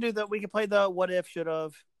 we can do that. We can play the what if should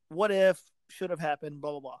have happened,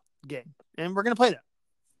 blah blah blah game, and we're gonna play that.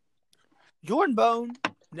 Jordan Bone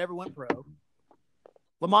never went pro.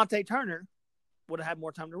 Lamonte Turner would have had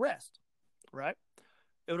more time to rest, right?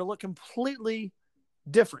 It would have looked completely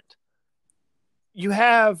different. You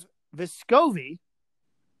have Vescovi,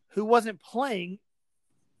 who wasn't playing.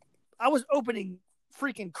 I was opening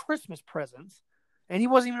freaking Christmas presents, and he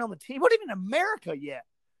wasn't even on the team. He wasn't even in America yet.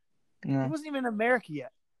 Yeah. He wasn't even in America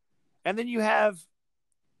yet. And then you have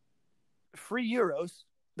free Euros,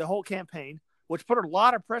 the whole campaign, which put a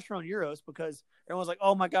lot of pressure on Euros because everyone's like,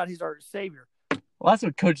 oh, my God, he's our savior. Well, that's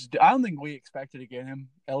what coaches do. I don't think we expected to get him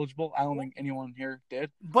eligible. I don't think anyone here did.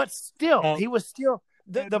 But still, he was still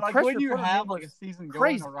the like pressure. when you put on have him like was a season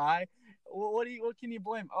crazy. going awry, what can you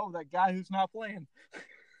blame? Oh, that guy who's not playing.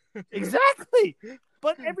 Exactly.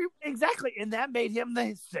 But and that made him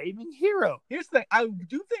the saving hero. Here's the thing. I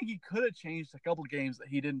do think he could have changed a couple games that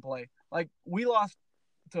he didn't play. Like we lost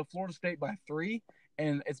to Florida State by 3,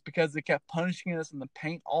 and it's because they kept punishing us in the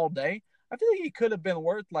paint all day. I feel like he could have been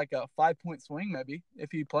worth like a 5-point swing maybe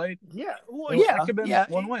if he played. Yeah. Well, that could have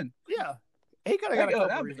been one win. Yeah. He could have got a couple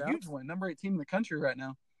that'd rebounds. be a huge win. Number 8 team in the country right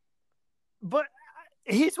now. But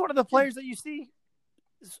he's one of the players that you see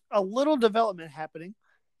a little development happening.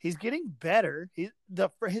 He's getting better.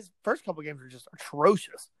 His first couple of games were just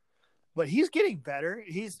atrocious, but he's getting better.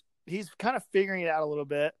 He's kind of figuring it out a little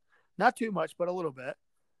bit, not too much, but a little bit.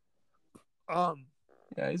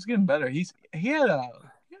 Yeah, he's getting better. He had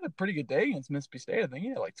a pretty good day against Mississippi State. I think he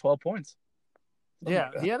had like 12 points. Yeah,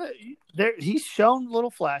 he's shown little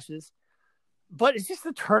flashes, but it's just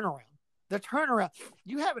the turnaround. The turnaround.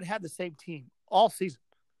 You haven't had the same team all season.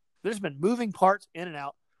 There's been moving parts in and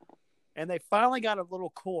out. And they finally got a little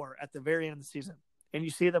core at the very end of the season. And you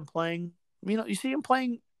see them playing, you see them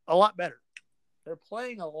playing a lot better. They're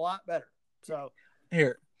playing a lot better. So,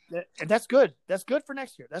 and that's good. That's good for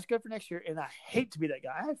next year. And I hate to be that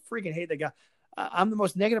guy. I freaking hate that guy. I'm the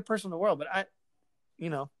most negative person in the world, but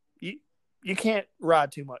you can't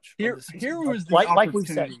ride too much. Here was the like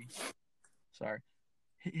opportunity. we've said. Sorry.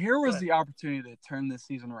 Here was the opportunity to turn this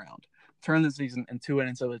season around. Turn the season into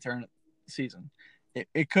an NCAA tournament season.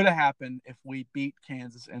 It could have happened if we beat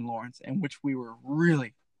Kansas and Lawrence, and which we were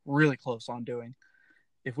really, really close on doing.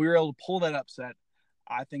 If we were able to pull that upset,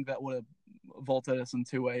 I think that would have vaulted us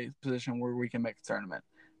into a position where we can make a tournament.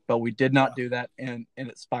 But we did not do that, and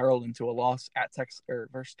it spiraled into a loss at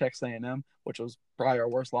versus Texas A&M, which was probably our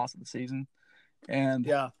worst loss of the season. And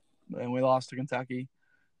we lost to Kentucky,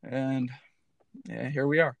 and here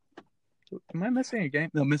we are. Am I missing a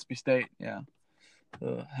game? No, Mississippi State. Yeah.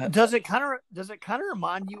 Does it kind of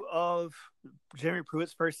remind you of Jeremy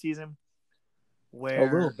Pruitt's first season, where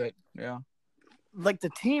a little bit, yeah, like the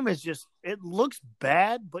team is just it looks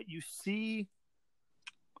bad, but you see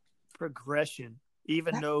progression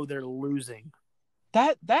even though they're losing.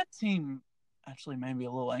 That team actually made me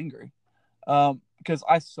a little angry because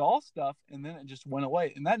I saw stuff and then it just went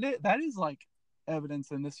away, and that is like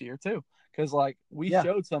evidence in this year too, because like we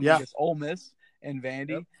showed something against Ole Miss and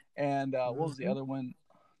Vandy. And what was the other one?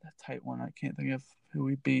 That tight one. I can't think of who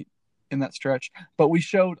we beat in that stretch. But we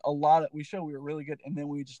showed we were really good, and then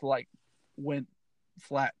we just like went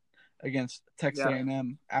flat against Texas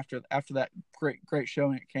A&M after that great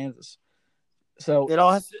showing at Kansas. So it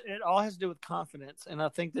all has to do with confidence, and I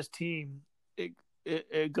think this team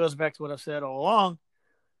it goes back to what I've said all along.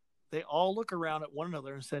 They all look around at one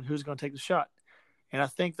another and said, "Who's going to take the shot?" And I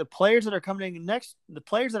think the players that are coming in next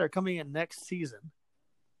season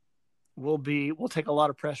will take a lot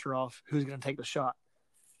of pressure off who's going to take the shot.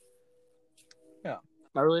 Yeah,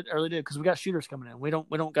 I really do, because we got shooters coming in. We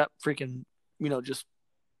don't got freaking just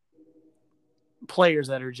players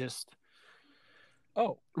that are just.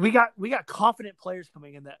 Oh, we got confident players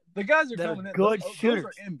coming in that the guys are coming in. Good shooters.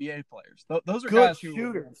 Those are NBA players. Those are good guys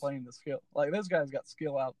who are playing the skill. Like those guys got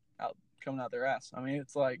skill out coming out their ass. I mean,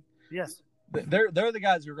 it's like yes, they're the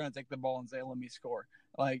guys who are going to take the ball and say, "Let me score."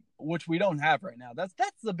 Like, which we don't have right now. That's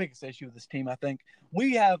the biggest issue with this team. I think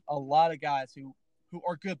we have a lot of guys who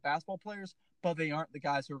are good basketball players, but they aren't the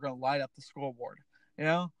guys who are going to light up the scoreboard.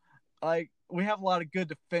 Like we have a lot of good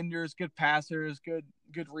defenders, good passers, good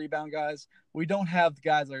rebound guys. We don't have the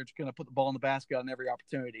guys that are going to put the ball in the basket on every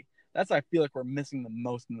opportunity. That's I feel like we're missing the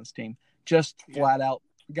most in this team. Just flat out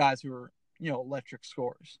guys who are electric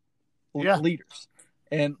scorers, leaders.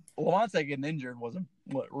 And Lamonte getting injured was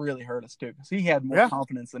what really hurt us too, because he had more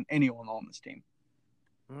confidence than anyone on this team.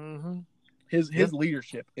 Mm-hmm. His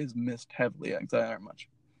leadership is missed heavily. I can tell you that much.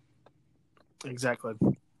 Exactly,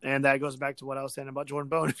 and that goes back to what I was saying about Jordan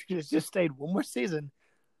Bone. If he just stayed one more season,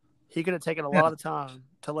 he could have taken a lot of the time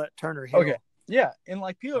to let Turner heal. Okay. Yeah, and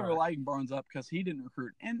like people All are right. lighting Barnes up because he didn't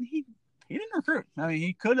recruit, and he didn't recruit. I mean,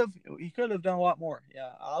 he could have done a lot more.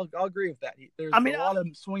 Yeah, I'll agree with that. There's a lot of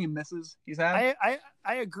swing and misses he's had.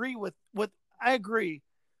 I agree with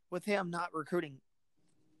him not recruiting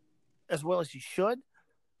as well as he should,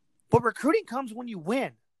 but recruiting comes when you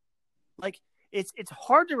win. Like it's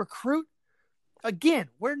hard to recruit. Again,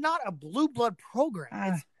 we're not a blue blood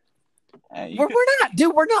program. We're not,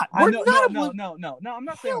 dude. We're not. We're not. No. I'm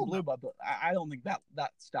not saying blue blood, but I don't think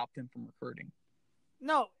that stopped him from recruiting.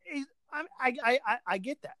 No, I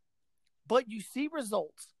get that, but you see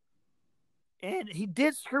results, and he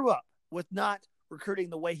did screw up with not recruiting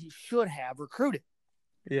the way he should have recruited.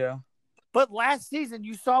 Yeah, but last season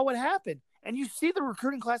you saw what happened, and you see the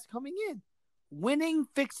recruiting class coming in. Winning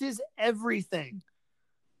fixes everything.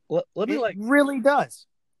 Let me really does.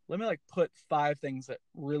 Let me put 5 things that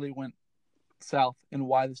really went south and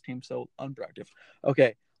why this team's so unproductive.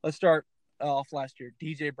 Okay, let's start off last year.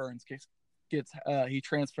 DJ Burns gets he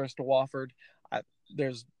transfers to Wofford.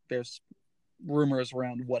 There's rumors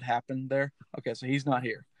around what happened there. Okay, so he's not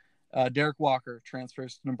here. Derek Walker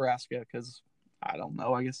transfers to Nebraska because I don't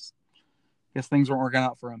know. I guess things weren't working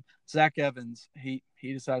out for him. Zach Evans he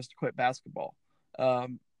decides to quit basketball,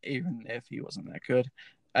 even if he wasn't that good.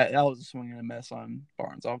 That was a swing and a miss on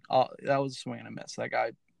Barnes. That was a swing and a miss. That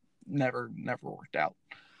guy never worked out.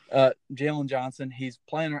 Jalen Johnson, he's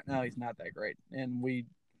playing right now. He's not that great, and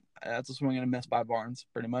that's a swing and a miss by Barnes,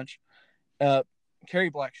 pretty much. Kerry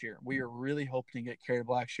Blackshear, we were really hoping to get Kerry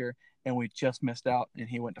Blackshear, and we just missed out, and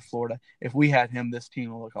he went to Florida. If we had him, this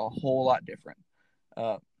team will look a whole lot different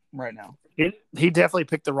right now. He definitely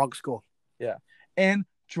picked the wrong school. Yeah, and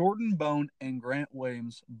Jordan Bone and Grant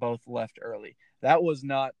Williams both left early. That was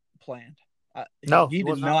not planned. No, he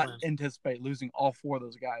did not anticipate losing all 4 of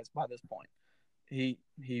those guys by this point. He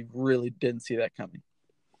really didn't see that coming.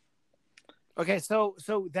 Okay, so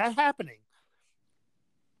that happening,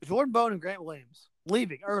 Jordan Bone and Grant Williams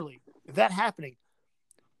leaving early, that happening,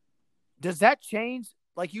 does that change?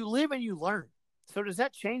 Like, you live and you learn. So does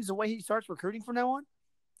that change the way he starts recruiting from now on?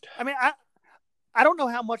 I mean, I don't know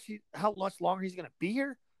how much longer he's going to be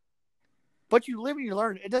here, but you live and you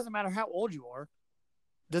learn. It doesn't matter how old you are.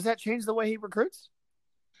 Does that change the way he recruits?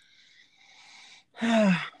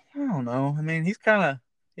 I don't know. I mean, he's got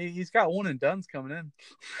one and dones coming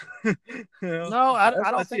in. No, I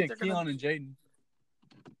don't think they're Keon and Jaden.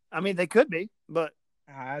 I mean, they could be, but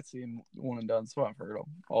I'd see him one and done. So I've heard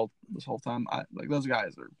all this whole time. Those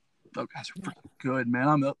guys are freaking good,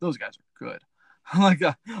 man. Those guys are good. I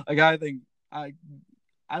think I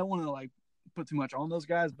don't want to put too much on those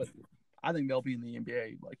guys, but I think they'll be in the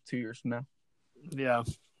NBA 2 years from now. Yeah,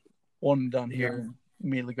 one and done here, and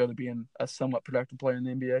immediately go to being a somewhat productive player in the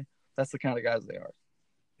NBA. That's the kind of guys they are.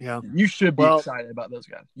 Yeah, you should be excited about those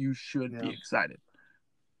guys. You should be excited.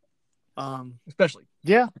 Especially.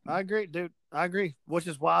 Yeah, I agree, dude. I agree. Which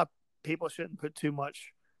is why people shouldn't put too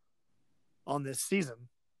much on this season.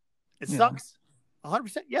 It sucks.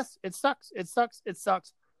 100%. Yes, it sucks. It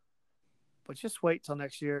sucks. But just wait till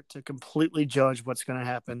next year to completely judge what's going to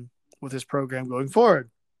happen with this program going forward.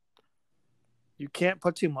 You can't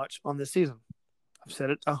put too much on this season. I've said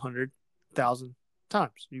it 100,000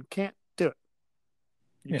 times. You can't do it.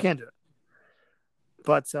 You can't do it.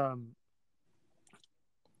 But, 100%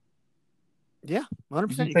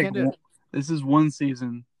 you can't do it. This is one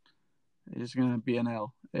season. It's going to be an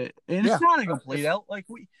L. And it's not a complete L.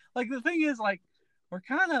 The thing is, I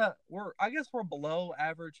guess we're below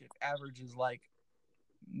average if average is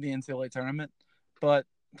the NCAA tournament. But,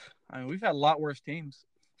 I mean, we've had a lot worse teams.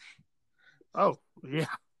 Oh, yeah.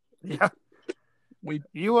 Yeah.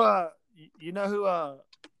 You know who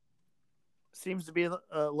seems to be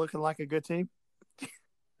looking like a good team?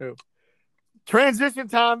 Who? Transition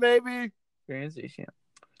time, baby. Transition.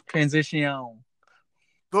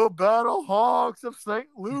 The Battle Hawks of St.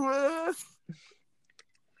 Louis.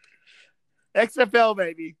 XFL,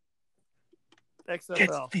 baby.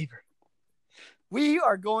 XFL. Fever. We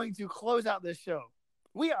are going to close out this show.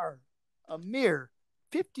 We are a mere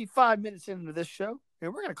 55 minutes into this show,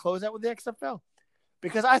 and we're going to close out with the XFL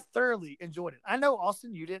because I thoroughly enjoyed it. I know,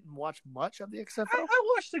 Austin, you didn't watch much of the XFL. I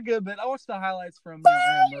watched a good bit. I watched the highlights from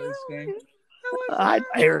Aaron Murray's game.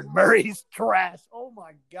 Aaron Murray's trash. Oh,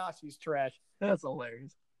 my gosh, he's trash. That's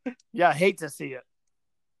hilarious. Yeah, I hate to see it.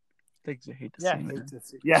 Things I hate to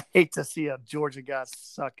see. I hate to see a Georgia guy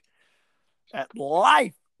suck at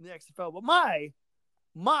life in the XFL. But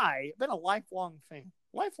I've been a lifelong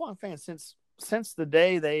fan since the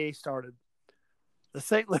day they started. The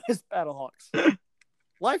St. Louis Battlehawks.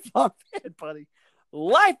 Lifelong fan, buddy.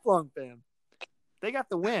 Lifelong fan. They got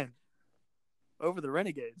the win. over the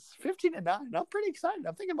Renegades. 15-9. I'm pretty excited.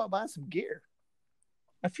 I'm thinking about buying some gear.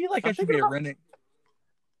 I feel like I'm I should be thinking a about- Renegade.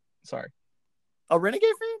 Sorry. A Renegade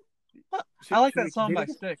fan? I like should that we song by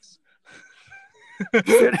continue? Styx.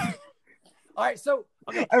 All right, so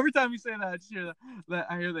okay. Every time you say that, I just hear that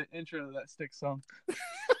I hear the intro to that Styx song.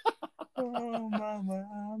 Oh, mama,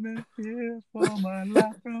 I'm in here for my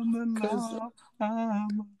life from the law.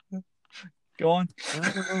 Go on.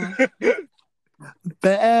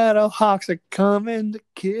 Battle Hawks are coming to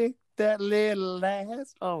kick that little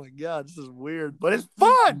ass. Oh my god, this is weird, but it's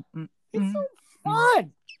fun. It's so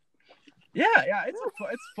fun. Yeah, it's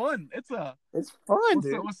fun. It's fun,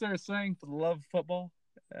 dude. What's there saying for the love of football?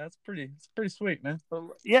 It's pretty sweet, man.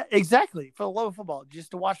 Yeah, exactly. For the love of football,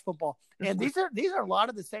 just to watch football. And these are a lot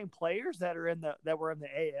of the same players that were in the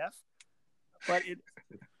AF. But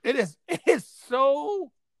it is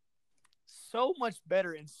so much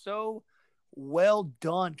better and so well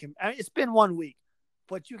done. I mean, it's been 1 week,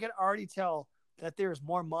 but you can already tell that there's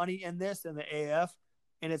more money in this than the AF,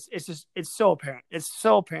 and it's so apparent. It's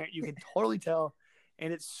so apparent. You can totally tell,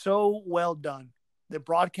 and it's so well done. The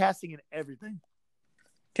broadcasting and everything.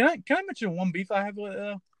 Can I mention one beef I have with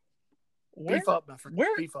beef up, my friend.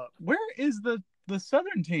 Beef up. Where is the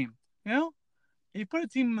Southern team? You know, you put a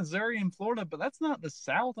team in Missouri and Florida, but that's not the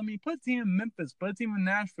South. I mean, put a team in Memphis, put a team in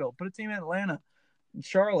Nashville, put a team in Atlanta,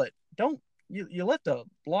 Charlotte. Don't you let the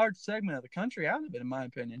large segment of the country out of it, in my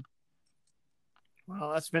opinion.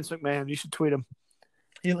 Well, that's Vince McMahon. You should tweet him.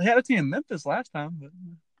 He had a team in Memphis last time, but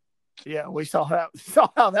yeah, we saw how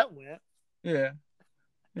that went. Yeah.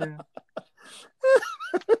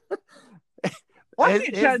 Why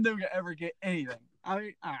can't Chattanooga ever get anything? I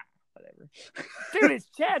mean, whatever. Dude, it's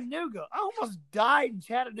Chattanooga. I almost died in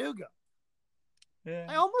Chattanooga. Yeah.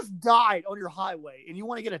 I almost died on your highway, and you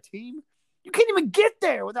want to get a team? You can't even get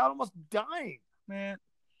there without almost dying. Man,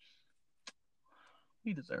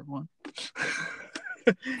 we deserve one.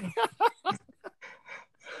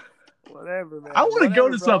 Whatever, man. I want to go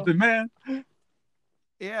to something, man.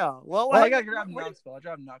 Yeah. Well, I got to drive to Knoxville. I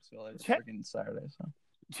drive to Knoxville every freaking Saturday. So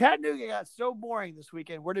Chattanooga got so boring this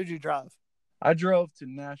weekend. Where did you drive? I drove to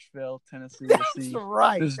Nashville, Tennessee to see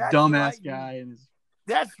this dumbass guy and his.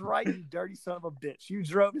 That's right, you dirty son of a bitch. You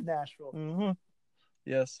drove to Nashville. Mm-hmm.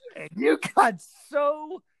 Yes. And you got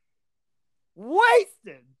so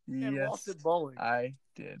wasted and lost at bowling. I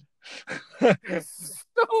did.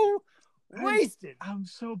 So wasted. I'm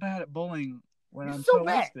so bad at bowling when I'm so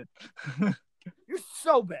wasted. You're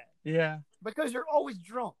so bad. Yeah. Because you're always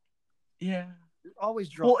drunk. Yeah. You're always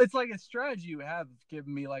drunk. Well, it's like a strategy you have of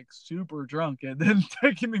giving me like super drunk and then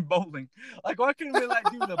taking me bowling. Like, why couldn't we like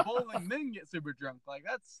do the bowling then get super drunk? Like,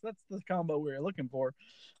 that's the combo we were looking for.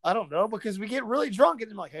 I don't know, because we get really drunk and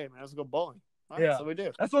then like, hey man, let's go bowling. All right, yeah, so we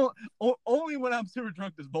do. That's only when I'm super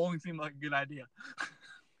drunk does bowling seem like a good idea.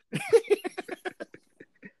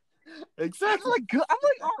 Exactly. I'm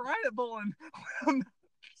like all right at bowling when I'm not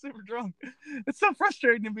super drunk. It's so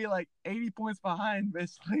frustrating to be like 80 points behind,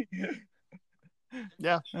 basically.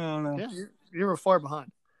 Yeah. I don't know. Yeah, you were far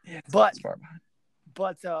behind. Yeah, but far behind.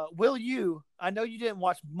 But will you? I know you didn't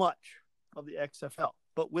watch much of the XFL,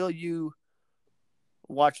 but will you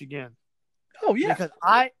watch again? Oh yeah,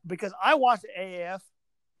 because I watched the AAF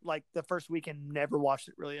like the first weekend, never watched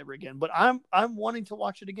it really ever again. But I'm wanting to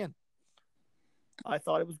watch it again. I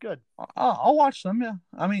thought it was good. I'll watch them. Yeah,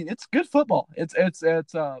 I mean it's good football. It's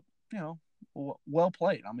well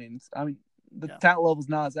played. I mean the talent level's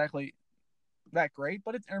not exactly that great,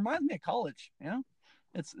 but it reminds me of college. You know,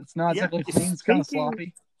 it's not exactly clean. It's kind of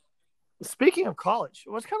sloppy. Speaking of college,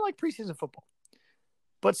 well, it's kind of like preseason football.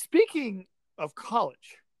 But speaking of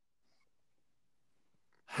college,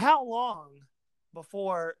 how long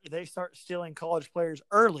before they start stealing college players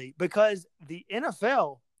early? Because the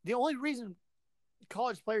NFL, the only reason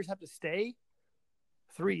college players have to stay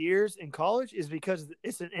 3 years in college is because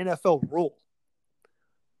it's an NFL rule.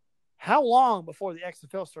 How long before the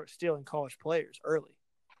XFL starts stealing college players early?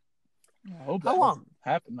 I hope that doesn't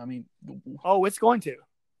happen. I mean, it's going to.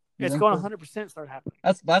 It's going to 100% start happening.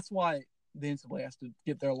 That's why the NCAA has to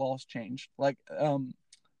get their laws changed. Like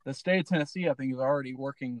the state of Tennessee, I think, is already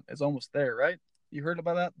working. Is almost there, right? You heard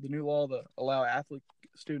about that? The new law to allow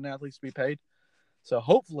student athletes to be paid. So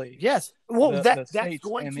hopefully, yes. Well, the that's states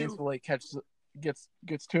going and to the NCAA gets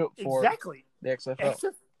to it for exactly the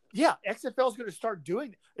XFL. XFL is going to start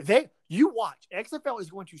doing. You watch. XFL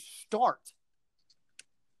is going to start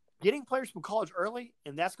getting players from college early,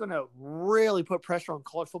 and that's going to really put pressure on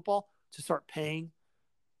college football to start paying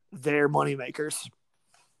their moneymakers.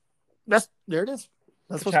 There it is.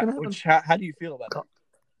 That's what's going to happen. How do you feel about that?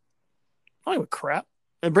 I don't give a crap.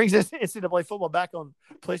 It brings this NCAA football back on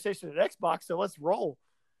PlayStation and Xbox, so let's roll.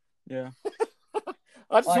 Yeah.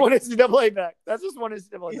 I just want NCAA back. That's just one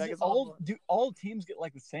NCAA back. Do all teams get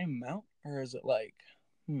like the same amount, or is it like?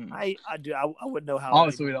 I wouldn't know how.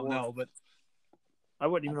 Honestly, we don't know, but I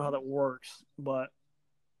wouldn't even know how that works. But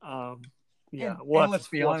yeah. And let's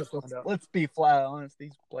be honest. Let's be flat honest.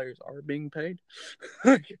 These players are being paid.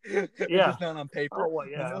 It's just not on paper. Oh, well,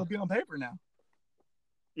 yeah. It'll be on paper now.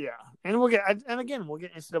 Yeah, and we'll get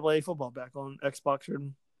NCAA football back on Xbox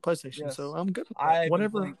and PlayStation. Yes. So I'm good. I've been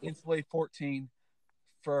playing NCAA 14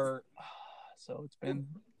 for so it's been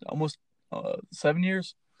almost 7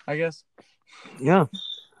 years, I guess. Yeah.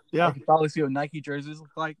 I can probably see what Nike jerseys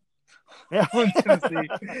look like. Yeah, on Tennessee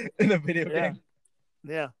in a video game.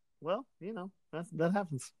 Yeah. Well, that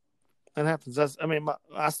happens. That happens.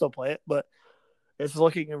 I still play it, but it's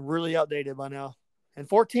looking really outdated by now. And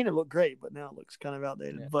 14, it looked great, but now it looks kind of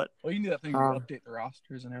outdated. Yeah. But you can do that thing to update the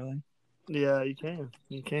rosters and everything. Yeah, you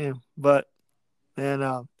can. But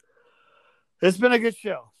it's been a good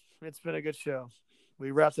show.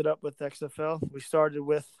 We wrapped it up with XFL. We started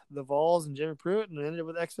with the Vols and Jimmy Pruitt and ended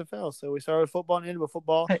with XFL. So we started with football and ended with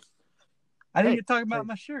football. Hey, I didn't get to talk about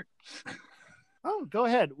my shirt. Oh, go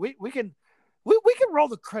ahead. We can roll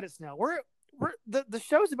the credits now. We're the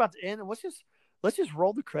show's about to end, and let's just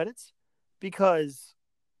roll the credits because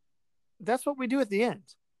that's what we do at the end.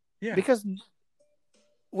 Yeah. Because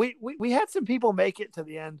we had some people make it to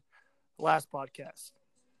the end last podcast,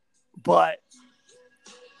 but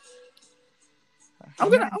I'm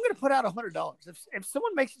gonna put out $100 if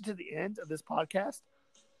someone makes it to the end of this podcast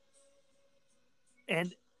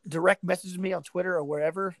and direct messages me on Twitter or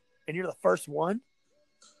wherever, and you're the first one,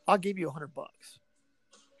 I'll give you $100.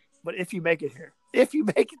 But if you make it here, if you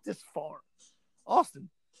make it this far, Austin,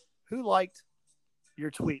 who liked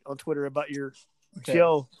your tweet on Twitter about your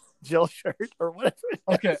Jill shirt or whatever?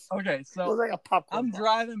 Okay. So it was like a popcorn I'm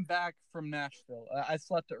driving back from Nashville. I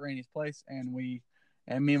slept at Rainey's place, and me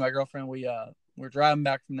and my girlfriend, we're driving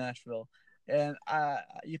back from Nashville, and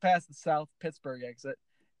you pass the South Pittsburgh exit,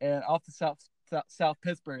 and off the South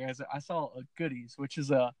Pittsburgh exit, I saw a Goodies, which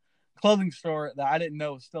is a clothing store that I didn't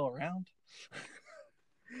know was still around.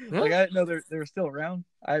 Like, I didn't know they were still around.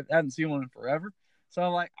 I hadn't seen one in forever, so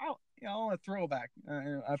I'm like, I want a throwback.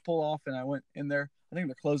 I pull off and I went in there. I think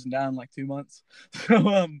they're closing down in like 2 months.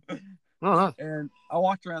 So and I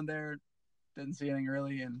walked around there, didn't see anything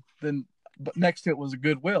really, and then but next to it was a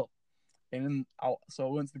Goodwill. And so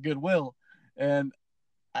I went to the Goodwill, and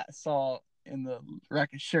I saw in the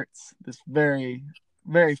rack of shirts this very,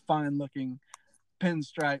 very fine-looking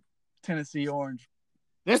pinstripe Tennessee orange.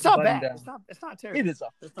 It's not bad. It's not terrible. It is a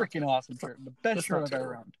freaking awesome shirt. The best shirt I've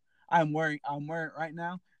ever owned. I'm wearing it right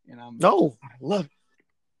now, and I love it.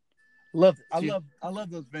 Love it. I love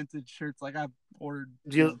those vintage shirts. Like, I've ordered.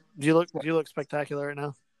 Do you look spectacular right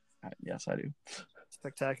now? Yes, I do.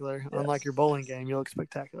 Spectacular. Yes. Unlike your bowling game, you look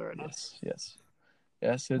spectacular right now. Yes.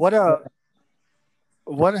 What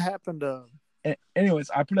happened? Anyways,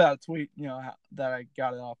 I put out a tweet, that I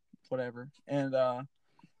got it off, whatever, and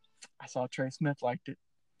I saw Trey Smith liked it,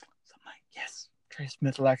 so I'm like, yes, Trey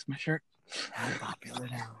Smith likes my shirt. I'm popular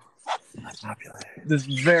now. This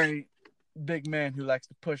very big man who likes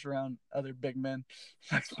to push around other big men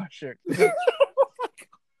likes my shirt.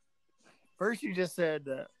 First, you just said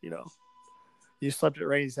that you slept at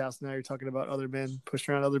Rainey's house. Now you're talking about other men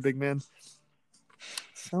pushing around other big men.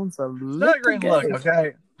 Sounds a not a great look.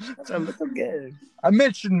 Okay, that's a little good. I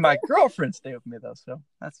mentioned my girlfriend stayed with me though, so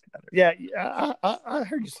that's better. Yeah, I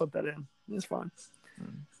heard you slip that in. It's fine.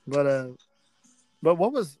 But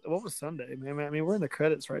what was Sunday, man? I mean, we're in the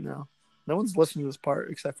credits right now. No one's listening to this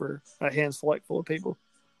part except for a hand select full of people.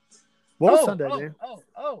 What was Sunday, man?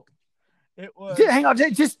 It was. Hang on,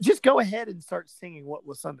 just go ahead and start singing. What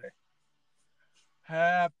was Sunday?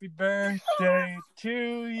 Happy birthday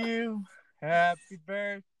to you. Happy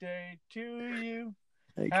birthday to you.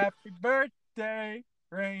 Happy birthday,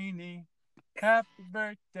 Rainey. Happy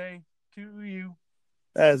birthday to you.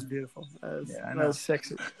 That is beautiful. That is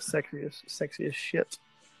sexy as shit.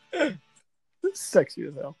 Sexy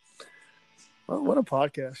as hell. Well, what a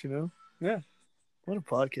podcast, Yeah. What a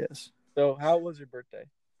podcast. So, how was your birthday?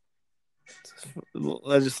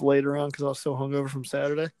 I just laid around because I was so hungover from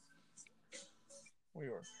Saturday. We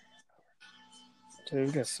were. Dude,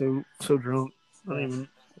 we got so drunk.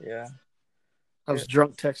 Yeah. I was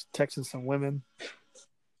drunk texting some women.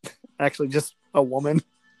 Actually, just a woman.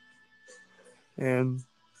 And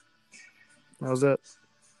that was it.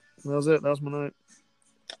 That was my night.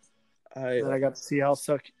 And I got to see how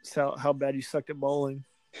bad you sucked at bowling.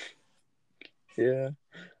 Yeah.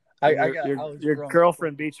 I Your was your drunk.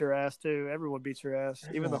 girlfriend beat your ass too. Everyone beats your ass.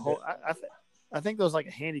 Even the Everyone whole. I think there was like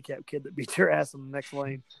a handicapped kid that beat your ass in the next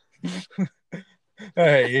lane.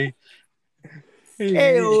 Hey,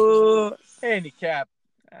 Hey, handicap.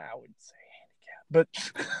 I wouldn't say handicap,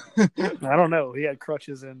 but I don't know. He had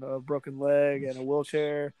crutches and a broken leg and a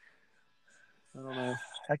wheelchair. I don't know.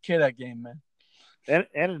 that kid, that game, man. And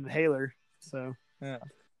an inhaler. So Yeah,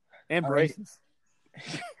 and I braces.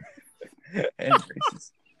 and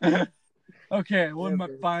braces. Okay, what Yeah, my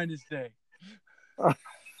baby. finest day? All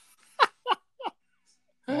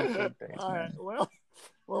Thanks, right. man. Well,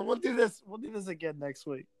 we'll do this. We'll do this again next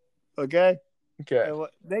week. Okay. Okay. And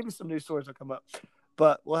maybe some new stories will come up,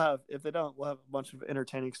 but we'll have. If they don't, we'll have a bunch of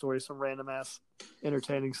entertaining stories, some random ass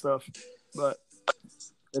entertaining stuff. But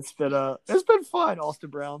it's been fun.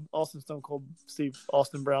 Austin Stone Cold Steve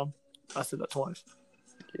Austin Brown. I said that twice.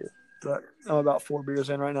 Yeah. But I'm about 4 beers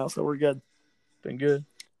in right now, so we're good. Been good.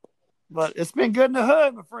 But it's been good in the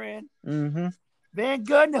hood, my friend. Mm-hmm. Been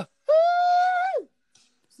good in the hood.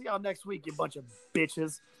 See y'all next week, you bunch of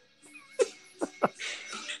bitches.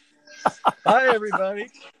 Bye, everybody.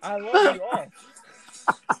 I love you all.